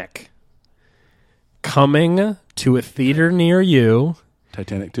 Titanic coming to a theater near you.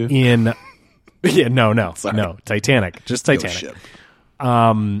 Titanic 2? No. Titanic. Just Titanic.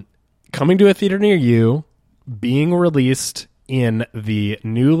 Coming to a theater near you, being released in the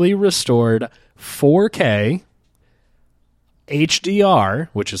newly restored 4K HDR,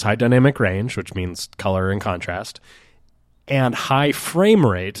 which is high dynamic range, which means color and contrast, and high frame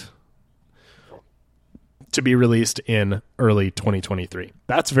rate, to be released in early 2023.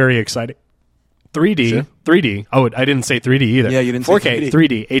 That's very exciting. 3D. Sure. 3D. Oh, I didn't say 3D either. Yeah, you didn't 4K, say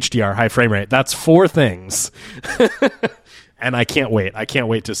 3D, HDR, high frame rate. That's 4 things. And I can't wait. I can't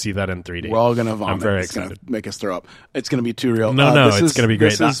wait to see that in 3D. We're all going to vomit. I'm very excited. excited. Make us throw up. It's going to be too real. No, it's going to be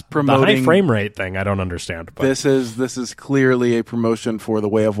great. This is promoting, the high frame rate thing, I don't understand. But. This is clearly a promotion for The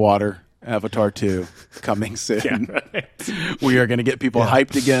Way of Water, Avatar 2, coming soon. Yeah, right. We are going to get people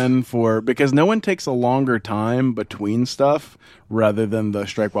hyped again because no one takes a longer time between stuff rather than the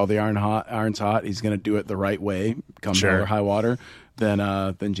strike while the iron's hot. He's going to do it the right way, come hell or high water,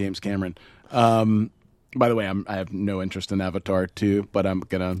 than James Cameron. By the way, I have no interest in Avatar 2, but I'm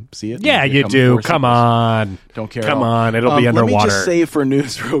going to see it. Yeah, you do. Come on. Don't care. Come on. It'll be underwater. Let me just say for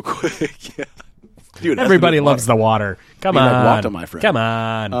news real quick. Yeah. Dude, everybody loves the water. Come on. Like Wata, my friend. Come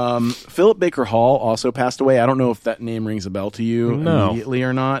on. Philip Baker Hall also passed away. I don't know if that name rings a bell to you immediately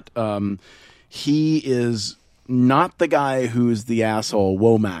or not. He is not the guy who's the asshole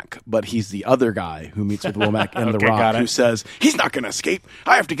Womack, but he's the other guy who meets with Womack in The Rock, who says, he's not going to escape.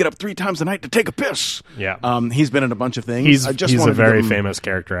 I have to get up 3 times a night to take a piss. Yeah. He's been in a bunch of things. He's a very famous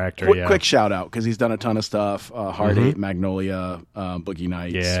character actor. Quick shout out, because he's done a ton of stuff. Hard 8, Magnolia, Boogie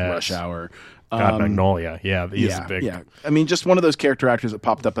Nights, Rush Hour. God, Magnolia. Yeah, he's big. Yeah. I mean, just one of those character actors that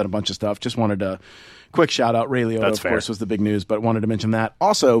popped up in a bunch of stuff. Just wanted to quick shout out. Ray Liotta, of course, was the big news, but wanted to mention that.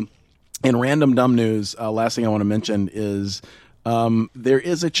 Also, in random dumb news, last thing I want to mention is there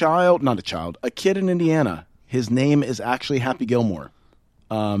is a kid in Indiana. His name is actually Happy Gilmore.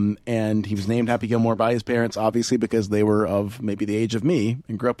 And he was named Happy Gilmore by his parents, obviously, because they were of maybe the age of me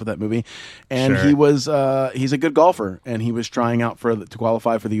and grew up with that movie. And he's a good golfer, and he was trying out to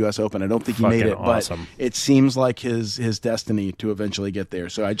qualify for the U.S. Open. I don't think he made it, but it seems like his destiny to eventually get there.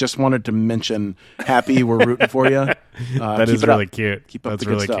 So I just wanted to mention, Happy, we're rooting for you. That is really cute. Keep up That's the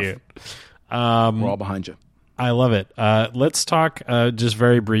good really stuff. cute. We're all behind you. I love it. Let's talk just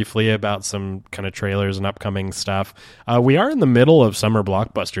very briefly about some kind of trailers and upcoming stuff. We are in the middle of summer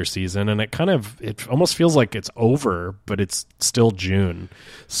blockbuster season, and it almost feels like it's over, but it's still June.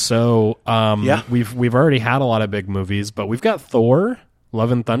 So we've already had a lot of big movies, but we've got Thor: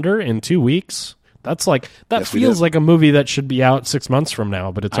 Love and Thunder in 2 weeks. That's feels like a movie that should be out 6 months from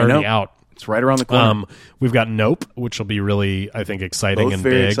now, but it's already out. It's right around the corner. We've got Nope, which will be really, I think, exciting. Both and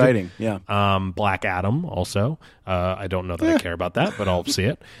very big. exciting, yeah. Black Adam also. I don't know that I care about that, but I'll see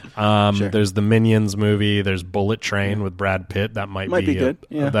it. There's the Minions movie. There's Bullet Train with Brad Pitt. That might be good.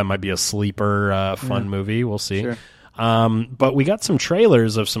 That might be a sleeper fun movie. We'll see. Sure. But we got some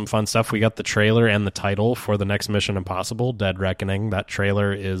trailers of some fun stuff. We got the trailer and the title for the next Mission Impossible: Dead Reckoning. That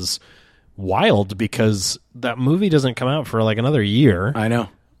trailer is wild because that movie doesn't come out for like another year. I know.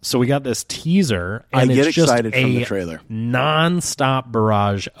 So we got this teaser, and I get it's excited just from a the trailer. non-stop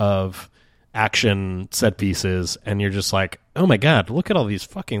barrage of action set pieces, and you're just like, oh my god, look at all these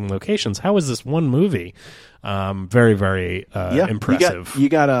fucking locations. How is this one movie? Very, very impressive. You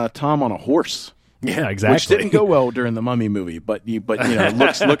got Tom on a horse. Yeah, exactly. Which didn't go well during the Mummy movie, but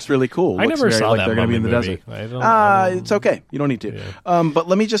looks really cool. I never saw that they're going to be in the movie. desert. It's okay. You don't need to. Yeah. But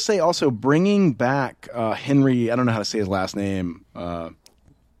let me just say also, bringing back Henry, I don't know how to say his last name,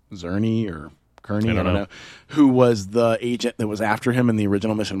 Zerny or Kearney, I don't know, who was the agent that was after him in the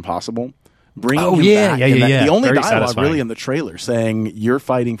original Mission Impossible. Bringing him back. The only Very dialogue satisfying. really in the trailer saying you're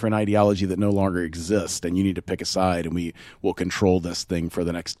fighting for an ideology that no longer exists, and you need to pick a side, and we will control this thing for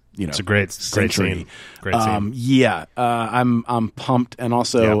the next it's a great century. scene. Great scene. I'm pumped, and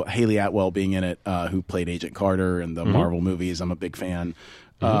also Haley Atwell being in it, who played Agent Carter in the Marvel movies. I'm a big fan.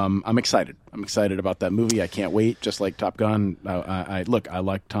 I'm excited. I'm excited about that movie. I can't wait. Just like Top Gun, I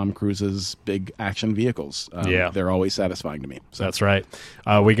like Tom Cruise's big action vehicles. They're always satisfying to me. So. That's right.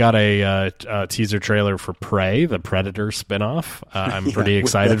 We got a teaser trailer for Prey, the Predator spinoff. I'm pretty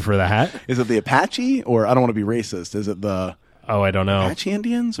excited for that. Is it the Apache, or I don't want to be racist? Is it the... Oh, I don't know. Apache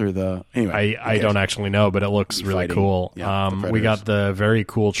Indians or the... Anyway. I don't actually know, but it looks really cool. Yeah, we got the very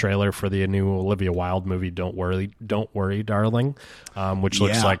cool trailer for the new Olivia Wilde movie, Don't Worry, Darling, which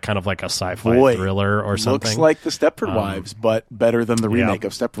looks like kind of like a sci-fi thriller or something. Looks like the Stepford Wives, but better than the remake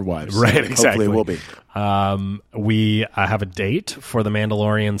of Stepford Wives. Right, so exactly. Hopefully it will be. We have a date for The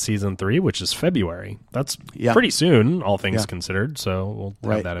Mandalorian Season 3, which is February. That's pretty soon, all things considered, so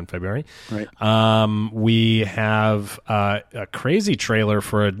we'll have that in February. Right. We have a crazy trailer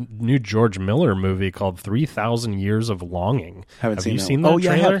for a new George Miller movie called 3,000 Years of Longing. Have you seen that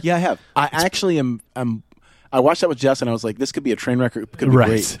trailer? I have. I actually am... I watched that with Jess, and I was like, "This could be a train wreck. It could be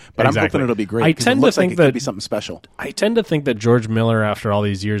great." But I'm hoping it'll be great. I tend to think it could be something special. I tend to think that George Miller, after all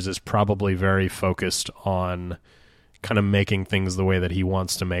these years, is probably very focused on kind of making things the way that he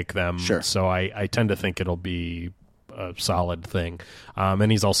wants to make them. Sure. So I tend to think it'll be a solid thing. And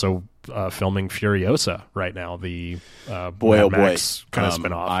he's also filming Furiosa right now, the Mad Max kind of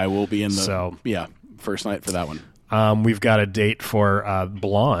spinoff. I will be in the first night for that one. We've got a date for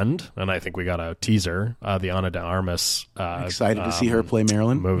Blonde, and I think we got a teaser, the Ana de Armas excited to see her play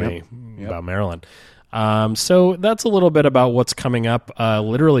Marilyn movie about Marilyn. So that's a little bit about what's coming up.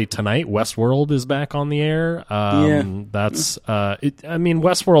 Literally tonight, Westworld is back on the air. That's I mean,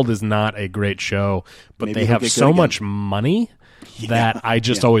 Westworld is not a great show, but Maybe they have so much money that I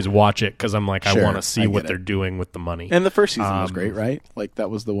just always watch it because I'm like, I want to see what they're doing with the money. And the first season was great, right? Like that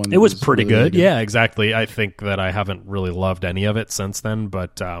was the one. It was pretty really good. Yeah, exactly. I think that I haven't really loved any of it since then,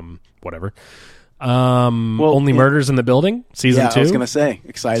 but whatever. Only Murders in the Building, season 2. I was going to say,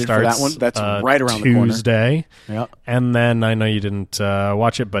 excited for that one. That's right around the corner. Tuesday. Yeah. And then I know you didn't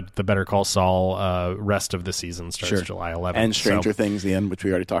watch it, but the Better Call Saul rest of the season starts July 11th. And Stranger Things, the end, which we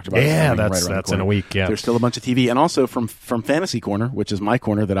already talked about. Yeah, that's in a week. Yeah. There's still a bunch of TV. And also from Fantasy Corner, which is my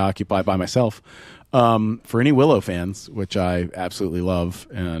corner that I occupy by myself, for any Willow fans, which I absolutely love,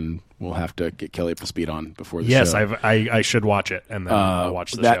 and we'll have to get Kelly up to speed on before the show. Yes, I should watch it, and then I'll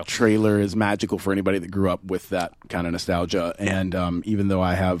watch the show. That trailer is magical for anybody that grew up with that kind of nostalgia. And even though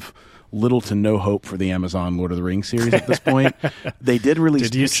I have little to no hope for the Amazon Lord of the Rings series at this point, they did release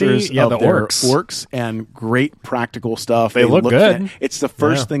pictures of the their orcs and great practical stuff. They look good. It's the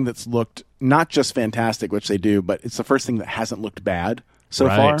first thing that's looked not just fantastic, which they do, but it's the first thing that hasn't looked bad so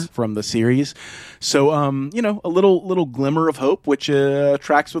far from the series. So, a little glimmer of hope, which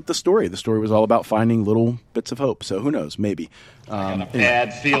tracks with the story. The story was all about finding little bits of hope. So who knows? Maybe. I got a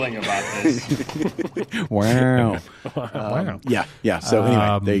bad feeling about this. Wow. Wow. Yeah. So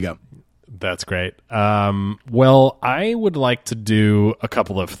anyway, there you go. That's great. Well, I would like to do a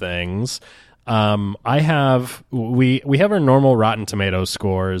couple of things. We have our normal Rotten Tomatoes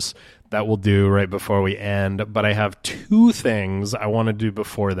scores. that we'll do right before we end. But I have two things I want to do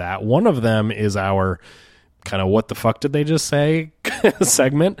before that. One of them is our kind of what the fuck did they just say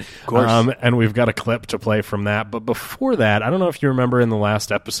segment. Of course. And we've got a clip to play from that. But before that, I don't know if you remember in the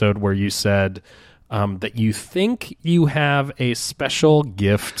last episode where you said that you think you have a special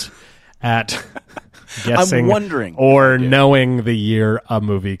gift at guessing I'm wondering or knowing the year a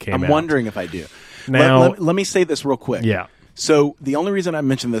movie came out. I'm wondering if I do. Now, let me say this real quick. Yeah. So the only reason I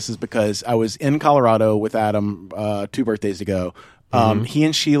mentioned this is because I was in Colorado with Adam 2 birthdays ago. He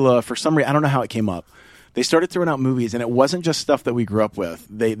and Sheila, for some reason, I don't know how it came up, they started throwing out movies, and it wasn't just stuff that we grew up with.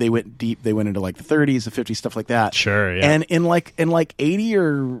 They went deep. They went into like the 30s, the 50s, stuff like that. Sure, yeah. And in like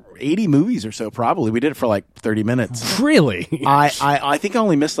 80 movies or so, probably we did it for like 30 minutes. Really? I think I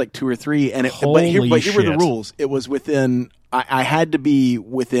only missed like 2 or 3. And but here were the rules. It was within. I had to be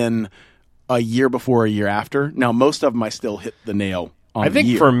within a year before, a year after. Now most of them I still hit the nail. I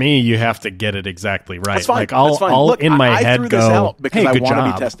think for me, you have to get it exactly right. That's fine. Like I'll Look, in my I head threw go, this out because hey, I good want to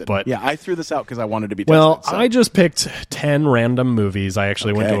job, be tested. But yeah, I threw this out because I wanted to be tested. Well, so. I just picked 10 random movies. I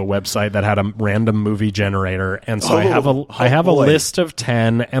actually went to a website that had a random movie generator, and so I have a list of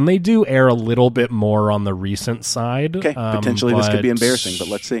 10, and they do air a little bit more on the recent side. Okay, potentially this could be embarrassing, but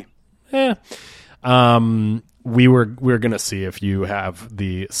let's see. We're going to see if you have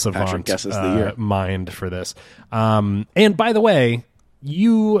the savant guesses the year. mind for this. And by the way,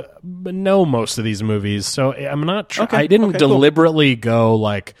 you know most of these movies, so I'm not I didn't deliberately go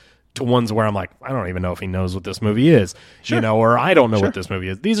like to ones where I'm like, I don't even know if he knows what this movie is, or I don't know what this movie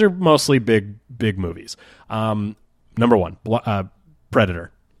is. These are mostly big movies. Number 1,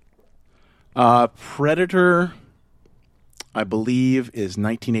 Predator. Predator, I believe, is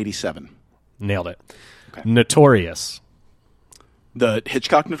 1987. Nailed it. Okay. Notorious. The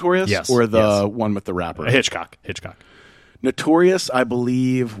Hitchcock Notorious? Yes. Or the one with the rapper? Hitchcock. Notorious, I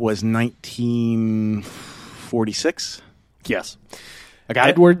believe, was 1946. Yes. I got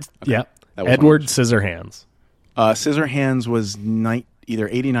Edward. it? Okay. Yeah. That was Edward Scissorhands. Scissorhands was either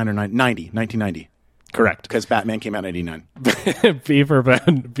 89 or 1990. Correct. Because Batman came out in 89. V for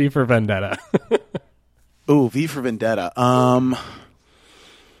Vendetta. Ooh, V for Vendetta. I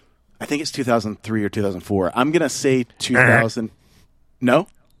think it's 2003 or 2004. I'm going to say 2000. No?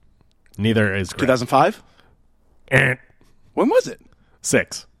 Neither is correct. 2005? When was it?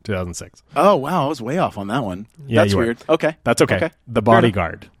 2006. Oh, wow. I was way off on that one. Yeah, That's weird. Were. Okay. That's okay. The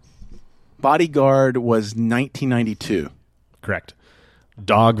Bodyguard. Bodyguard was 1992. Correct.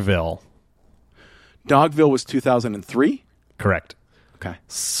 Dogville. Dogville was 2003? Correct. Okay.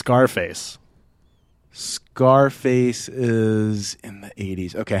 Scarface. Scarface is in the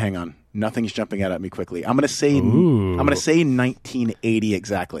 80s. Okay, hang on. Nothing's jumping out at me quickly. I'm going to say 1980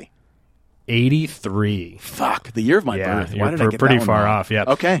 exactly. 83. Fuck, the year of my birth. Why did I get pretty that one far wrong? off, yeah.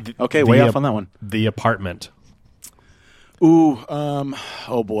 Okay, way off on that one. The Apartment. Ooh,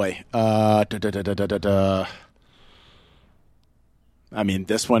 oh boy. I mean,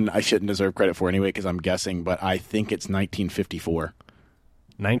 this one I shouldn't deserve credit for anyway because I'm guessing, but I think it's 1954.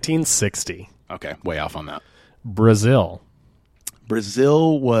 1960. Okay, way off on that. Brazil.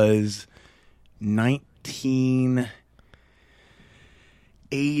 Brazil was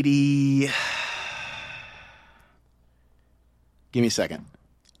 1980. Give me a second.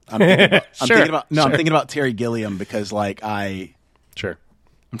 I'm thinking about Terry Gilliam because I'm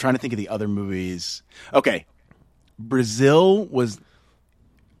trying to think of the other movies. Okay. Brazil was,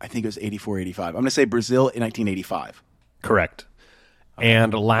 I think it was 84, 85. I'm going to say Brazil in 1985. Correct.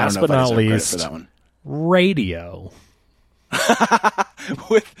 And last but not least, that one. Radio.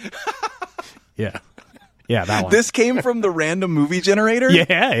 Yeah, that one. This came from the random movie generator?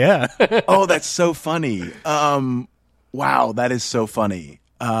 Yeah. Oh, that's so funny. Wow, that is so funny.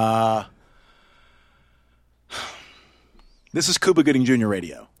 This is Cuba Gooding Jr.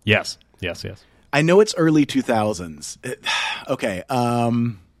 Radio. Yes. I know it's early 2000s. Okay.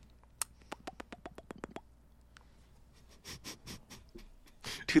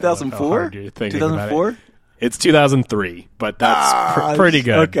 2004? 2004? It's 2003, but that's pretty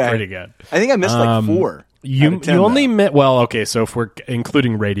good. Okay. Pretty good. I think I missed 4. You only missed. Well, okay. So if we're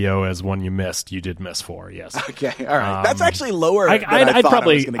including radio as one you missed, you did miss 4. Yes. Okay. All right. That's actually lower. I'd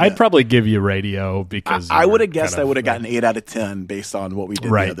probably give you radio because I would have guessed I would have gotten 8 out of 10 based on what we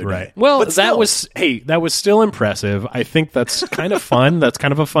did the other day. Well, but that was still impressive. I think that's kind of fun. That's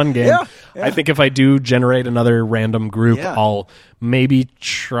kind of a fun game. Yeah. I think if I do generate another random group, I'll maybe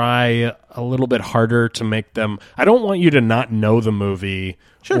try a little bit harder to make them. I don't want you to not know the movie.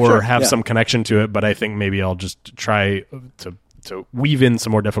 Have some connection to it, but I think maybe I'll just try to to weave in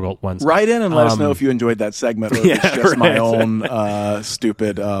some more difficult ones. Write in and let us know if you enjoyed that segment, or if it's just my own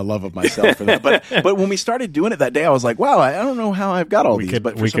stupid love of myself for that. But when we started doing it that day, I was like, wow, I don't know how I've got all these.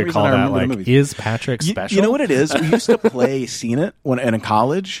 But for we some could reason, call I that remember like, the movies. is Patrick special? You know what it is? We used to play Seen It in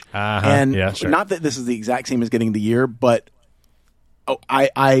college, and yeah, sure. not that this is the exact same as getting the year, but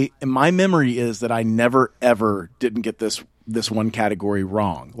my memory is that I never ever didn't get this one category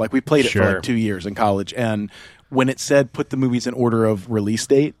wrong. Like we played it for like 2 years in college, and when it said put the movies in order of release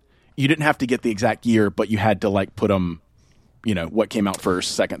date, you didn't have to get the exact year, but you had to like put them, what came out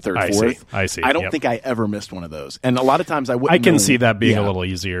first, second, third, fourth. I see. I don't think I ever missed one of those, and a lot of times I wouldn't. I can know. see that being a little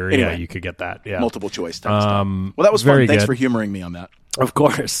easier. Anyway, yeah, you could get that. Yeah, multiple choice type stuff. Well, that was very fun. Thanks good. for humoring me on that. Of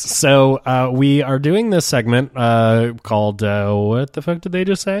course. So we are doing this segment called what the fuck did they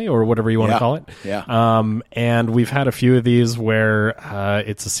just say, or whatever you want to call it. Yeah. And we've had a few of these where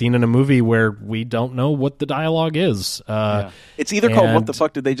it's a scene in a movie where we don't know what the dialogue is. It's either called "What the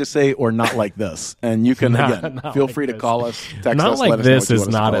fuck did they just say" or "Not like this," and you can feel free to call us, text not us. Like let us this know what is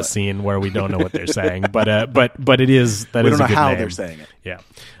you want not us to a call scene where we don't know what they're saying, but it is that we is don't a know good how name. they're saying it. Yeah.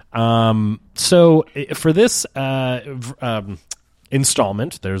 So for this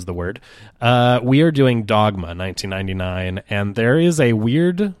installment, there's the word, we are doing Dogma 1999, and there is a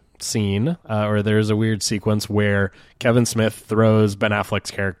weird scene, or there's a weird sequence where Kevin Smith throws Ben Affleck's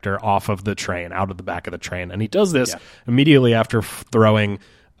character off of the train, out of the back of the train, and he does this immediately after throwing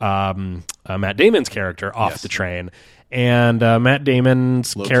Matt Damon's character off the train. And Matt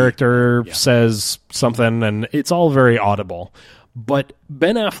Damon's character says something, and it's all very audible. But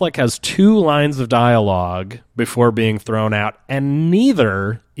Ben Affleck has 2 lines of dialogue before being thrown out, and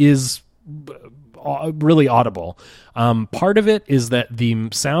neither is really audible. Part of it is that the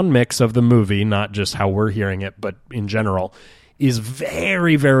sound mix of the movie, not just how we're hearing it, but in general, is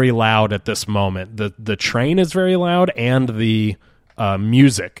very, very loud at this moment. The train is very loud, and the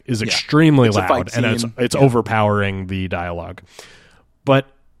music is extremely loud, and it's overpowering the dialogue. But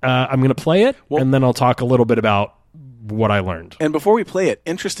I'm going to play it, and then I'll talk a little bit about what I learned. And before we play it,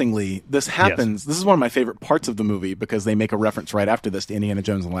 interestingly, this happens. This is one of my favorite parts of the movie because they make a reference right after this to Indiana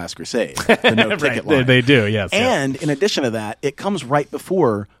Jones and the Last Crusade. The no ticket line. They do, yes. And in addition to that, it comes right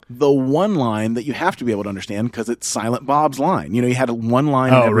before the one line that you have to be able to understand because it's Silent Bob's line. You had one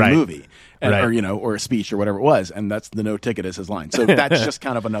line in every movie. Or a speech or whatever it was, and that's the no ticket is his line. So that's just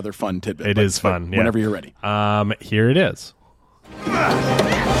kind of another fun tidbit. It is fun. Whenever you're ready. Here it is.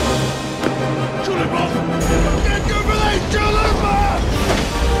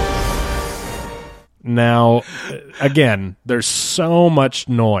 Now, again, there's so much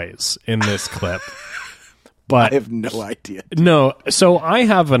noise in this clip. But I have no idea. No, so I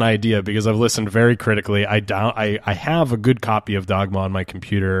have an idea because I've listened very critically. I have a good copy of Dogma on my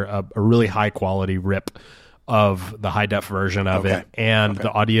computer, a really high quality rip of the high def version of it, and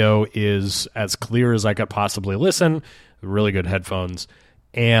the audio is as clear as I could possibly listen. Really good headphones,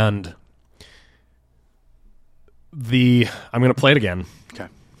 and I'm going to play it again. Okay.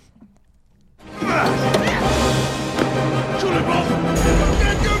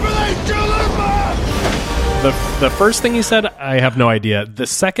 The first thing he said, I have no idea. The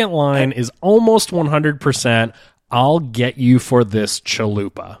second line is almost 100%. I'll get you for this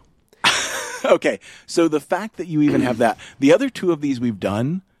chalupa. Okay, so the fact that you even have that, the other 2 of these we've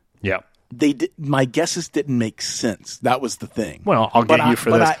done, my guesses didn't make sense. That was the thing. Well, I'll get you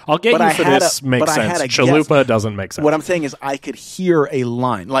for this. I'll get you for this makes sense. Chalupa doesn't make sense. What I'm saying is I could hear a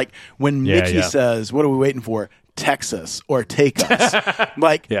line. Like when Mickey says, what are we waiting for? Texas or take us.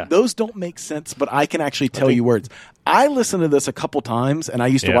 Those don't make sense, but I can actually tell you words. I listened to this a couple times, and I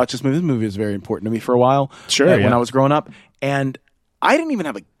used to watch this movie. This movie was very important to me for a while when I was growing up, and I didn't even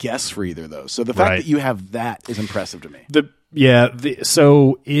have a guess for either of those. So the fact that you have that is impressive to me.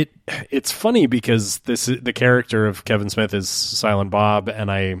 So it's funny because the character of Kevin Smith is Silent Bob, and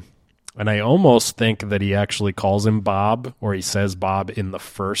I almost think that he actually calls him Bob, or he says Bob in the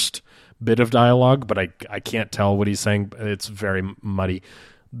first bit of dialogue, but I can't tell what he's saying. It's very muddy.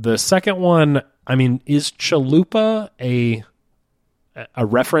 The second one, I mean, is chalupa a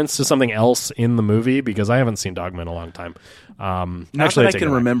reference to something else in the movie? Because I haven't seen Dogma in a long time. Not that I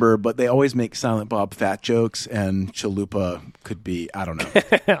can remember, but they always make Silent Bob fat jokes, and chalupa could be, I don't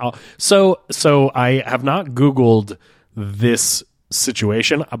know. So I have not Googled this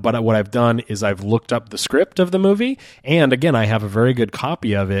situation, but what I've done is I've looked up the script of the movie, and again, I have a very good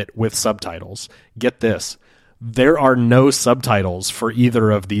copy of it with subtitles. Get this. There are no subtitles for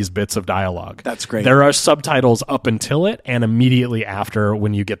either of these bits of dialogue. That's great. There are subtitles up until it and immediately after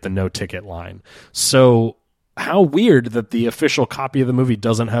when you get the no ticket line. So how weird that the official copy of the movie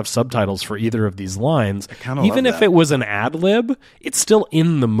doesn't have subtitles for either of these lines. Even if it was an ad lib, it's still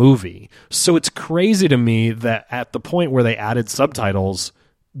in the movie. So it's crazy to me that at the point where they added subtitles,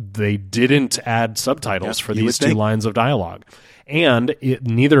 they didn't add subtitles for these two lines of dialogue. And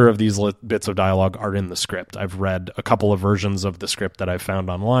neither of these bits of dialogue are in the script. I've read a couple of versions of the script that I've found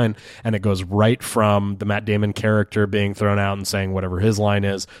online, and it goes right from the Matt Damon character being thrown out and saying whatever his line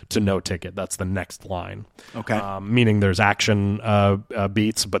is to no ticket. That's the next line. Okay. Meaning there's action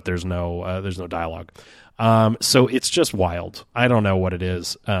beats, but there's no dialogue. So it's just wild. I don't know what it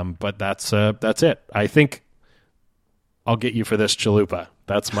is, but that's it. I think I'll get you for this chalupa.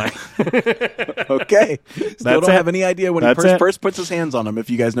 That's my okay. Still don't have any idea when he first puts his hands on him. If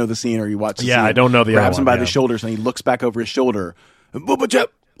you guys know the scene or you watch the scene, I don't know the grabs other him by one, the shoulders and he looks back over his shoulder. Boba Fett,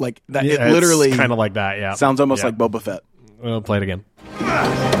 like that. Yeah, it literally kind of like that. Yeah, sounds almost like Boba Fett. We'll play it again.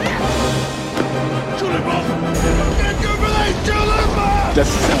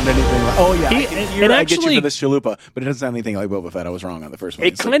 Doesn't sound anything like. Oh yeah, I get you for this chalupa, but it doesn't sound anything like Boba Fett. I was wrong on the first one.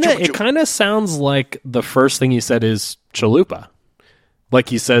 It kind of sounds like the first thing he said is chalupa. Like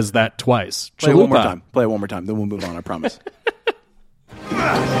he says that twice. Play it one more time. Play it one more time. Then we'll move on. I promise.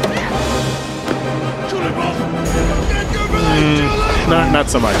 Not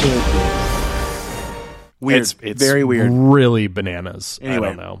so much. Weird. It's very weird. Really bananas. Anyway, I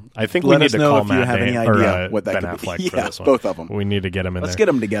don't know. I think we need to call Matt Damon or what that Ben could be. Affleck for this one. Both of them. We need to get him in there. Let's get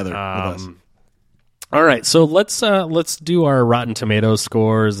them together with us. All right, so let's do our Rotten Tomatoes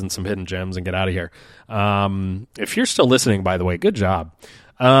scores and some hidden gems and get out of here. If you're still listening, by the way, good job.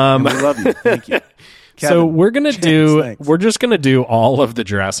 We love you. Thank you. Kevin, so we're just gonna do all of the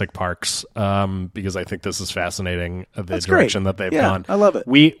Jurassic Parks because I think this is fascinating That's direction great. that they've Yeah, gone. I love it.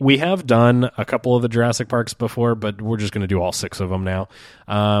 We have done a couple of the Jurassic Parks before, but we're just gonna do all 6 of them now.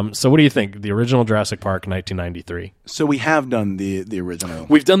 So what do you think? The original Jurassic Park, 1993. So we have done the original.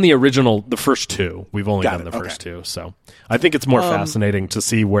 We've done the original, the first 2. We've only done the first 2. So I think it's more fascinating to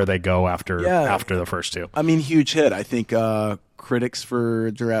see where they go after the first 2. I mean, huge hit. I think critics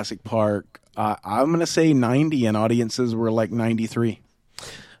for Jurassic Park. I'm going to say 90, and audiences were like 93.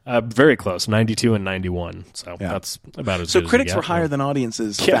 Very close, 92 and 91. So that's about as good as critics you were get, higher than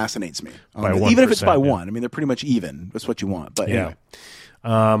audiences. Fascinates me. Even if it's by 1. I mean, they're pretty much even. That's what you want. But anyway.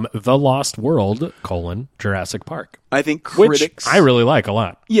 The Lost World, Jurassic Park. I think critics... Which I really like a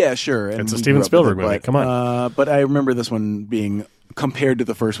lot. Yeah, sure. And it's a Steven Spielberg movie. Come on. But I remember this one being, compared to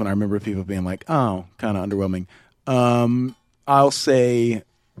the first one, I remember people being like, oh, kind of underwhelming. I'll say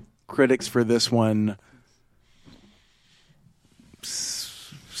critics for this one,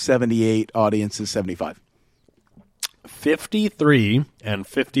 78, audiences 75. 53 and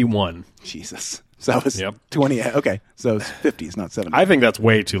 51. Jesus. So that was 20. Okay. So it's 50s, not 70. I think that's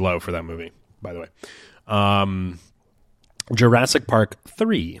way too low for that movie, by the way. Jurassic Park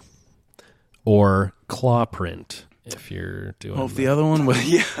 3 or Claw Print, if you're doing if the other one was,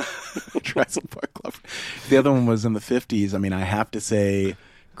 Jurassic Park Claw Print. If the other one was in the 50s, I mean, I have to say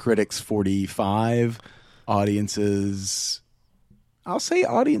critics 45, audiences, I'll say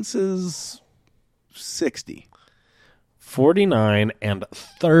audiences 60. 49 and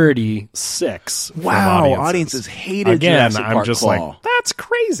 36. Wow, audiences hated Again, Jurassic I'm Park just Claw. like, that's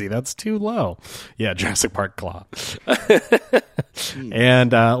crazy. That's too low. Yeah, Jurassic Park Claw.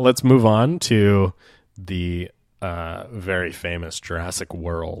 And let's move on to the very famous Jurassic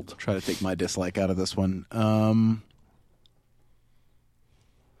World. Try to take my dislike out of this one.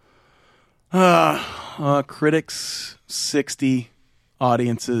 Critics 60,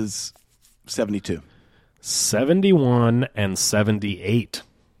 audiences 72. 71 and 78.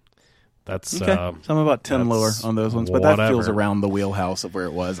 That's okay. So I'm about 10 lower on those ones, but that feels around the wheelhouse of where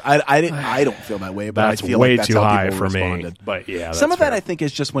it was. I don't feel that way, but I feel way like that's too how high people for responded. me. But yeah, some of that fair. I think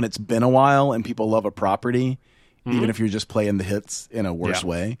is just when it's been a while and people love a property, even if you're just playing the hits in a worse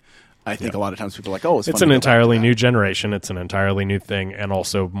way. I think a lot of times people are like, oh, it's an entirely new generation. It's an entirely new thing, and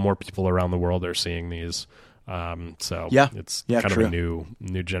also more people around the world are seeing these. It's kind of a new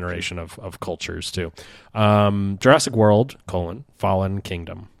generation of cultures too. Jurassic World, Fallen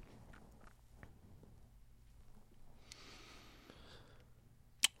Kingdom.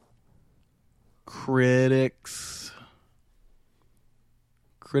 Critics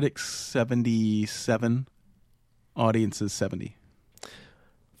 77, audiences 70.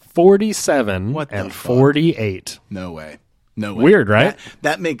 47 and 48. No way. No way. Weird, right?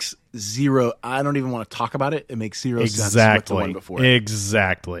 That makes zero. I don't even want to talk about it. It makes zero sense with the one before.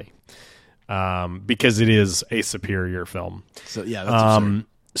 Exactly. Because it is a superior film. So yeah, that's absurd.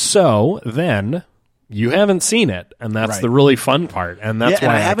 So then You haven't seen it, and that's Right. the really fun part, and that's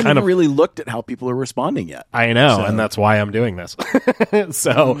why I haven't kind even of really looked at how people are responding yet. I know, So- and that's why I'm doing this.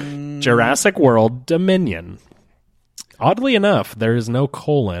 So, Jurassic World Dominion. Oddly enough, there is no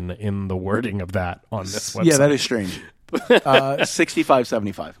colon in the wording of that on this website. Yeah, that is strange.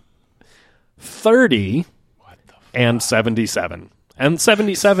 65-75. 30 and 77. And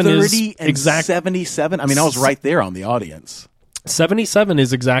 77 30 is and exact 77. I mean, I was right there on the audience. 77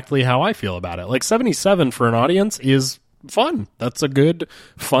 is exactly how I feel about it. Like 77 for an audience is fun. That's a good,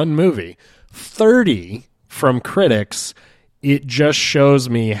 fun movie. 30 from critics, it just shows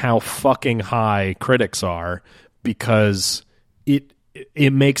me how fucking high critics are because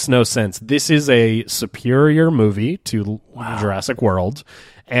it makes no sense. This is a superior movie to Jurassic World,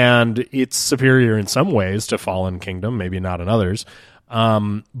 and it's superior in some ways to Fallen Kingdom, maybe not in others.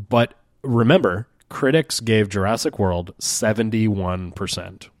 But remember, critics gave Jurassic World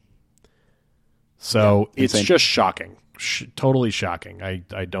 71%. So it's insane. just shocking. Totally shocking.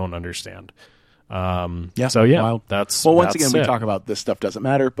 I don't understand. Yeah. So yeah, wild. that's well. Once that's again, we it. talk about this stuff doesn't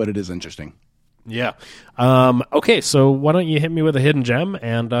matter, but it is interesting. Yeah. Okay, so why don't you hit me with a hidden gem,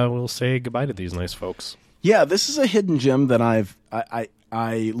 and we'll say goodbye to these nice folks. Yeah, this is a hidden gem that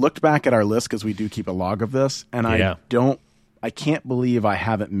I looked back at our list because we do keep a log of this, and Yeah. I can't believe I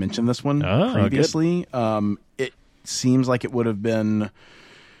haven't mentioned this one Oh, previously. It seems like it would have been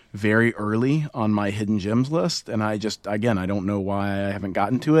very early on my hidden gems list, and I don't know why I haven't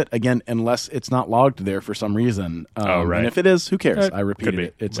gotten to it again, unless it's not logged there for some reason. Right. And if it is, who cares? I Could repeated be.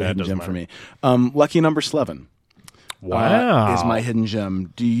 it. It's Yeah, a it hidden doesn't gem for me. Lucky Number 11. Wow. Is my hidden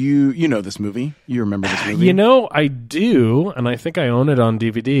gem. Do you know this movie? You remember this movie? You know, I do, and I think I own it on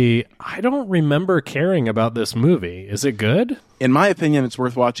DVD. I don't remember caring about this movie. Is it good? In my opinion, it's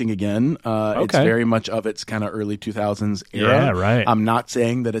worth watching again. It's Okay. very much of its kind of early 2000s era. Yeah, right. I'm not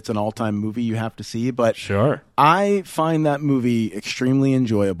saying that it's an all-time movie you have to see, but Sure. I find that movie extremely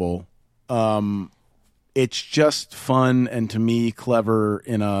enjoyable. It's just fun and to me clever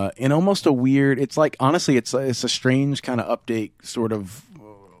in almost a weird. It's like honestly, it's a strange kind of update, sort of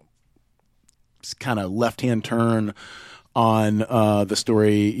kind of left-hand turn on the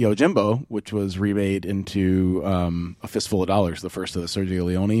story Yojimbo, which was remade into A Fistful of Dollars, the first of the Sergio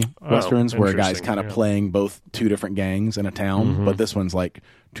Leone westerns, where a guy's interesting, kind of yeah. playing both two different gangs in a town, but this one's like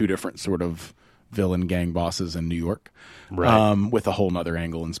two different sort of villain gang bosses in New York, Right. with a whole nother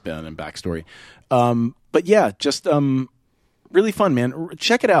angle and spin and backstory. But yeah, just really fun, man.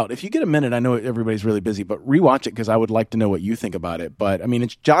 Check it out if you get a minute. I know everybody's really busy, but rewatch it because I would like to know what you think about it. But I mean,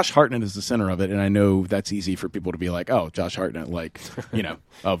 it's Josh Hartnett is the center of it, and I know that's easy for people to be like, "Oh, Josh Hartnett, like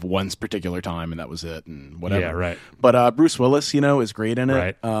of one particular time, and that was it, and whatever." Yeah, right. But Bruce Willis, is great in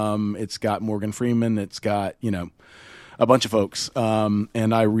it. Right. It's got Morgan Freeman. It's got a bunch of folks,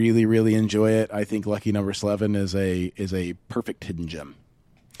 and I really, really enjoy it. I think Lucky Number 11 is a perfect hidden gem.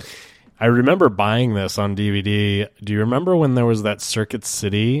 I remember buying this on DVD. Do you remember when there was that Circuit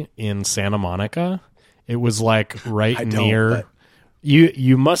City in Santa Monica? It was like right I don't, near. but-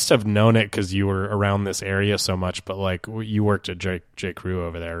 You must have known it because you were around this area so much. But like you worked at J. Crew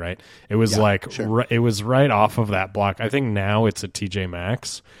over there, right? It was sure. it was right off of that block. I think now it's at TJ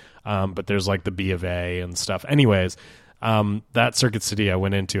Maxx, but there's like the B of A and stuff. Anyways. That Circuit City I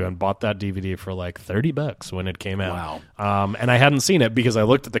went into and bought that DVD for like $30 when it came out. Wow. And I hadn't seen it because I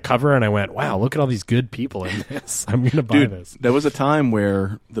looked at the cover and I went, wow, look at all these good people in this. I'm going to buy this. There was a time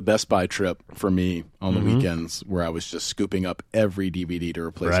where the Best Buy trip for me on the weekends where I was just scooping up every DVD to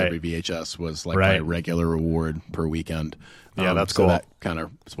replace Right. every VHS was like Right. my regular reward per weekend. Yeah, that's so cool. That kind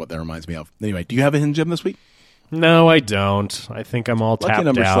of is what that reminds me of. Anyway, do you have a hidden gem this week? No, I don't. I think I'm all Lucky tapped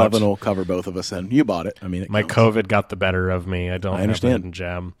Number out. 11 will cover both of us, and you bought it. I mean, My counts. COVID got the better of me. I don't I understand. have a hidden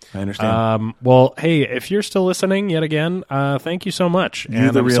gem. I understand. Well, hey, if you're still listening yet again, thank you so much. You're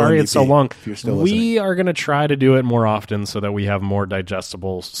and the I'm real sorry MVP it's so long. if you're still we are going to try to do it more often so that we have more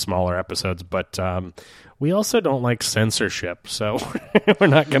digestible, smaller episodes. But we also don't like censorship, so we're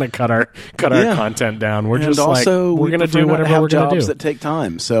not going to cut our content down. We're and just also, like we're we going to prefer do not whatever have we're going to jobs do. that take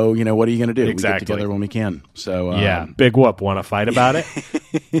time. So, what are you going to do? Exactly. We get together when we can. So, Yeah, big whoop. Want to fight about it?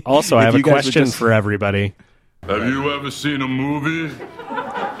 Also, I If have a you guys would question just- for everybody. Have you ever seen a movie?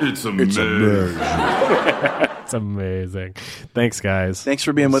 It's amazing. It's amazing. Thanks, guys. Thanks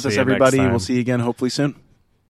for being with See us, you next everybody. time. We'll see you again hopefully soon.